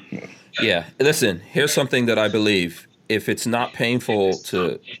 Yeah. Yeah. Listen, here's something that I believe. if it's not painful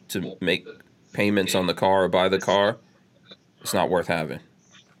to make payments on the car or buy the car, it's not worth having.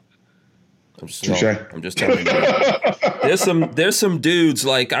 I'm just telling you. There's some dudes,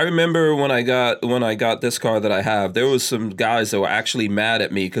 like, I remember when I got this car that I have, there was some guys that were actually mad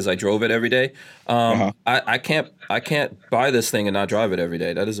at me because I drove it every day. I can't buy this thing and not drive it every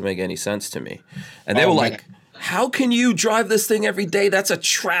day. That doesn't make any sense to me. And they were like, how can you drive this thing every day? That's a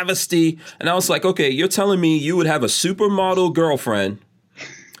travesty. And I was like, okay, you're telling me you would have a supermodel girlfriend,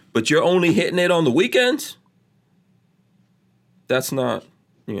 but you're only hitting it on the weekends? That's not,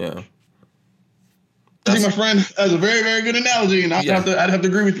 My friend, that's a very, very good analogy, and I'd have to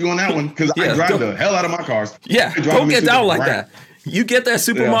agree with you on that one because I drive the hell out of my cars. Yeah, don't get down like that. You get that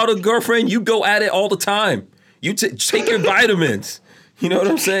supermodel girlfriend, you go at it all the time. You take your vitamins. You know what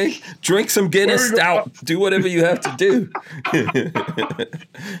I'm saying? Drink some Guinness Stout. Do whatever you have to do.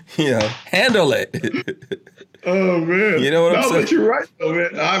 Handle it. Oh man! You know what I'm saying? But you're right, though,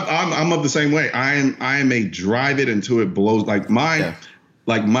 man. I'm of the same way. I am a drive it until it blows. Like my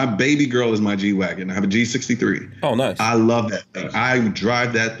baby girl is my G-Wagon. I have a G63. Oh, nice. I love that thing. I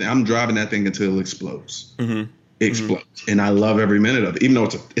drive that thing. I'm driving that thing until it explodes. Mm-hmm. It explodes, and I love every minute of it. Even though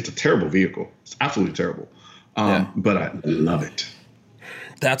it's a terrible vehicle, it's absolutely terrible. But I love it.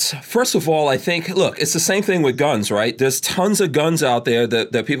 That's, first of all, I think, look, it's the same thing with guns, right? There's tons of guns out there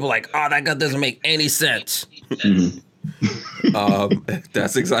that people are like, oh, that gun doesn't make any sense. Mm-hmm.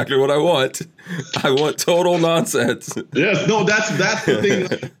 That's exactly what I want. I want total nonsense. Yes, no, that's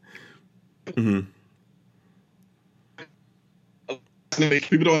the thing.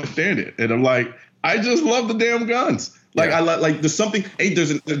 People don't understand it, and I'm like, I just love the damn guns. Like I like there's something.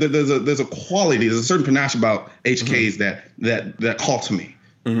 There's a quality. There's a certain panache about HKs that call to me.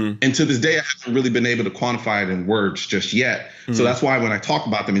 Mm-hmm. And to this day, I haven't really been able to quantify it in words just yet. Mm-hmm. So that's why when I talk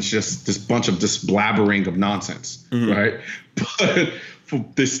about them, it's just this bunch of just blabbering of nonsense, right? But for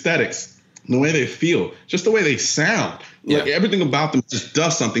the aesthetics, the way they feel, just the way they sound, like everything about them just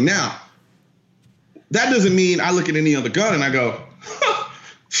does something. Now, that doesn't mean I look at any other gun and I go,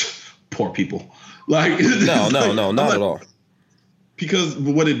 poor people. Like no, not at all. Because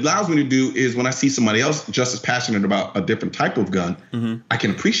what it allows me to do is when I see somebody else just as passionate about a different type of gun, I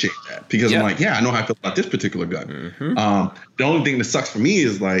can appreciate that because I'm like, I know how I feel about this particular gun. The only thing that sucks for me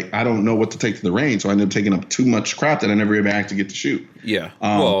is like I don't know what to take to the range, so I end up taking up too much crap that I never even actually get to shoot. Yeah,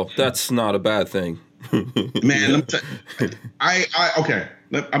 well, that's not a bad thing. Man, okay.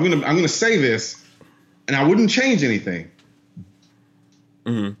 I'm gonna say this, and I wouldn't change anything.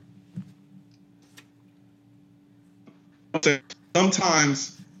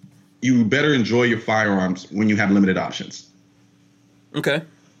 Sometimes you better enjoy your firearms when you have limited options. Okay.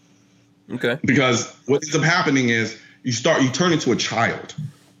 Because what ends up happening is you turn into a child,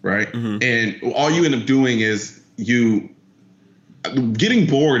 right? And all you end up doing is getting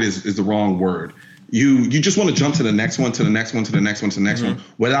bored is the wrong word. You just want to jump to the next one, to the next one, to the next one, to the next one,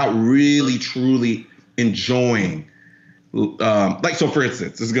 without really truly enjoying. Like, so for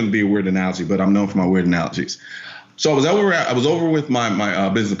instance, this is going to be a weird analogy, but I'm known for my weird analogies. So I was over with my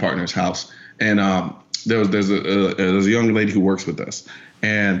business partner's house, and there's a young lady who works with us,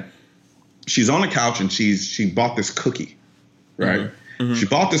 and she's on the couch and she bought this cookie, right? She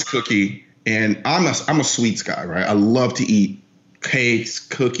bought this cookie, and I'm a sweets guy, right? I love to eat cakes,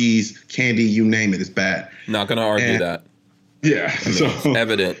 cookies, candy, you name it. It's bad. Not gonna argue that. Yeah, I mean, it's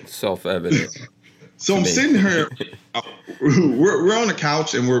evident, self-evident. So I'm sitting here. We're on the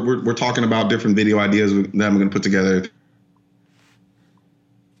couch and we're talking about different video ideas that I'm going to put together.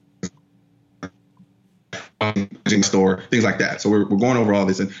 Store, things like that. So we're going over all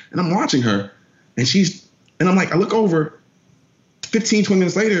this, and I'm watching her, and I'm like, I look over 15, 20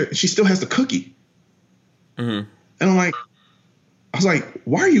 minutes later, and she still has the cookie. And I was like,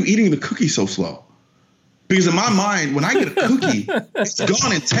 why are you eating the cookie so slow? Because in my mind, when I get a cookie, it's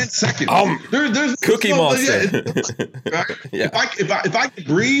gone in 10 seconds. There's cookie monster. Right? If I can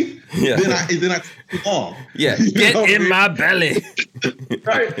breathe, then I long. Yeah, get in my belly.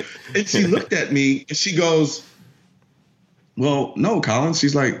 Right. And she looked at me and she goes, well, no, Colin.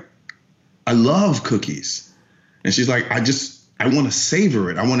 She's like, I love cookies. And she's like, I want to savor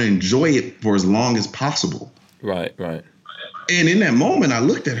it. I want to enjoy it for as long as possible. Right. And in that moment, I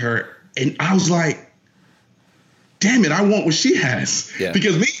looked at her and I was like, damn it, I want what she has. Yeah.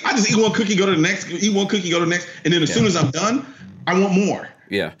 Because me, I just eat one cookie, go to the next, eat one cookie, go to the next. And then as soon as I'm done, I want more.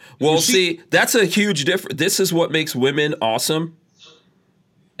 Yeah. Well, see, that's a huge difference. This is what makes women awesome.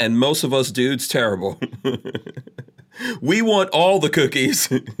 And most of us dudes terrible. We want all the cookies.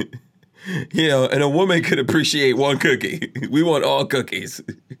 And a woman could appreciate one cookie. We want all cookies.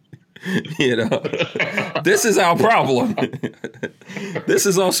 You know, this is our problem. This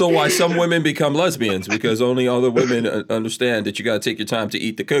is also why some women become lesbians, because only other women understand that you got to take your time to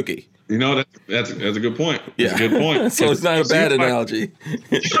eat the cookie. You know, that's a good point. That's a good point. So it's not a bad analogy.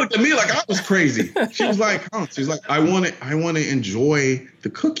 She looked at me like I was crazy. She was like, I want to enjoy the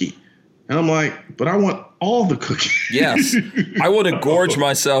cookie. And I'm like, but I want all the cookies. Yes. I want to gorge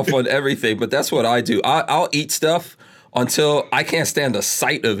myself on everything, but that's what I do. I'll eat stuff until I can't stand the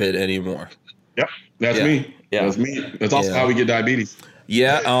sight of it anymore. Yep. That's me. Yeah. That's me. That's also how we get diabetes.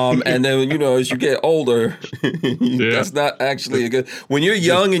 Yeah, and then, as you get older, that's not actually a good... When you're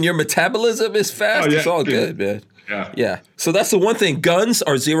young and your metabolism is fast, it's all good, man. Yeah. So that's the one thing. Guns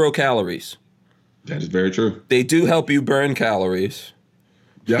are 0 calories. That is very true. They do help you burn calories.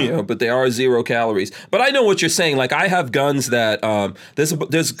 Yeah. But they are 0 calories. But I know what you're saying. Like, I have guns that...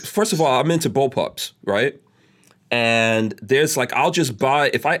 there's first of all, I'm into bullpups, right? And there's like, I'll just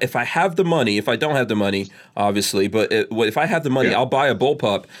buy, if I have the money, if I don't have the money, obviously, but if I have the money, I'll buy a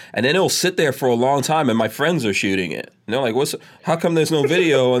bullpup, and then it'll sit there for a long time, and my friends are shooting it. And they're like, how come there's no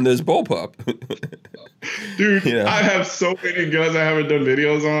video on this bullpup? Dude, I have so many guns I haven't done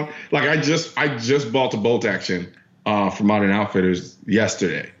videos on. Like, I just bought the bolt action from Modern Outfitters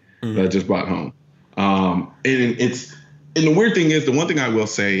yesterday that I just brought home. And the weird thing is, the one thing I will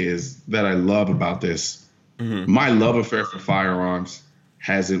say is that I love about this, my love affair for firearms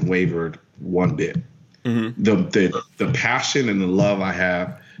hasn't wavered one bit. The passion and the love I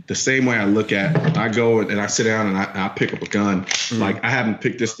have, the same way I go and I sit down and I pick up a gun. Like, I haven't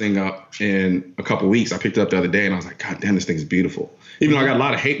picked this thing up in a couple of weeks. I picked it up the other day and I was like, God damn, this thing is beautiful. Even though I got a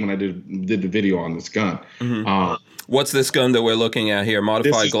lot of hate when I did the video on this gun. What's this gun that we're looking at here?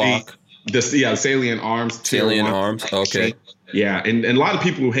 Modified Glock? The Colion Arms. Colion Arms, okay. Yeah, and a lot of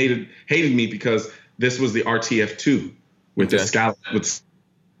people who hated me because this was the RTF2 with the scallop with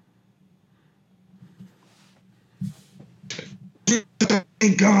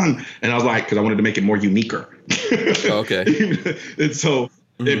gun, and I was like, because I wanted to make it more uniquer. Okay. And so,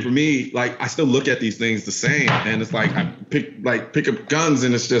 and for me, like, I still look at these things the same, and it's like I pick up guns,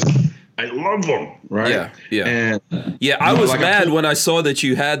 and it's just I love them, right? Yeah. And I was mad when I saw that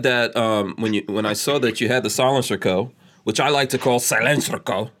you had that when I saw that you had the Silencer Co., which I like to call Silencer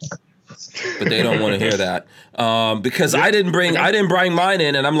Co., but they don't want to hear that because I didn't bring mine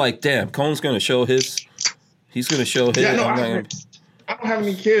in, and I'm like, damn, Cone's gonna show his. He's gonna show his. Yeah, no, I don't have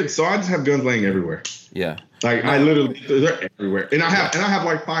any kids, so I just have guns laying everywhere. Yeah, like I literally, they're everywhere, and I have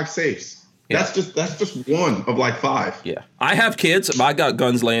like 5 safes. Yeah. That's just one of like 5. Yeah, I have kids. I got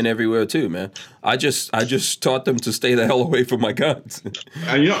guns laying everywhere too, man. I just taught them to stay the hell away from my guns.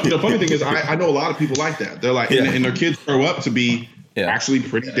 And the funny thing is, I know a lot of people like that. They're like, and their kids grow up to be. Actually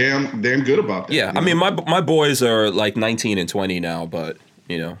pretty damn good about that. Yeah, I mean, my boys are like 19 and 20 now, but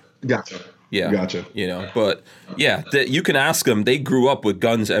Gotcha. Yeah, gotcha. But yeah, you can ask them. They grew up with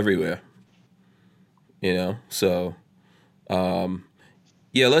guns everywhere. So,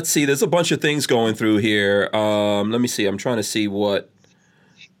 let's see. There's a bunch of things going through here. Let me see. I'm trying to see what.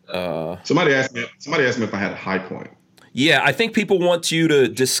 Somebody asked me if I had a high point. Yeah, I think people want you to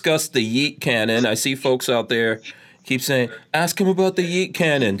discuss the yeet cannon. I see folks out there. Keep saying, ask him about the yeet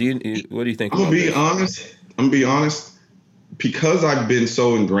cannon. What do you think? I'm gonna be honest. Because I've been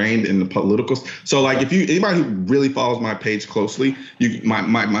so ingrained in the political. So like, if anybody who really follows my page closely, my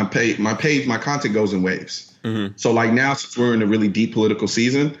content goes in waves. So like now, since we're in a really deep political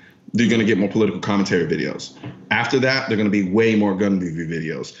season, they're gonna get more political commentary videos. After that, they're gonna be way more gun review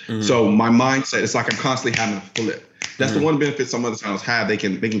videos. So my mindset, it's like I'm constantly having a flip. That's the one benefit some other channels have. They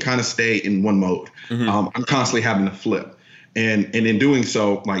can kind of stay in one mode. I'm constantly having to flip, and in doing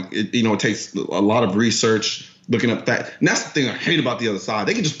so, like it takes a lot of research, looking up that. And that's the thing I hate about the other side.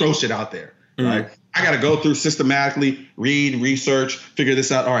 They can just throw shit out there. Right? I got to go through systematically, read, research, figure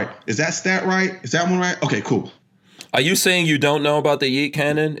this out. All right, is that stat right? Is that one right? Okay, cool. Are you saying you don't know about the yeet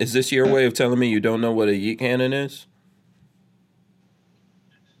cannon? Is this your way of telling me you don't know what a yeet cannon is?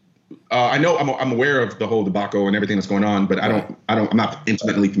 I know I'm aware of the whole debacle and everything that's going on, but I'm not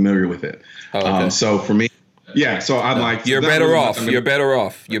intimately familiar with it. Oh, okay. So for me, so I'm like, you're better off. You're better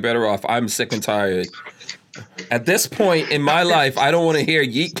off. You're better off. I'm sick and tired. At this point in my life, I don't want to hear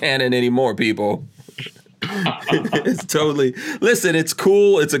yeet cannon anymore, people. It's totally, listen, it's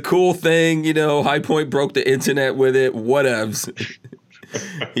cool. It's a cool thing. High Point broke the internet with it. Whatevs.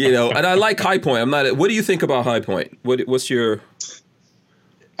 And I like High Point. What do you think about High Point? What's your...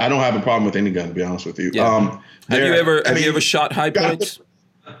 I don't have a problem with any gun, to be honest with you. Yeah. Have you ever shot high points?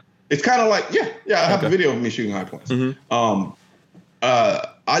 It's kind of like, I have a video of me shooting high points.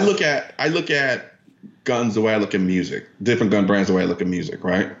 I look at guns the way I look at music, different gun brands the way I look at music,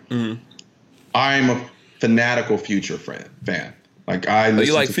 right? Mm-hmm. I'm a fanatical Future fan. Like I listen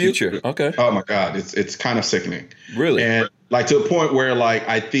you like to Future? Okay. Oh my God, it's kind of sickening. Really? And like to the point where like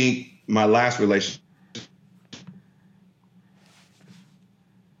I think my last relationship.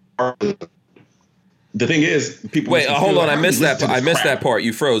 The thing is, people. Wait, hold on. I missed that. I missed that part.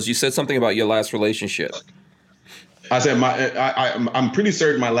 You froze. You said something about your last relationship. I said I'm pretty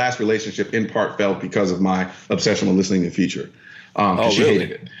certain my last relationship in part failed because of my obsession with listening to Future. She really?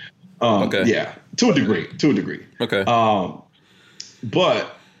 hated it. Okay. Yeah, to a degree. Okay.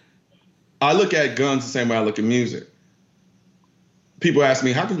 But I look at guns the same way I look at music. People ask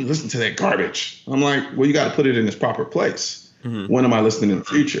me, how can you listen to that garbage? I'm like, well, you got to put it in its proper place. Mm-hmm. When am I listening to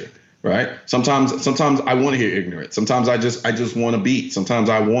Future? Right? Sometimes I want to hear Ignorant. Sometimes I just want a beat. Sometimes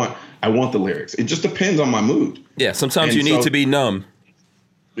I want the lyrics. It just depends on my mood. Yeah. Sometimes you need to be numb.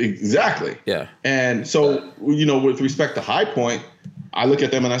 Exactly. Yeah. And so, with respect to High Point, I look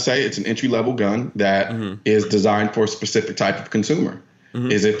at them and I say it's an entry level gun that is designed for a specific type of consumer.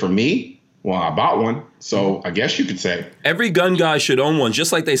 Mm-hmm. Is it for me? Well, I bought one, so I guess you could say every gun guy should own one,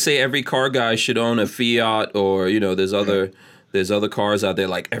 just like they say every car guy should own a Fiat, or there's other cars out there.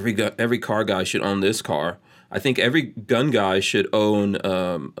 Like every car guy should own this car. I think every gun guy should own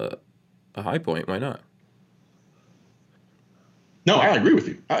a High Point. Why not? No, I agree with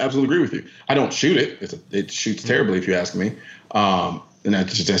you. I absolutely agree with you. I don't shoot it. It shoots terribly, if you ask me. And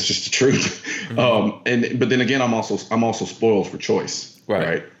that's just the truth. Mm-hmm. But then again, I'm also spoiled for choice,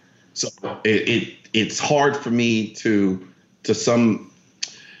 right? So it's hard for me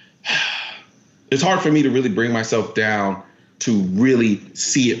it's hard for me to really bring myself down to really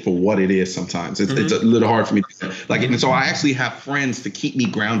see it for what it is. Sometimes it's a little hard for me to say. And so I actually have friends to keep me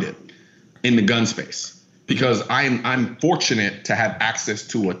grounded in the gun space. Because I'm fortunate to have access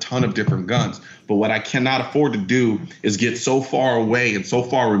to a ton of different guns. But what I cannot afford to do is get so far away and so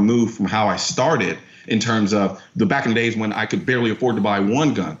far removed from how I started in terms of the back in the days when I could barely afford to buy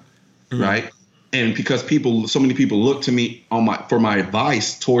one gun, right? And because so many people look to me for my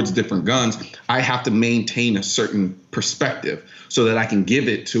advice towards different guns, I have to maintain a certain perspective so that I can give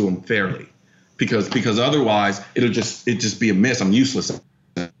it to them fairly. Because otherwise it'd just be a miss. I'm useless.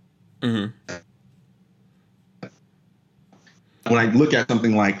 Mm-hmm. When I look at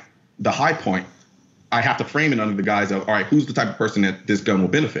something like the High Point, I have to frame it under the guise of, all right, who's the type of person that this gun will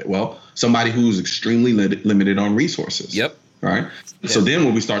benefit? Well, somebody who's extremely limited on resources. Yep. Right. Yeah. So then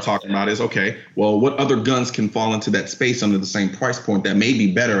what we start talking about is, okay, well, what other guns can fall into that space under the same price point that may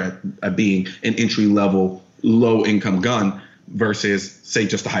be better at being an entry level, low income gun versus, say,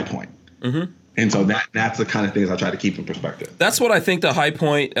 just a High Point. Mm-hmm. And so that's the kind of things I try to keep in perspective. That's what I think the High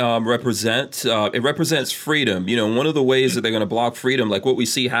Point represents. It represents freedom. One of the ways that they're going to block freedom, like what we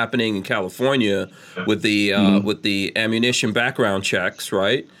see happening in California with the ammunition background checks,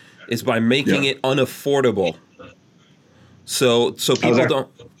 right, is by making it unaffordable. So people don't.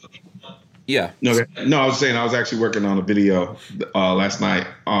 Yeah. No, I was saying I was actually working on a video last night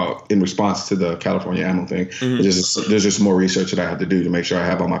in response to the California ammo thing. Mm-hmm. There's just more research that I have to do to make sure I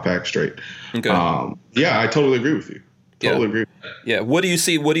have all my facts straight. Okay. Yeah, I totally agree with you. Totally agree. Yeah. What do you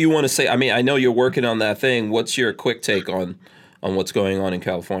see? What do you want to say? I mean, I know you're working on that thing. What's your quick take on what's going on in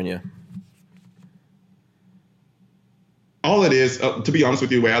California? All it is, to be honest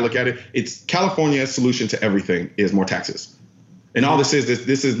with you, the way I look at it, it's California's solution to everything is more taxes. And all this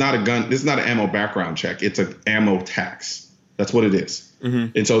is not a gun. This is not an ammo background check. It's an ammo tax. That's what it is.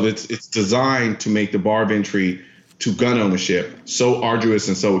 Mm-hmm. And so it's designed to make the bar of entry to gun ownership so arduous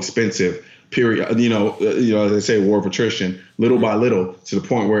and so expensive. Period. As they say, war of attrition, little by little, to the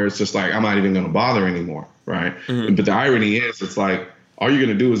point where it's just like I'm not even going to bother anymore, right? Mm-hmm. But the irony is, it's like all you're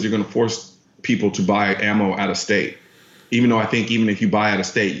going to do is you're going to force people to buy ammo out of state. Even though I think even if you buy out of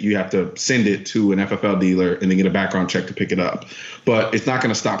state, you have to send it to an FFL dealer and then get a background check to pick it up. But it's not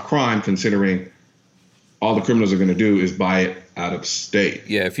going to stop crime, considering all the criminals are going to do is buy it out of state.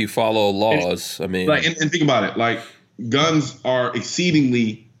 Yeah, if you follow laws, and think about it. Like, guns are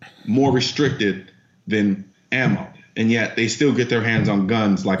exceedingly more restricted than ammo, and yet they still get their hands on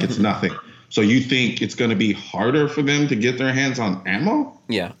guns like it's nothing. So you think it's going to be harder for them to get their hands on ammo?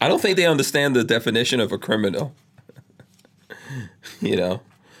 Yeah, I don't think they understand the definition of a criminal.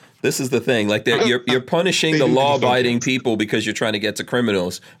 This is the thing. Like, you're punishing the law-abiding people because you're trying to get to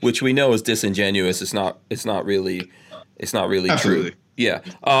criminals, which we know is disingenuous. It's not really Absolutely. true. Yeah.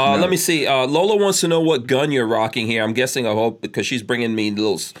 Let me see. Lola wants to know what gun you're rocking here. I'm guessing because she's bringing me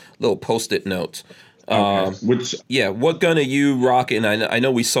little Post-it notes. What gun are you rocking? I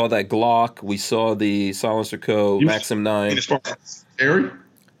know we saw that Glock. We saw the Silencer Co. Maxim 9. Airy?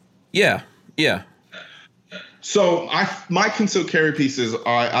 Yeah. So my concealed carry pieces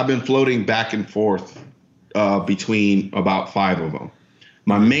I've been floating back and forth between about 5 of them.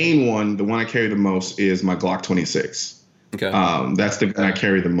 My main one, the one I carry the most, is my Glock 26. Okay. That's the gun I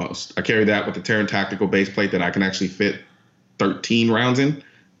carry the most. I carry that with the Terran Tactical base plate that I can actually fit 13 rounds in,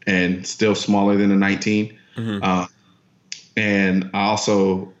 and still smaller than a 19. Mm-hmm. And I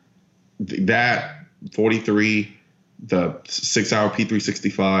also that 43, the 6-hour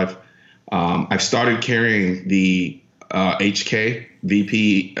P365. I've started carrying the HK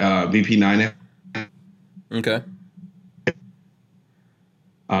VP9. Okay.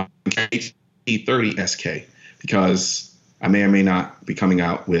 HP30 SK, because I may or may not be coming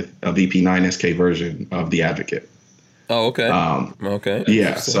out with a VP9 SK version of the Advocate. Oh, okay. Okay.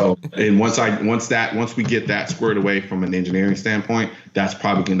 Yeah. So, and once we get that squared away from an engineering standpoint, that's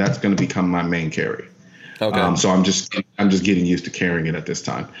going to become my main carry. Okay. So I'm just getting used to carrying it at this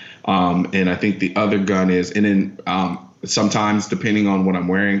time. And I think the other gun is, and then sometimes depending on what I'm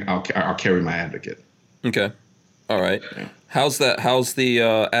wearing, I'll carry my Advocate. Okay. All right. Yeah. How's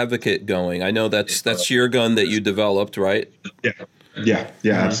the Advocate going? I know that's your gun that you developed, right? Yeah. Yeah, mm-hmm.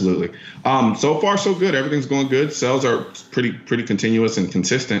 Absolutely. So far, so good. Everything's going good. Sales are pretty continuous and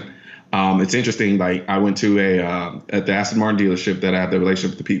consistent. It's interesting. Like, I went to at the Aston Martin dealership that I have the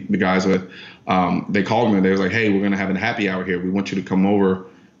relationship with the guys with. They called me and they was like, "Hey, we're going to have a happy hour here. We want you to come over.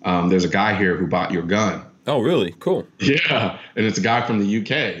 There's a guy here who bought your gun." Oh, really? Cool. Yeah, and it's a guy from the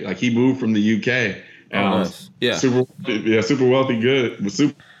UK. Like, he moved from the UK. Nice. Yeah. Super wealthy. Good.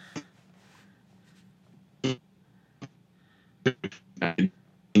 Super.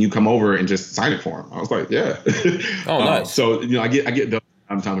 You come over and just sign it for him. I was like, yeah. Oh, nice. So, I get the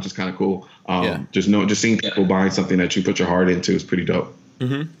time, which is kind of cool. Just seeing people buying something that you put your heart into is pretty dope.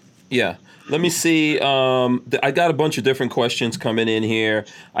 Mm-hmm. Yeah. Let me see. I got a bunch of different questions coming in here.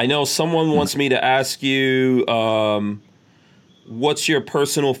 I know someone wants me to ask you, what's your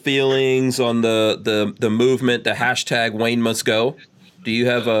personal feelings on the movement, the hashtag Wayne must go? Do you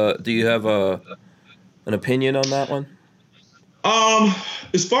have an opinion on that one?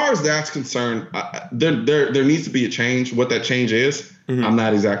 As far as that's concerned, there needs to be a change. What that change is, mm-hmm. I'm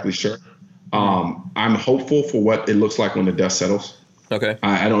not exactly sure. I'm hopeful for what it looks like when the dust settles. Okay.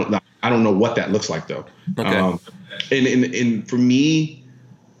 I don't know what that looks like though. Okay. And for me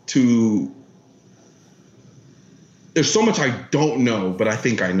there's so much I don't know, but I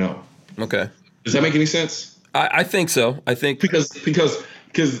think I know. Okay. Does that make any sense? I think so. I think because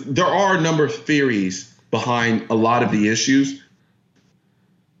there are a number of theories behind a lot of the issues.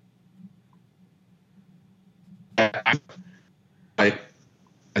 I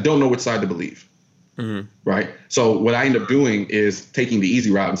don't know which side to believe. Mm-hmm. Right. So what I end up doing is taking the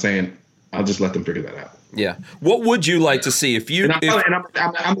easy route and saying, I'll just let them figure that out. Yeah. What would you like to see if you? I'm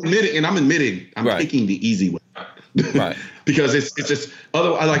admitting I'm right. taking the easy way. Right. Because it's just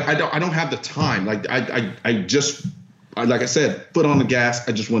otherwise, like, I don't have the time. Like like I said, foot on the gas.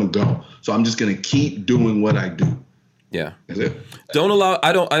 I just want to go. So I'm just going to keep doing what I do. Yeah. That's it.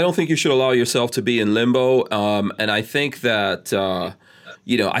 I don't think you should allow yourself to be in limbo. And I think that,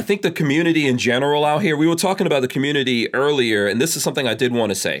 I think the community in general out here, we were talking about the community earlier, and this is something I did want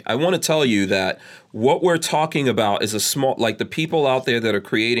to say. I want to tell you that what we're talking about is the people out there that are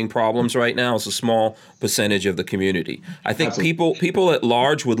creating problems right now is a small percentage of the community. I think people at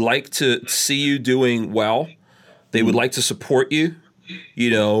large would like to see you doing well. They would like to support you,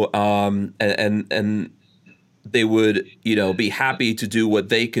 and they would, be happy to do what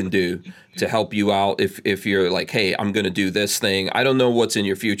they can do to help you out if you're like, hey, I'm going to do this thing. I don't know what's in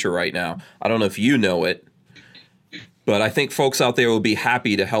your future right now. I don't know if you know it, but I think folks out there will be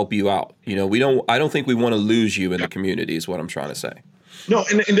happy to help you out. I don't think we want to lose you in the community is what I'm trying to say. No,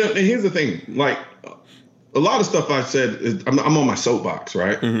 and here's the thing. Like, a lot of stuff I said is I'm on my soapbox,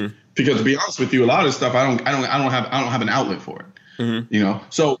 right? Mm-hmm. Because to be honest with you, a lot of stuff I don't have an outlet for it. Mm-hmm.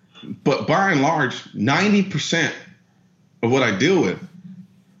 So, but by and large, 90% of what I deal with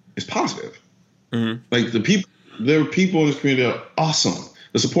is positive. Mm-hmm. Like, there are people in this community that are awesome.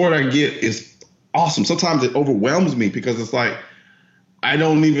 The support I get is awesome. Sometimes it overwhelms me because it's like, I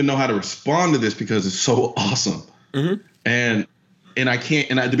don't even know how to respond to this because it's so awesome. Mm-hmm. And I can't,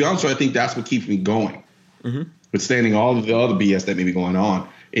 to be honest with you, I think that's what keeps me going. Mm-hmm. Withstanding all of the other BS that may be going on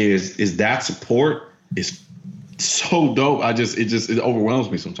is that support is so dope. It overwhelms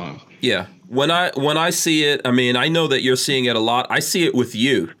me sometimes. Yeah. When I see it, I mean, I know that you're seeing it a lot. I see it with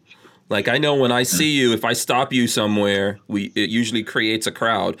you. Like, I know when I see you, if I stop you somewhere, it usually creates a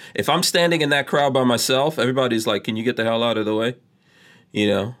crowd. If I'm standing in that crowd by myself, everybody's like, can you get the hell out of the way?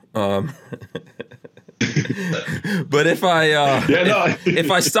 But if I Yeah, no.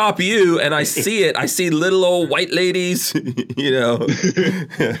 if I stop you and I see it, I see little old white ladies, you know.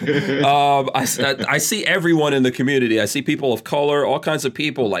 I see everyone in the community. I see people of color, all kinds of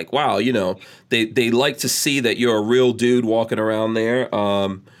people. Like, wow, you know, they like to see that you're a real dude walking around there.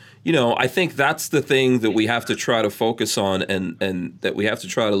 You know, I think that's the thing that we have to try to focus on, and that we have to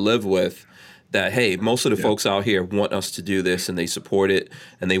try to live with. That, hey, most of the folks out here want us to do this, and they support it,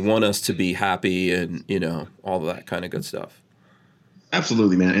 and they want us to be happy, and, you know, all of that kind of good stuff.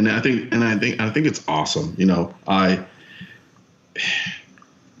 Absolutely, man. And I think it's awesome. You know,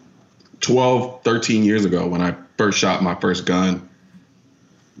 12, 13 years ago, when I first shot my first gun,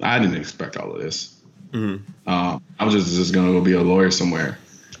 I didn't expect all of this. Mm-hmm. I was just going to go be a lawyer somewhere.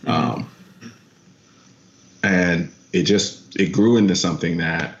 Mm-hmm. And it grew into something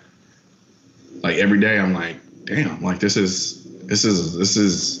that, like, every day I'm like, damn, like this is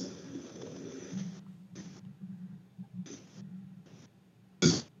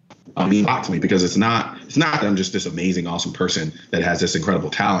I mean, a lot to me, because it's not that I'm just this amazing, awesome person that has this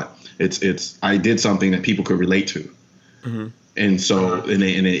incredible talent. It's I did something that people could relate to. Mm-hmm. And so, and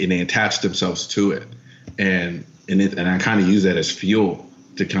they attach themselves to it. And I kind of use that as fuel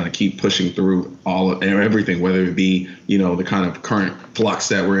to kind of keep pushing through everything, whether it be, you know, the kind of current flux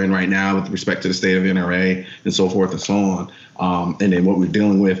that we're in right now with respect to the state of NRA and so forth and so on. And then what we're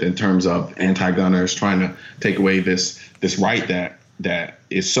dealing with in terms of anti-gunners trying to take away this right that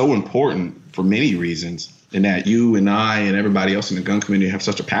is so important for many reasons, and that you and I and everybody else in the gun community have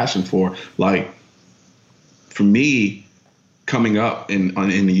such a passion for. Like, for me, coming up in the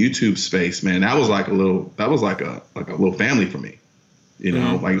YouTube space, man, that was like a little family for me. You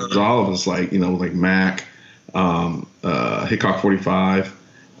know, like all of us, like, you know, like Mac, Hickok 45,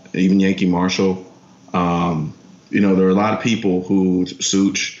 even Yankee Marshall. You know, there were a lot of people who,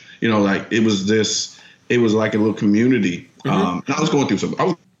 Such, you know, like it was like a little community. And I was going through something.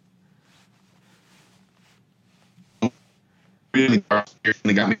 I was really dark, and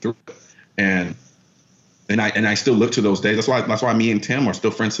it got me through it. And I still look to those days. That's why me and Tim are still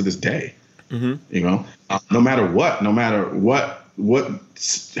friends to this day. Mm-hmm. You know, no matter what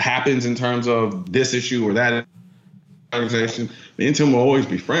happens in terms of this issue or that organization, me and Tim will always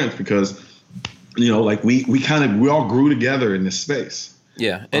be friends, because, you know, like we all grew together in this space.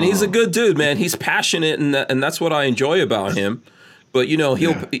 Yeah, and he's a good dude, man. He's passionate, and that's what I enjoy about him. But, you know,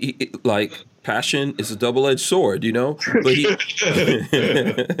 he, like, passion is a double-edged sword, you know. But he,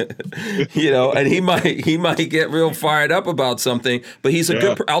 you know, and he might get real fired up about something. But he's a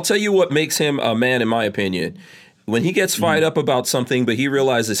good. I'll tell you what makes him a man, in my opinion. When he gets fired up about something, but he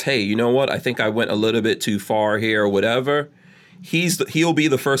realizes, hey, you know what? I think I went a little bit too far here, or whatever. He'll be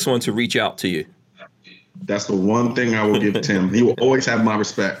the first one to reach out to you. That's the one thing I will give Tim. He will always have my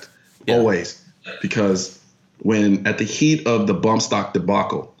respect, always, because when at the heat of the bump stock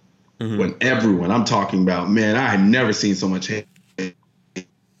debacle, when everyone, I'm talking about, man, I had never seen so much hate.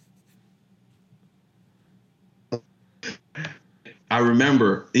 I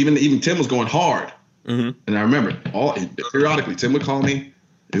remember even Tim was going hard. And I remember periodically Tim would call me.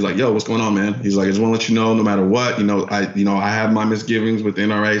 He's like, yo, what's going on, man? He's like, I just want to let you know, no matter what, I have my misgivings with the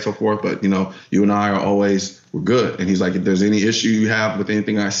NRA and so forth, but, you and I we're good. And he's like, if there's any issue you have with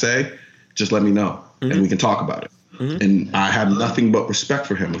anything I say, just let me know and we can talk about it. And I have nothing but respect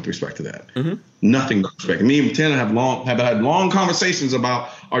for him with respect to that. Nothing but respect. Me and Tim have had long conversations about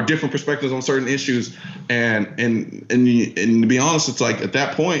our different perspectives on certain issues. And to be honest, it's like at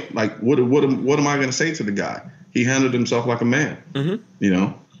that point, like what am I going to say to the guy? He handled himself like a man, and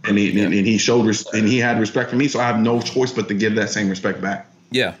he showed and he had respect for me. So I have no choice but to give that same respect back.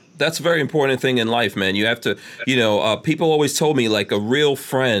 Yeah. That's a very important thing in life, man. You have to, people always told me, like, a real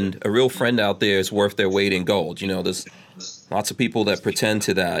friend out there is worth their weight in gold. There's lots of people that pretend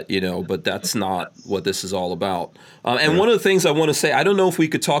to that, but that's not what this is all about. And one of the things I want to say, I don't know if we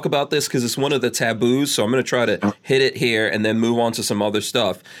could talk about this because it's one of the taboos, so I'm going to try to hit it here and then move on to some other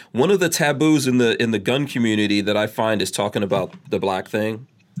stuff. One of the taboos in the gun community that I find is talking about the black thing.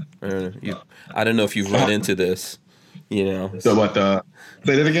 I don't know if you've run into this. So what?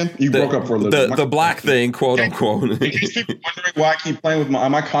 Say that again. You broke up for a little bit. The black thing, quote unquote. In case people wondering why I keep playing with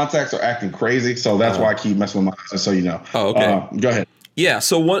my contacts are acting crazy, so that's why I keep messing with my. So you know. Oh, okay. Go ahead. Yeah.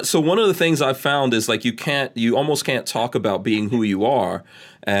 So one of the things I've found is like you almost can't talk about being who you are,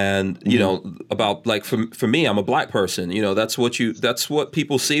 and about like for me, I'm a black person. That's what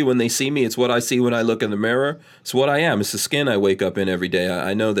people see when they see me. It's what I see when I look in the mirror. It's what I am. It's the skin I wake up in every day.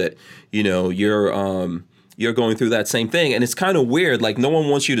 I know that you're going through that same thing. And it's kind of weird. Like, no one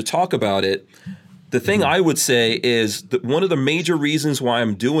wants you to talk about it. The thing I would say is that one of the major reasons why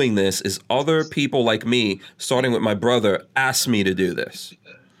I'm doing this is other people like me, starting with my brother, asked me to do this.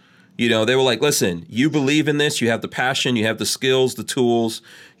 You know, they were like, listen, you believe in this, you have the passion, you have the skills, the tools,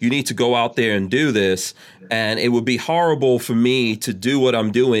 you need to go out there and do this. And it would be horrible for me to do what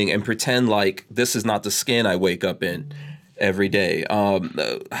I'm doing and pretend like this is not the skin I wake up in every day.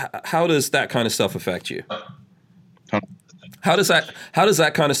 How does that kind of stuff affect you? How does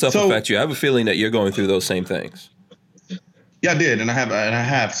that kind of stuff affect you? I have a feeling that you're going through those same things. Yeah, I did, and I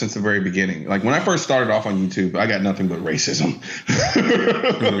have since the very beginning. Like when I first started off on YouTube, I got nothing but racism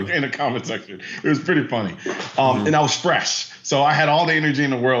in the comment section. It was pretty funny, and I was fresh, so I had all the energy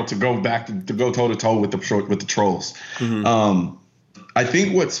in the world to go back to go toe to toe with the trolls. I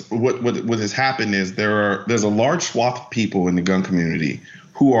think what has happened is there's a large swath of people in the gun community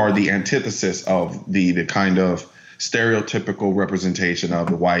who are the antithesis of the kind of stereotypical representation of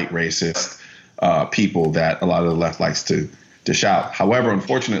the white racist people that a lot of the left likes to shout. However,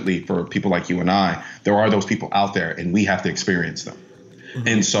 unfortunately for people like you and I, there are those people out there and we have to experience them.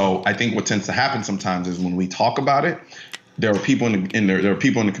 And so I think what tends to happen sometimes is when we talk about it, there are people there are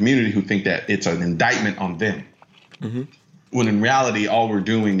people in the community who think that it's an indictment on them. When in reality, all we're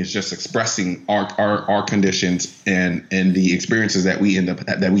doing is just expressing our conditions and the experiences that we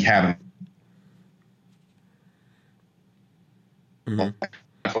have.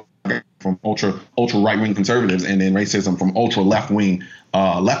 From ultra right wing conservatives, and then racism from ultra left wing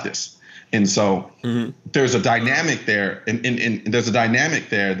leftists. And so there's a dynamic there, and there's a dynamic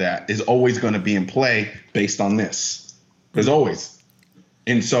there that is always going to be in play based on this. There's always.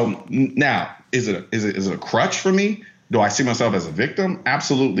 And so now, is it a crutch for me? Do I see myself as a victim?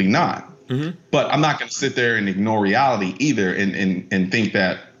 Absolutely not. But I'm not going to sit there and ignore reality either, and think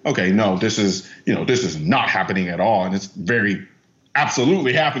that, okay, no, this is not happening at all, and it's very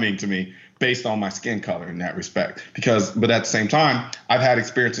absolutely happening to me based on my skin color in that respect. But at the same time, I've had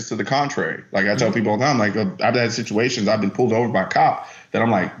experiences to the contrary. Like I tell people all the time, like I've had situations, I've been pulled over by a cop that I'm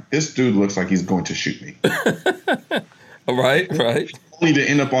like, this dude looks like he's going to shoot me. Right. Only to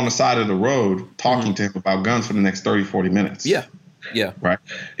end up on the side of the road talking to him about guns for the next 30, 40 minutes. Yeah. Right.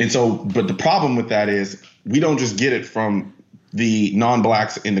 And so, but the problem with that is we don't just get it from the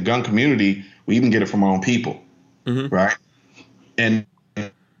non-blacks in the gun community. We even get it from our own people. Right. And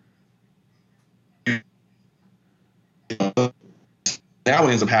now what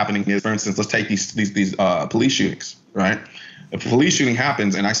ends up happening is, for instance, let's take these police shootings, right? If a police shooting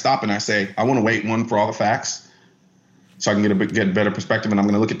happens and I stop and I say, I want to wait for all the facts so I can get a better perspective, and I'm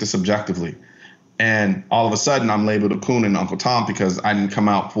going to look at this objectively. And all of a sudden I'm labeled a coon and Uncle Tom because I didn't come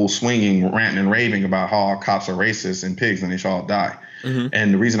out full swinging, ranting and raving about how all cops are racist and pigs and they should all die.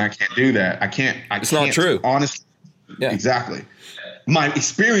 And the reason I can't do that, it's not true. Honestly, exactly. My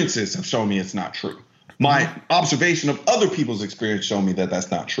experiences have shown me it's not true. My observation of other people's experience show me that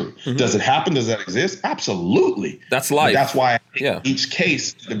that's not true. Does it happen? Does that exist? Absolutely. That's life. But that's why I take each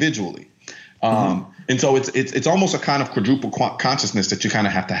case individually. And so it's almost a kind of quadruple consciousness that you kind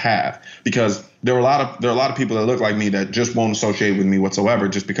of have, because there are a lot of people that look like me that just won't associate with me whatsoever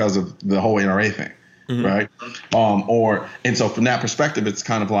just because of the whole NRA thing, right? And so from that perspective, it's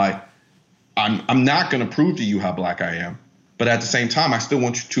kind of like I'm not going to prove to you how black I am. But at the same time, I still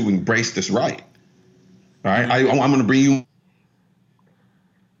want you to embrace this right. All right. I'm going to bring you.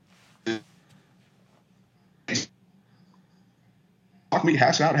 Talk me,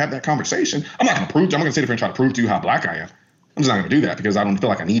 hash it out, have that conversation. I'm not going to prove. I'm going to sit here and try to prove to you how black I am. I'm just not going to do that because I don't feel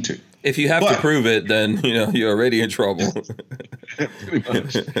like I need to. If you have to prove it, then you're already in trouble.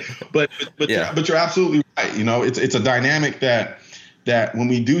 but you're absolutely right. It's a dynamic that when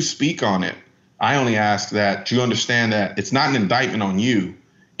we do speak on it, I only ask that you understand that it's not an indictment on you.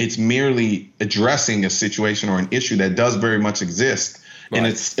 It's merely addressing a situation or an issue that does very much exist. Right. And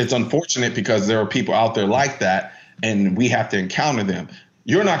it's unfortunate because there are people out there like that, and we have to encounter them.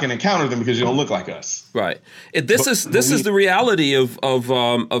 You're not going to encounter them because you don't look like us. Right. This is the reality of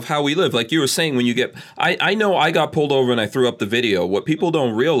how we live. Like you were saying, when you get, I know I got pulled over and I threw up the video. What people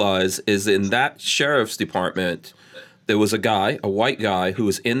don't realize is in that sheriff's department, there was a white guy who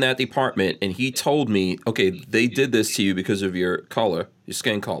was in that department, and he told me, okay, they did this to you because of your color, your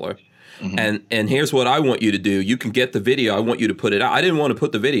skin color. And here's what I want you to do. You can get the video. I want you to put it out. I didn't want to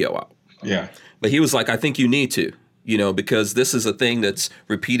put the video out. Yeah. But he was like, I think you need to, because this is a thing that's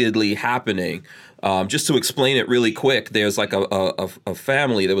repeatedly happening. Just to explain it really quick, there's like a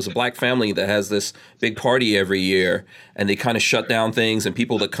family. There was a black family that has this big party every year, and they kind of shut down things, and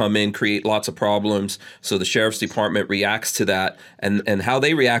people that come in create lots of problems. So the sheriff's department reacts to that, and how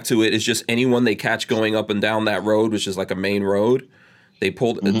they react to it is just anyone they catch going up and down that road, which is like a main road,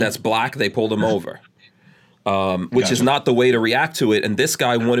 That's black. They pulled him over, which is not the way to react to it. And this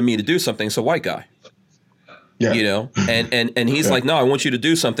guy wanted me to do something. So white guy. Yeah. You know, and he's like, no, I want you to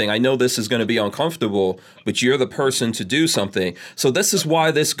do something. I know this is going to be uncomfortable, but you're the person to do something. So this is why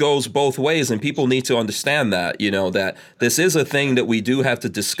this goes both ways. And people need to understand that, you know, that this is a thing that we do have to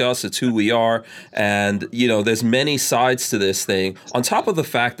discuss. It's who we are. And, you know, there's many sides to this thing. On top of the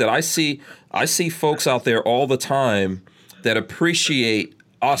fact that I see folks out there all the time that appreciate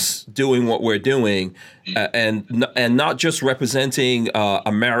us doing what we're doing, and not just representing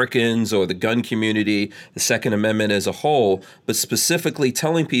Americans or the gun community, the Second Amendment as a whole, but specifically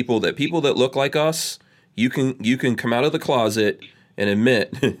telling people that look like us, you can come out of the closet and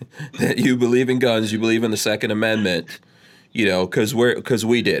admit that you believe in guns, you believe in the Second Amendment, you know, because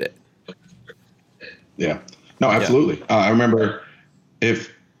we did it. Yeah. No, absolutely. Yeah. I remember if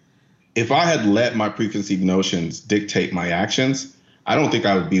I had let my preconceived notions dictate my actions, I don't think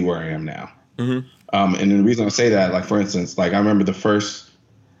I would be where I am now. Mm-hmm. And the reason I say that, like, for instance, like I remember the first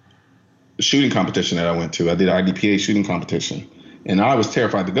shooting competition that I went to. I did an IDPA shooting competition. And I was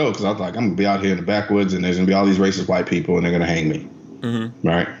terrified to go because I was like, I'm going to be out here in the backwoods and there's going to be all these racist white people and they're going to hang me. Mm-hmm.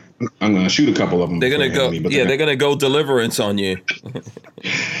 Right? I'm going to shoot a couple of them. They're going to go. They're going to go deliverance on you.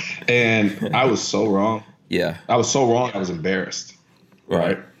 And I was so wrong. Yeah. I was so wrong. I was embarrassed.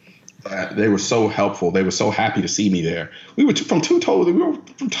 Right? They were so helpful. They were so happy to see me there. We were from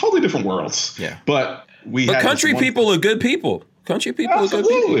totally different worlds. Yeah. But country people are good people. Country people are good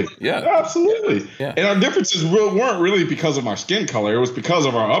people. Yeah. Absolutely. Yeah. And our differences weren't really because of our skin color. It was because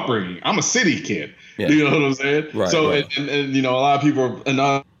of our upbringing. I'm a city kid. Yeah. You know what I'm saying? Right. So right. And you know, a lot of people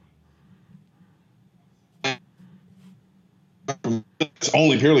are it's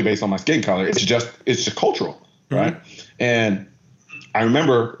only purely based on my skin color. It's just cultural. Mm-hmm. Right. And I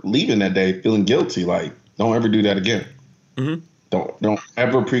remember leaving that day feeling guilty, like, don't ever do that again. Mm-hmm. Don't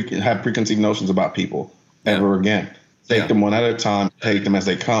ever have preconceived notions about people ever again. Take them one at a time, take them as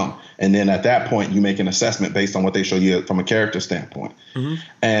they come. And then at that point, you make an assessment based on what they show you from a character standpoint. Mm-hmm.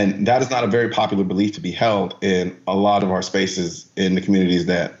 And that is not a very popular belief to be held in a lot of our spaces in the communities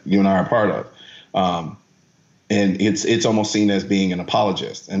that you and I are part of. And it's almost seen as being an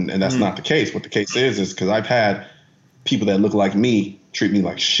apologist. And that's not the case. What the case is because I've had people that look like me treat me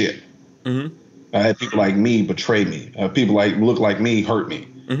like shit. Mm-hmm. I had people like me betray me. People look like me hurt me.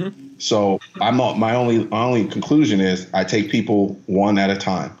 Mm-hmm. So my only conclusion is I take people one at a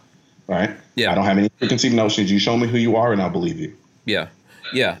time, right? Yeah. I don't have any preconceived notions. You show me who you are, and I'll believe you. Yeah,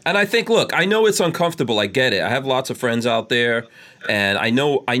 yeah. And I think, look, I know it's uncomfortable. I get it. I have lots of friends out there, and I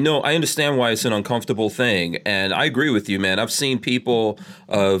understand why it's an uncomfortable thing. And I agree with you, man. I've seen people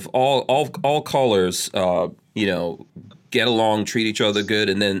of all colors, you know, get along, treat each other good,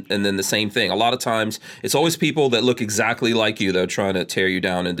 and then the same thing. A lot of times, it's always people that look exactly like you that are trying to tear you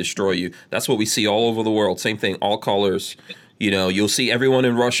down and destroy you. That's what we see all over the world. Same thing, all colors. You know, you'll see everyone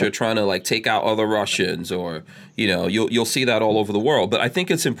in Russia trying to like take out other Russians, or you know, you'll see that all over the world. But I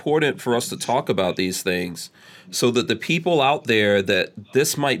think it's important for us to talk about these things so that the people out there that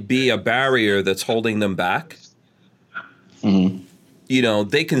this might be a barrier that's holding them back. Mm-hmm. You know,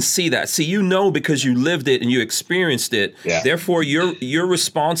 they can see that. See, you know, because you lived it and you experienced it. Yeah. Therefore, you're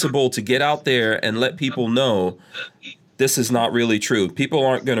responsible to get out there and let people know this is not really true. People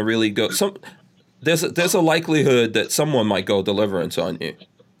aren't going to really go. There's a likelihood that someone might go deliverance on you.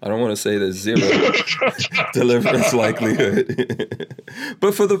 I don't want to say there's zero deliverance likelihood,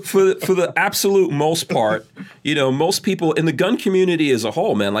 but for the absolute most part, you know, most people in the gun community as a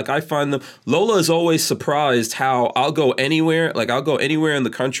whole, man, like I find them. Lola is always surprised how I'll go anywhere. Like I'll go anywhere in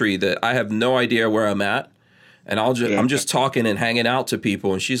the country that I have no idea where I'm at, and I'm just talking and hanging out to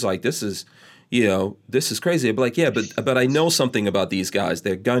people, and she's like, "This is, you know, this is crazy." I'm like, "Yeah, but I know something about these guys.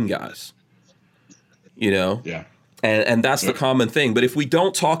 They're gun guys." You know? Yeah. And that's the common thing. But if we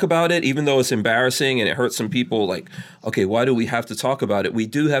don't talk about it, even though it's embarrassing and it hurts some people, like, okay, why do we have to talk about it? We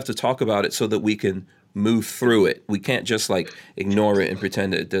do have to talk about it so that we can move through it. We can't just like ignore it and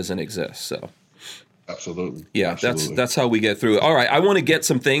pretend that it doesn't exist. So absolutely. Yeah, absolutely. That's how we get through it. All right, I want to get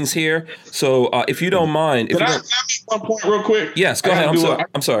some things here. So if you don't mind. Can I make one point real quick? Yes, go ahead.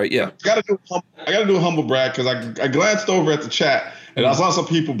 I'm sorry. Yeah. I got to do a humble brag because I glanced over at the chat and I saw some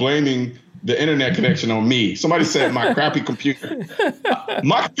people blaming the internet connection on me. Somebody said my crappy computer.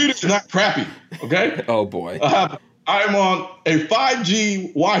 My computer is not crappy, okay? Oh, boy. I'm on a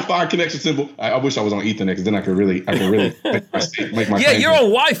 5G Wi-Fi connection symbol. I wish I was on Ethernet because then I could really make my Yeah, you're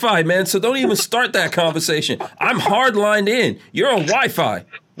on Wi-Fi, man, so don't even start that conversation. I'm hard-lined in. You're on Wi-Fi.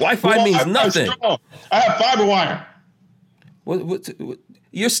 Wi-Fi means nothing. I have fiber wire. What,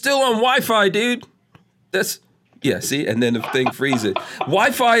 you're still on Wi-Fi, dude. Yeah, see? And then the thing freezes.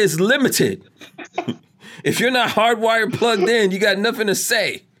 Wi-Fi is limited. If you're not hardwired plugged in, you got nothing to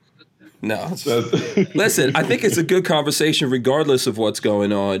say. No. Listen, I think it's a good conversation regardless of what's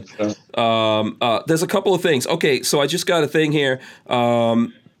going on. There's a couple of things. Okay, so I just got a thing here.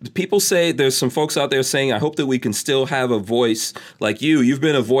 People say, there's some folks out there saying, I hope that we can still have a voice like you. You've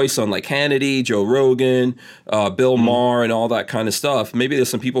been a voice on like Hannity, Joe Rogan, Bill Maher, and all that kind of stuff. Maybe there's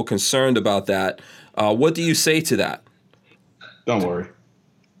some people concerned about that. What do you say to that? Don't worry.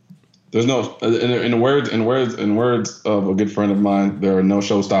 There's no, in words of a good friend of mine, there are no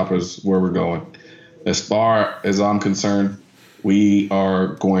showstoppers where we're going. As far as I'm concerned, we are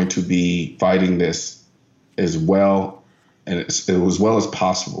going to be fighting this as well and as well as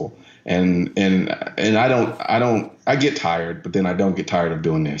possible. And I get tired, but then I don't get tired of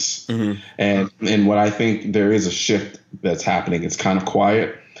doing this. And what I think there is a shift that's happening. It's kind of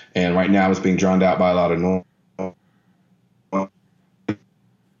quiet, and right now it's being drowned out by a lot of noise.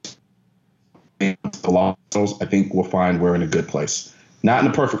 I think we'll find we're in a good place. Not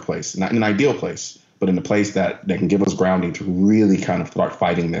in a perfect place, not in an ideal place, but in a place that can give us grounding to really kind of start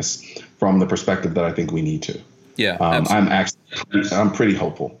fighting this from the perspective that I think we need to. Yeah, I'm pretty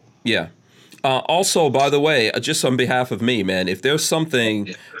hopeful. Yeah. Also, by the way, just on behalf of me, man, if there's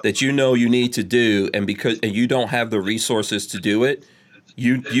something that you know you need to do and you don't have the resources to do it,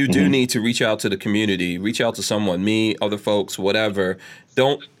 you do need to reach out to the community, reach out to someone, me, other folks, whatever.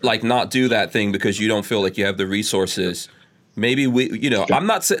 Don't not do that thing because you don't feel like you have the resources. Maybe I'm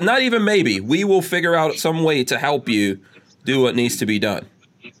not even maybe, we will figure out some way to help you do what needs to be done.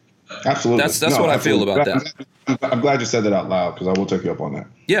 Absolutely. That's what I feel about that. I'm glad you said that out loud because I will take you up on that.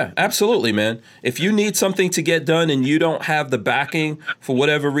 Yeah, absolutely, man. If you need something to get done and you don't have the backing for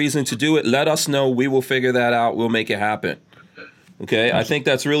whatever reason to do it, let us know. We will figure that out. We'll make it happen. Okay, I think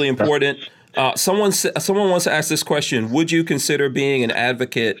that's really important. Someone wants to ask this question. Would you consider being an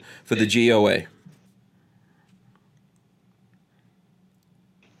advocate for the GOA?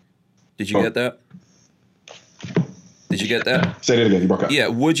 Did you get that? Did you get that? Say that again. You broke up. Yeah.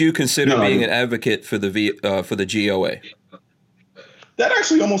 Would you consider being an advocate for the GOA? That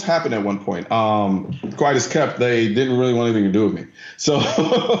actually almost happened at one point. Quiet as kept, they didn't really want anything to do with me. So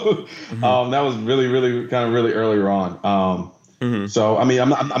that was really earlier on. So I mean,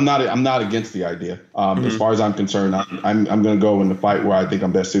 I'm not against the idea. As far as I'm concerned, I'm going to go in the fight where I think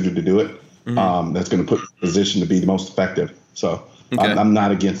I'm best suited to do it. That's going to put me in a position to be the most effective. So I'm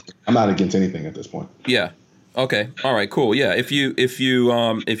not against anything at this point. Yeah. Okay. All right. Cool. Yeah. If you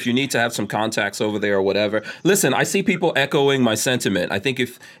need to have some contacts over there or whatever, listen. I see people echoing my sentiment. I think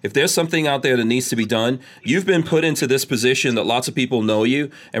if there's something out there that needs to be done, you've been put into this position that lots of people know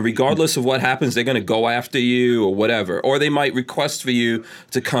you, and regardless of what happens, they're going to go after you or whatever, or they might request for you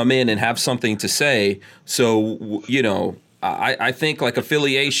to come in and have something to say. So I think like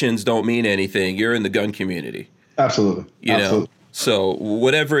affiliations don't mean anything. You're in the gun community. Absolutely. You know. So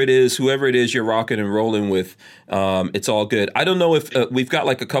whatever it is, whoever it is you're rocking and rolling with, it's all good. I don't know if we've got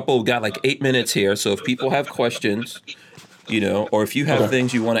like 8 minutes here. So if people have questions, or if you have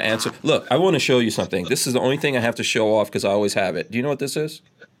things you want to answer. Look, I want to show you something. This is the only thing I have to show off because I always have it. Do you know what this is?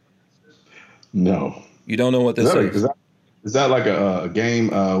 No. You don't know what this is? Is that like a game?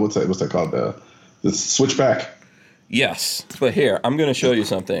 What's that called? The Switchback? Yes. But here, I'm going to show you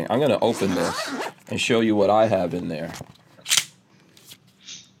something. I'm going to open this and show you what I have in there.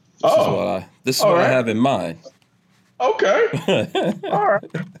 This is what I have in mind. Okay. All right.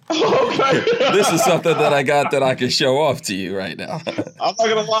 Okay. This is something that I got that I can show off to you right now. I'm not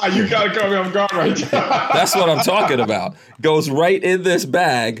gonna lie, you gotta come on guard right now. That's what I'm talking about. Goes right in this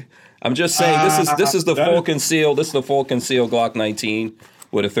bag. I'm just saying this is the full conceal. This is the full conceal Glock 19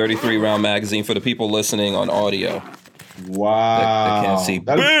 with a 33 round magazine for the people listening on audio. Wow. That can't see.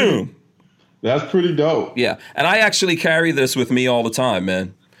 Boom. That's pretty dope. Yeah, and I actually carry this with me all the time,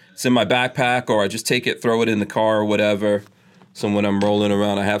 man. It's in my backpack, or I just take it, throw it in the car or whatever. So when I'm rolling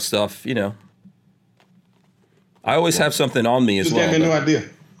around, I have stuff, I always have something on me as well. Just gave me a new idea.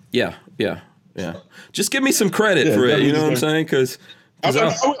 Yeah. Just give me some credit for it, you know what I'm saying? Because I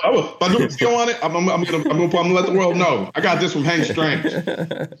will. If I do a video on it, I'm gonna let the world know. I got this from Hank Strange.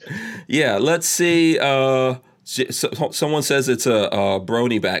 Yeah, let's see. Someone says it's a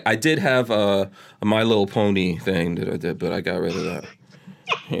brony bag. I did have a My Little Pony thing that I did, but I got rid of that.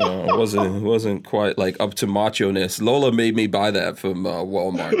 It wasn't quite like up to macho-ness. Lola made me buy that from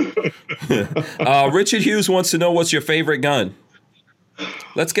Walmart. Richard Hughes wants to know what's your favorite gun.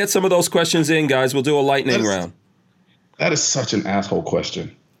 Let's get some of those questions in, guys. We'll do a lightning round. That is such an asshole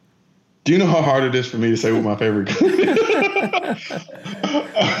question. Do you know how hard it is for me to say what my favorite gun is?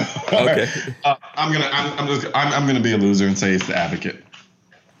 Okay. I'm gonna be a loser and say it's the Advocate.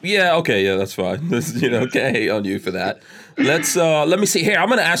 Yeah, okay, yeah, that's fine. Okay on you for that. Let me see here. I'm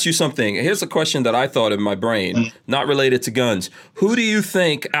gonna ask you something. Here's a question that I thought in my brain, not related to guns. Who do you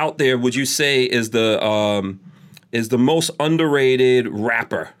think out there would you say is the most underrated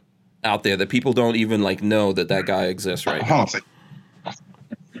rapper out there that people don't even like know that guy exists right now? Hold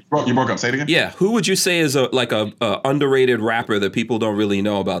on, you broke up. Say it again. Yeah, who would you say is a underrated rapper that people don't really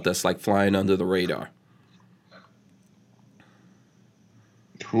know about that's like flying under the radar?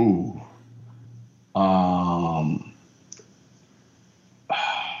 Ooh. I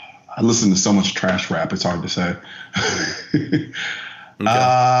listen to so much trash rap. It's hard to say. Okay.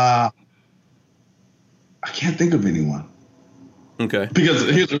 I can't think of anyone. Okay. Because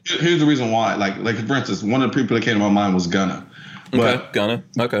here's the reason why. Like for instance, one of the people that came to my mind was Gunna. But Gunna.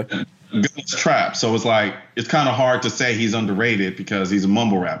 Okay. Gunna's trap, so it's like it's kind of hard to say he's underrated because he's a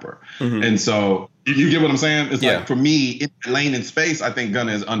mumble rapper, and so you get what I'm saying. It's like for me, in lane and space, I think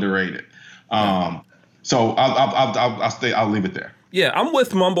Gunna is underrated. So I'll leave it there. Yeah, I'm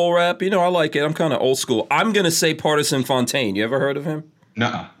with mumble rap. I like it. I'm kind of old school. I'm gonna say Partisan Fontaine. You ever heard of him?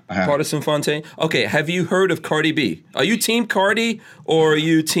 Nuh-uh, I haven't. Partisan Fontaine. Okay, have you heard of Cardi B? Are you team Cardi or are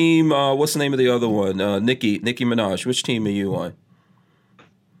you team what's the name of the other one? Nicki Minaj. Which team are you on?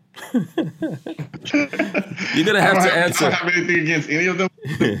 You're gonna have to answer. I don't have anything against any of them.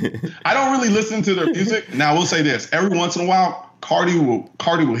 I don't really listen to their music. Now I will say this: every once in a while, Cardi will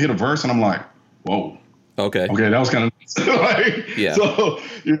hit a verse, and I'm like, whoa. Okay, that was kind of yeah. So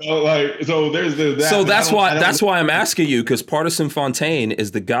so there's that. So that's why I'm asking you, because Partisan Fontaine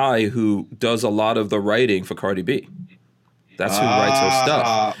is the guy who does a lot of the writing for Cardi B. That's who writes her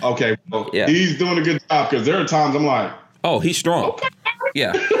stuff. Okay, well, he's doing a good job because there are times I'm like, oh, he's strong. Okay.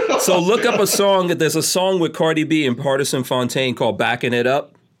 Yeah. So look up a song. There's a song with Cardi B and Partisan Fontaine called "Backing It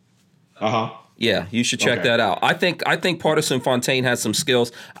Up." Yeah, you should check that out. I think Partisan Fontaine has some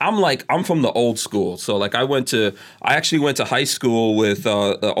skills. I'm from the old school, so like I actually went to high school with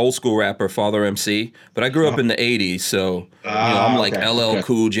the old school rapper Father MC, but I grew up in the '80s, so I'm like LL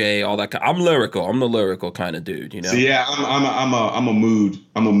Cool J, all that. I'm lyrical. I'm the lyrical kind of dude, So yeah, I'm a mood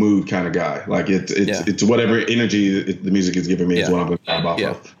kind of guy. Like it's whatever energy the music is giving me is what I'm going to talk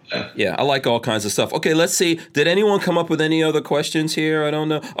about. Yeah, I like all kinds of stuff. Okay, let's see. Did anyone come up with any other questions here? I don't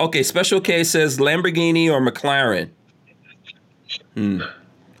know. Okay, Special K says Lamborghini or McLaren.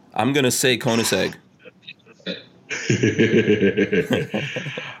 I'm going to say Koenigsegg.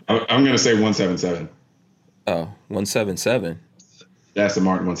 I'm going to say 177. Oh, 177. The Aston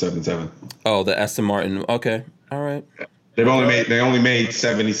Martin 177. Oh, the Aston Martin. Okay, all right. They only made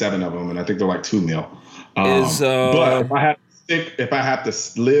 77 of them, and I think they're like $2 million. But if I have to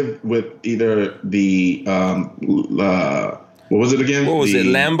live with either the what was it again? What was it,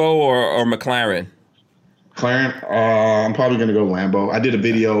 Lambo or McLaren? McLaren. I'm probably gonna go Lambo. I did a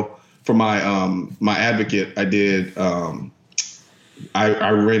video for my Advocate. I did.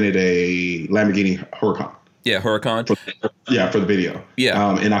 I rented a Lamborghini Huracan. Yeah, Huracan. For the video.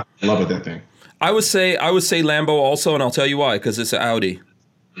 Yeah. And I love that thing. I would say Lambo also, and I'll tell you why. Because it's an Audi.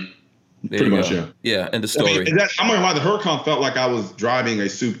 Pretty much, yeah. Yeah, end of story. I'm not gonna lie, the Huracan felt like I was driving a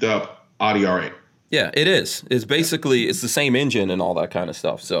souped up Audi R8. Yeah, it is. It's the same engine and all that kind of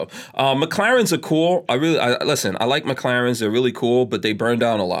stuff. So McLarens are cool. I like McLarens. They're really cool, but they burn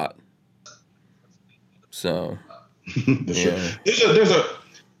down a lot. So there's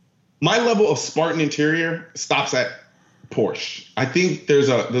my level of Spartan interior stops at Porsche. I think there's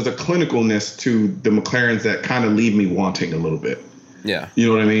a clinicalness to the McLarens that kind of leave me wanting a little bit. Yeah. You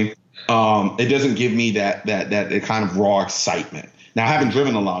know what I mean? It doesn't give me that kind of raw excitement. Now I haven't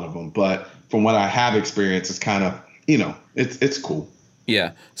driven a lot of them, but from what I have experienced, it's kind of, it's cool.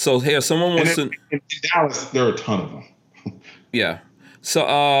 Yeah. So here, someone wants to. In Dallas, there are a ton of them. Yeah.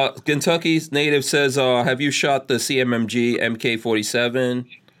 So Kentucky's native says, "Have you shot the CMMG MK47?"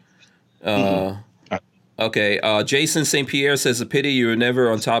 Okay. Jason St. Pierre says, "A pity you were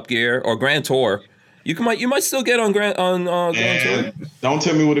never on Top Gear or Grand Tour. You might still get on Grand Tour." Don't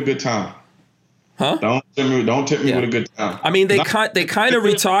tell me what a good time. Huh? Don't tell me what a good time. I mean, they kind of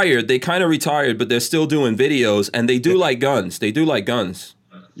retired. They kind of retired, but they're still doing videos, and they do like guns. They do like guns.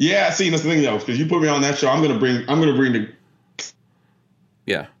 Yeah, see, that's the thing though, because you put me on that show, I'm gonna bring the.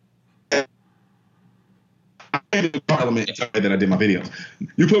 Yeah. Parliament that I did my videos.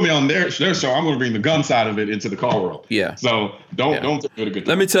 You put me on their show, I'm going to bring the gun side of it into the car world. Yeah. So don't tell me what a good time.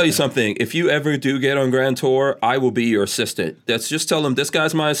 Let me tell you something. If you ever do get on Grand Tour, I will be your assistant. Just tell them this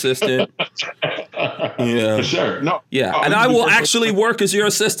guy's my assistant. Yeah. For sure. No. Yeah. And I will actually work as your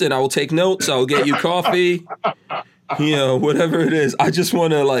assistant. I will take notes. I will get you coffee. You know, whatever it is. I just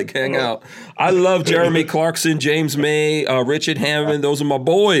want to like hang out. I love Jeremy Clarkson, James May, Richard Hammond. Those are my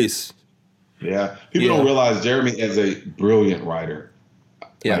boys. Yeah. People don't realize Jeremy is a brilliant writer.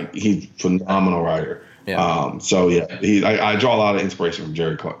 Yeah. Like, he's a phenomenal writer. Yeah. So yeah, I draw a lot of inspiration from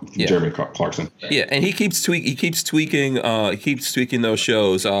Jeremy Clarkson. Yeah, and he keeps tweaking those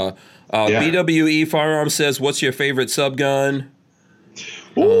shows. BWE Firearms says, "What's your favorite sub gun?"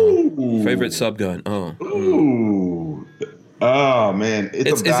 Favorite sub gun. Oh man,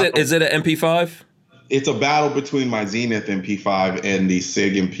 is it an MP5? It's a battle between my Zenith MP5 and the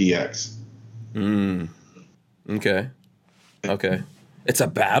SIG MPX. Okay. It's a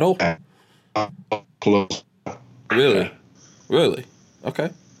battle? Close. Really? Okay.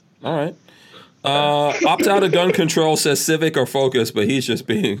 All right. Opt out of gun control says Civic or Focus, but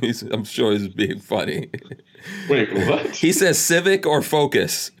I'm sure he's being funny. Wait, what? He says Civic or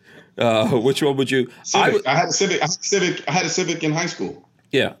Focus. Which one would you? Civic. I had a Civic in high school.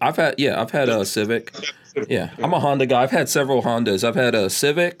 Yeah, I've had a Civic. Yeah, I'm a Honda guy. I've had several Hondas. I've had a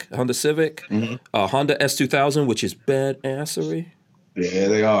Honda Civic, a Honda S2000, which is badassery. Yeah,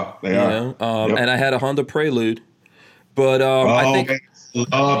 they are. And I had a Honda Prelude. But I think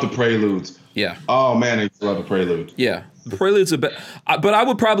I love the Preludes. Yeah. Oh man, I love the Prelude. Yeah, the Prelude's a bit. But I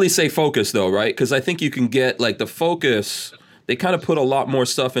would probably say Focus though, right? Because I think you can get like the Focus. They kind of put a lot more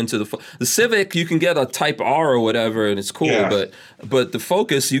stuff into the Civic. You can get a Type R or whatever, and it's cool. Yeah. But the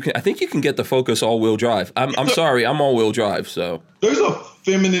Focus, I think you can get the Focus all-wheel drive. I'm sorry, I'm all-wheel drive. So there's a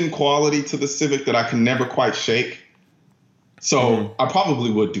feminine quality to the Civic that I can never quite shake. So I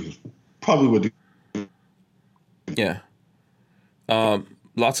probably would do. Yeah.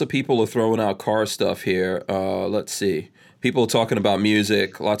 Lots of people are throwing out car stuff here. Let's see. People are talking about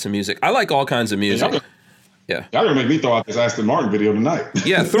music. Lots of music. I like all kinds of music. Yeah. Y'all gonna make me throw out this Aston Martin video tonight.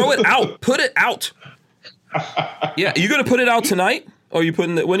 Yeah, throw it out. Put it out. Yeah, you gonna put it out tonight? Or when are you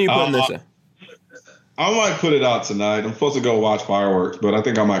putting this out? I might put it out tonight. I'm supposed to go watch fireworks, but I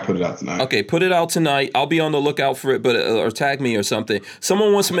think I might put it out tonight. Okay, put it out tonight. I'll be on the lookout for it, or tag me or something.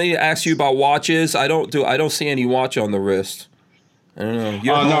 Someone wants me to ask you about watches. I don't see any watch on the wrist. I don't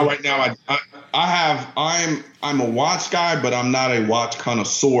know. No, right now I'm a watch guy, but I'm not a watch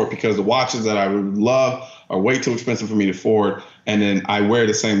connoisseur because the watches that I would love are way too expensive for me to afford, and then I wear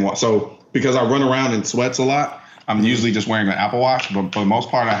the same watch. So because I run around in sweats a lot, I'm usually just wearing an Apple Watch. But for the most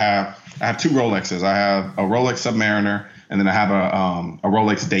part, I have two Rolexes. I have a Rolex Submariner, and then I have a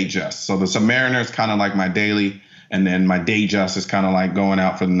Rolex Datejust. So the Submariner is kind of like my daily, and then my Datejust is kind of like going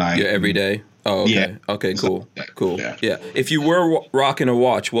out for the night. Yeah, every day. Oh, okay. Yeah. Okay, cool. Yeah. If you were rocking a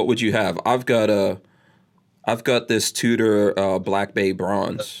watch, what would you have? I've got this Tudor Black Bay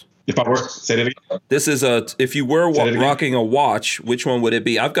Bronze. If I were, say that again. This is if you were rocking a watch, which one would it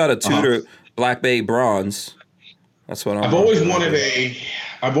be? I've got a Tudor Black Bay Bronze. That's what I've always wanted a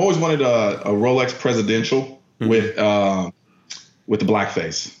Rolex Presidential with the black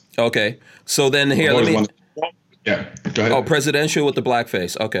face. Okay. So then here, let me. Yeah. Go ahead. Oh, Presidential with the black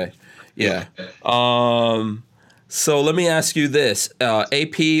face. Okay. Yeah. So let me ask you this: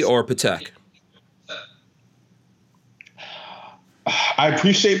 AP or Patek? I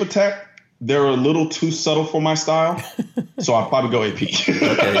appreciate Patek. They're a little too subtle for my style, so I'll probably go AP.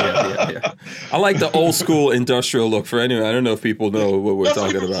 Okay, yeah. I like the old school industrial look. For anyone, I don't know if people know what we're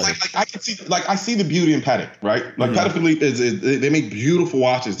talking about. I see the beauty in Patek, right? Like Patek Philippe they make beautiful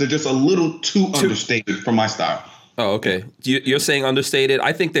watches. They're just a little too understated for my style. Oh, okay. You're saying understated?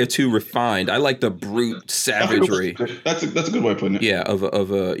 I think they're too refined. I like the brute savagery. That's a good way of putting it. Yeah, of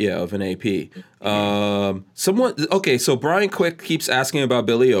an AP. So Brian Quick keeps asking about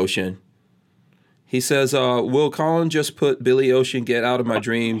Billy Ocean. He says, will Colin just put Billy Ocean, Get Out of My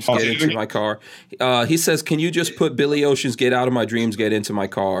Dreams, Get Into My Car? He says, can you just put Billy Ocean's Get Out of My Dreams, Get Into My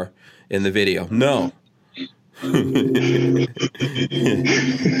Car in the video? No.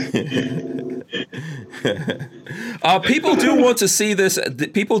 People do want to see this.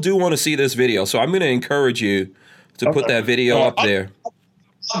 People do want to see this video, so I'm going to encourage you to put that video up there.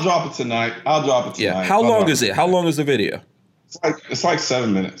 I'll drop it tonight. Yeah. How long is it? How long is the video? It's like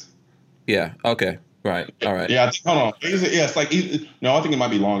 7 minutes. Yeah. Okay. Right. All right. Yeah. Hold on. Yeah. It's like no. I think it might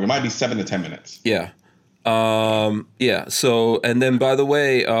be longer. It might be 7 to 10 minutes. Yeah. Yeah. So, and then by the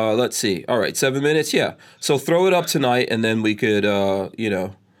way, let's see. All right, 7 minutes. Yeah. So throw it up tonight, and then we could,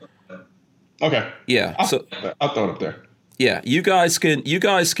 Okay. Yeah. I'll throw it up there. Yeah, you guys can,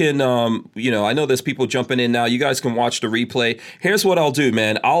 I know there's people jumping in now. You guys can watch the replay. Here's what I'll do,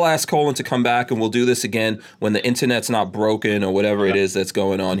 man. I'll ask Colin to come back, and we'll do this again when the internet's not broken or whatever it is that's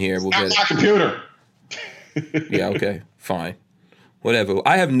going on here. We'll get my computer. Yeah, okay, fine. Whatever.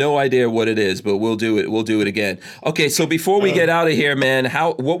 I have no idea what it is, but we'll do it. We'll do it again. Okay, so before we get out of here, man,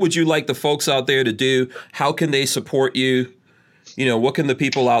 what would you like the folks out there to do? How can they support you? You know, what can the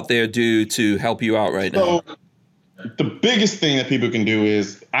people out there do to help you out right now? So the biggest thing that people can do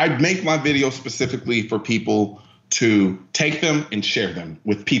is I make my videos specifically for people to take them and share them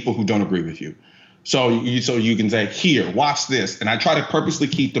with people who don't agree with you. So you can say, here, watch this. And I try to purposely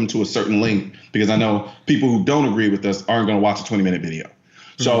keep them to a certain length because I know people who don't agree with us aren't going to watch a 20-minute video.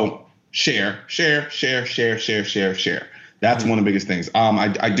 So share. That's one of the biggest things.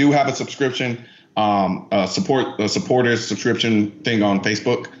 I do have a subscription, a supporters subscription thing on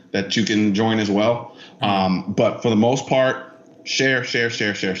Facebook that you can join as well. But for the most part, share.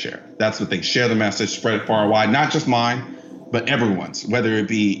 That's the thing. Share the message, spread it far and wide, not just mine, but everyone's, whether it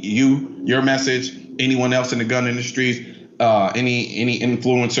be you, your message, anyone else in the gun industry, any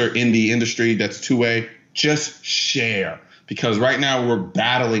influencer in the industry that's two-way, just share. Because right now we're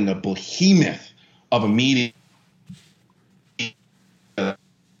battling a behemoth of a media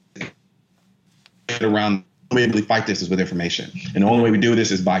around. The way to really fight this is with information. And the only way we do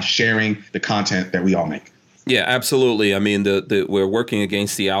this is by sharing the content that we all make. Yeah, absolutely. I mean, we're working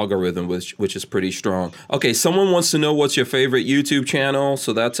against the algorithm, which is pretty strong. Okay, someone wants to know what's your favorite YouTube channel,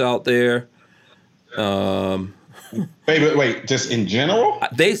 so that's out there. Wait, just in general?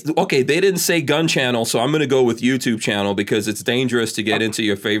 They didn't say gun channel, so I'm going to go with YouTube channel because it's dangerous to get into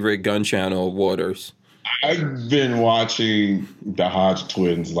your favorite gun channel waters. I've been watching the Hodge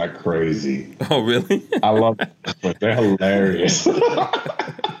twins like crazy. Oh, really? I love them. They're hilarious.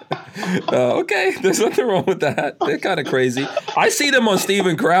 Okay, there's nothing wrong with that. They're kind of crazy. I see them on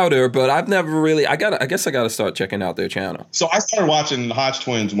Steven Crowder, but I've never really. I guess I got to start checking out their channel. So I started watching the Hodge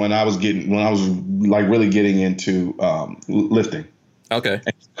twins when I was like really getting into lifting. Okay.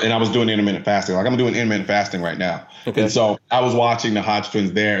 And I was doing intermittent fasting. Like I'm doing intermittent fasting right now. Okay. And so I was watching the Hodge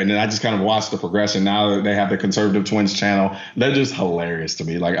twins there, and then I just kind of watched the progression. Now that they have the Conservative Twins channel, they're just hilarious to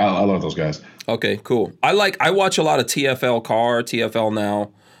me. Like I love those guys. Okay, cool. I watch a lot of TFL Car, TFL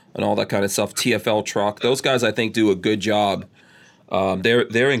Now, and all that kind of stuff. TFL Truck. Those guys I think do a good job.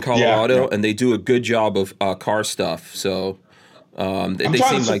 They're in Colorado, and they do a good job of car stuff. So they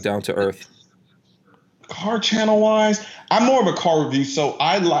seem like down to earth. Car channel wise, I'm more of a car review, so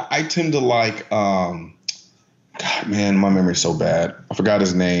I tend to like God, man, my memory's so bad. I forgot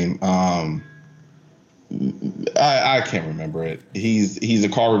his name. I can't remember it. He's a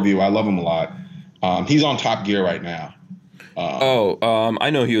car review. I love him a lot. He's on Top Gear right now. I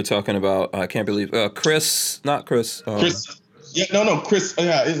know who you're talking about. I can't believe Chris. Chris. Yeah, no, Chris.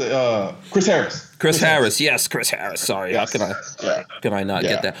 Yeah, is it Chris Harris? Chris Harris. Yes, Chris Harris. Sorry, yes. How can I not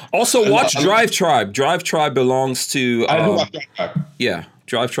get that? Also, watch Drive Tribe. Drive Tribe belongs to. I know about Drive Tribe. Yeah,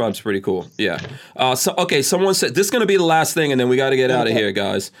 Drive Tribe's pretty cool. Yeah. Someone said this is going to be the last thing, and then we got to get out of here,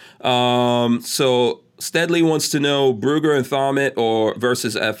 guys. So Steadley wants to know Brugger and Thomit or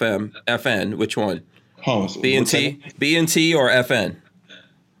versus FN. Which one? B&T or FN?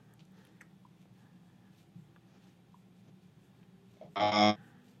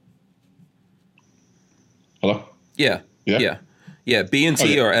 Hello? Yeah.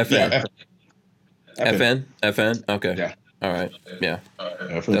 B&T or FN? FN? Okay. Yeah. All right. Yeah.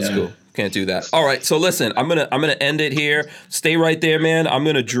 That's cool. Can't do that. All right. So listen, I'm gonna end it here. Stay right there, man. I'm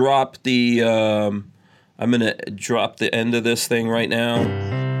gonna drop the end of this thing right now.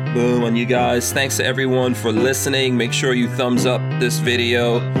 Boom on you guys. Thanks to everyone for listening. Make sure you thumbs up this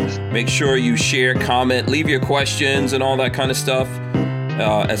video. Make sure you share, comment, leave your questions and all that kind of stuff.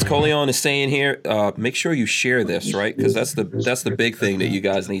 As Colion is saying here, make sure you share this, right? Because that's the big thing that you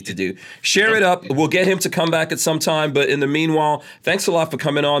guys need to do. Share it up. We'll get him to come back at some time. But in the meanwhile, thanks a lot for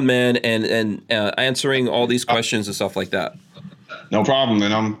coming on, man, and answering all these questions and stuff like that. No problem,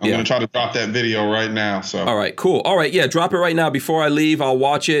 and I'm going to try to drop that video right now. So. All right, cool. All right, yeah, drop it right now. Before I leave, I'll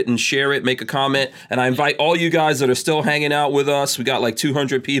watch it and share it, make a comment. And I invite all you guys that are still hanging out with us. We got like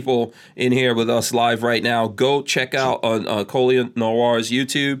 200 people in here with us live right now. Go check out on Colion Noir's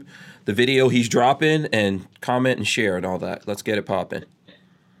YouTube the video he's dropping and comment and share and all that. Let's get it popping.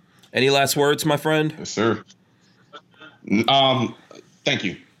 Any last words, my friend? Yes, sir. Thank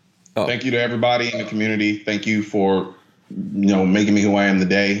you. Oh. Thank you to everybody in the community. Thank you for making me who I am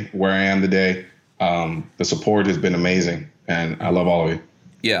today, where I am today. The support has been amazing, and I love all of you.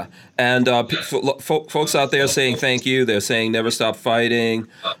 Yeah, and folks out there saying thank you. They're saying never stop fighting.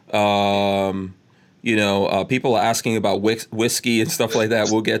 People are asking about whiskey and stuff like that.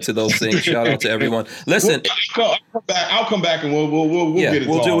 We'll get to those things. Shout out to everyone. Listen, I'll come back and we'll get it.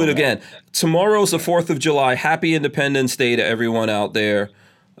 We'll do it again. Tomorrow's the 4th of July. Happy Independence Day to everyone out there.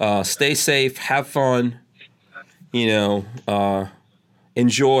 Stay safe. Have fun.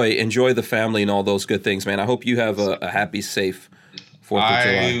 enjoy the family and all those good things, man. I hope you have a happy, safe 4th of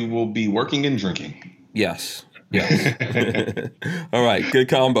July. I will be working and drinking. Yes. All right. Good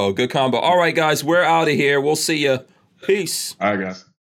combo. All right, guys, we're out of here. We'll see you. Peace. All right, guys.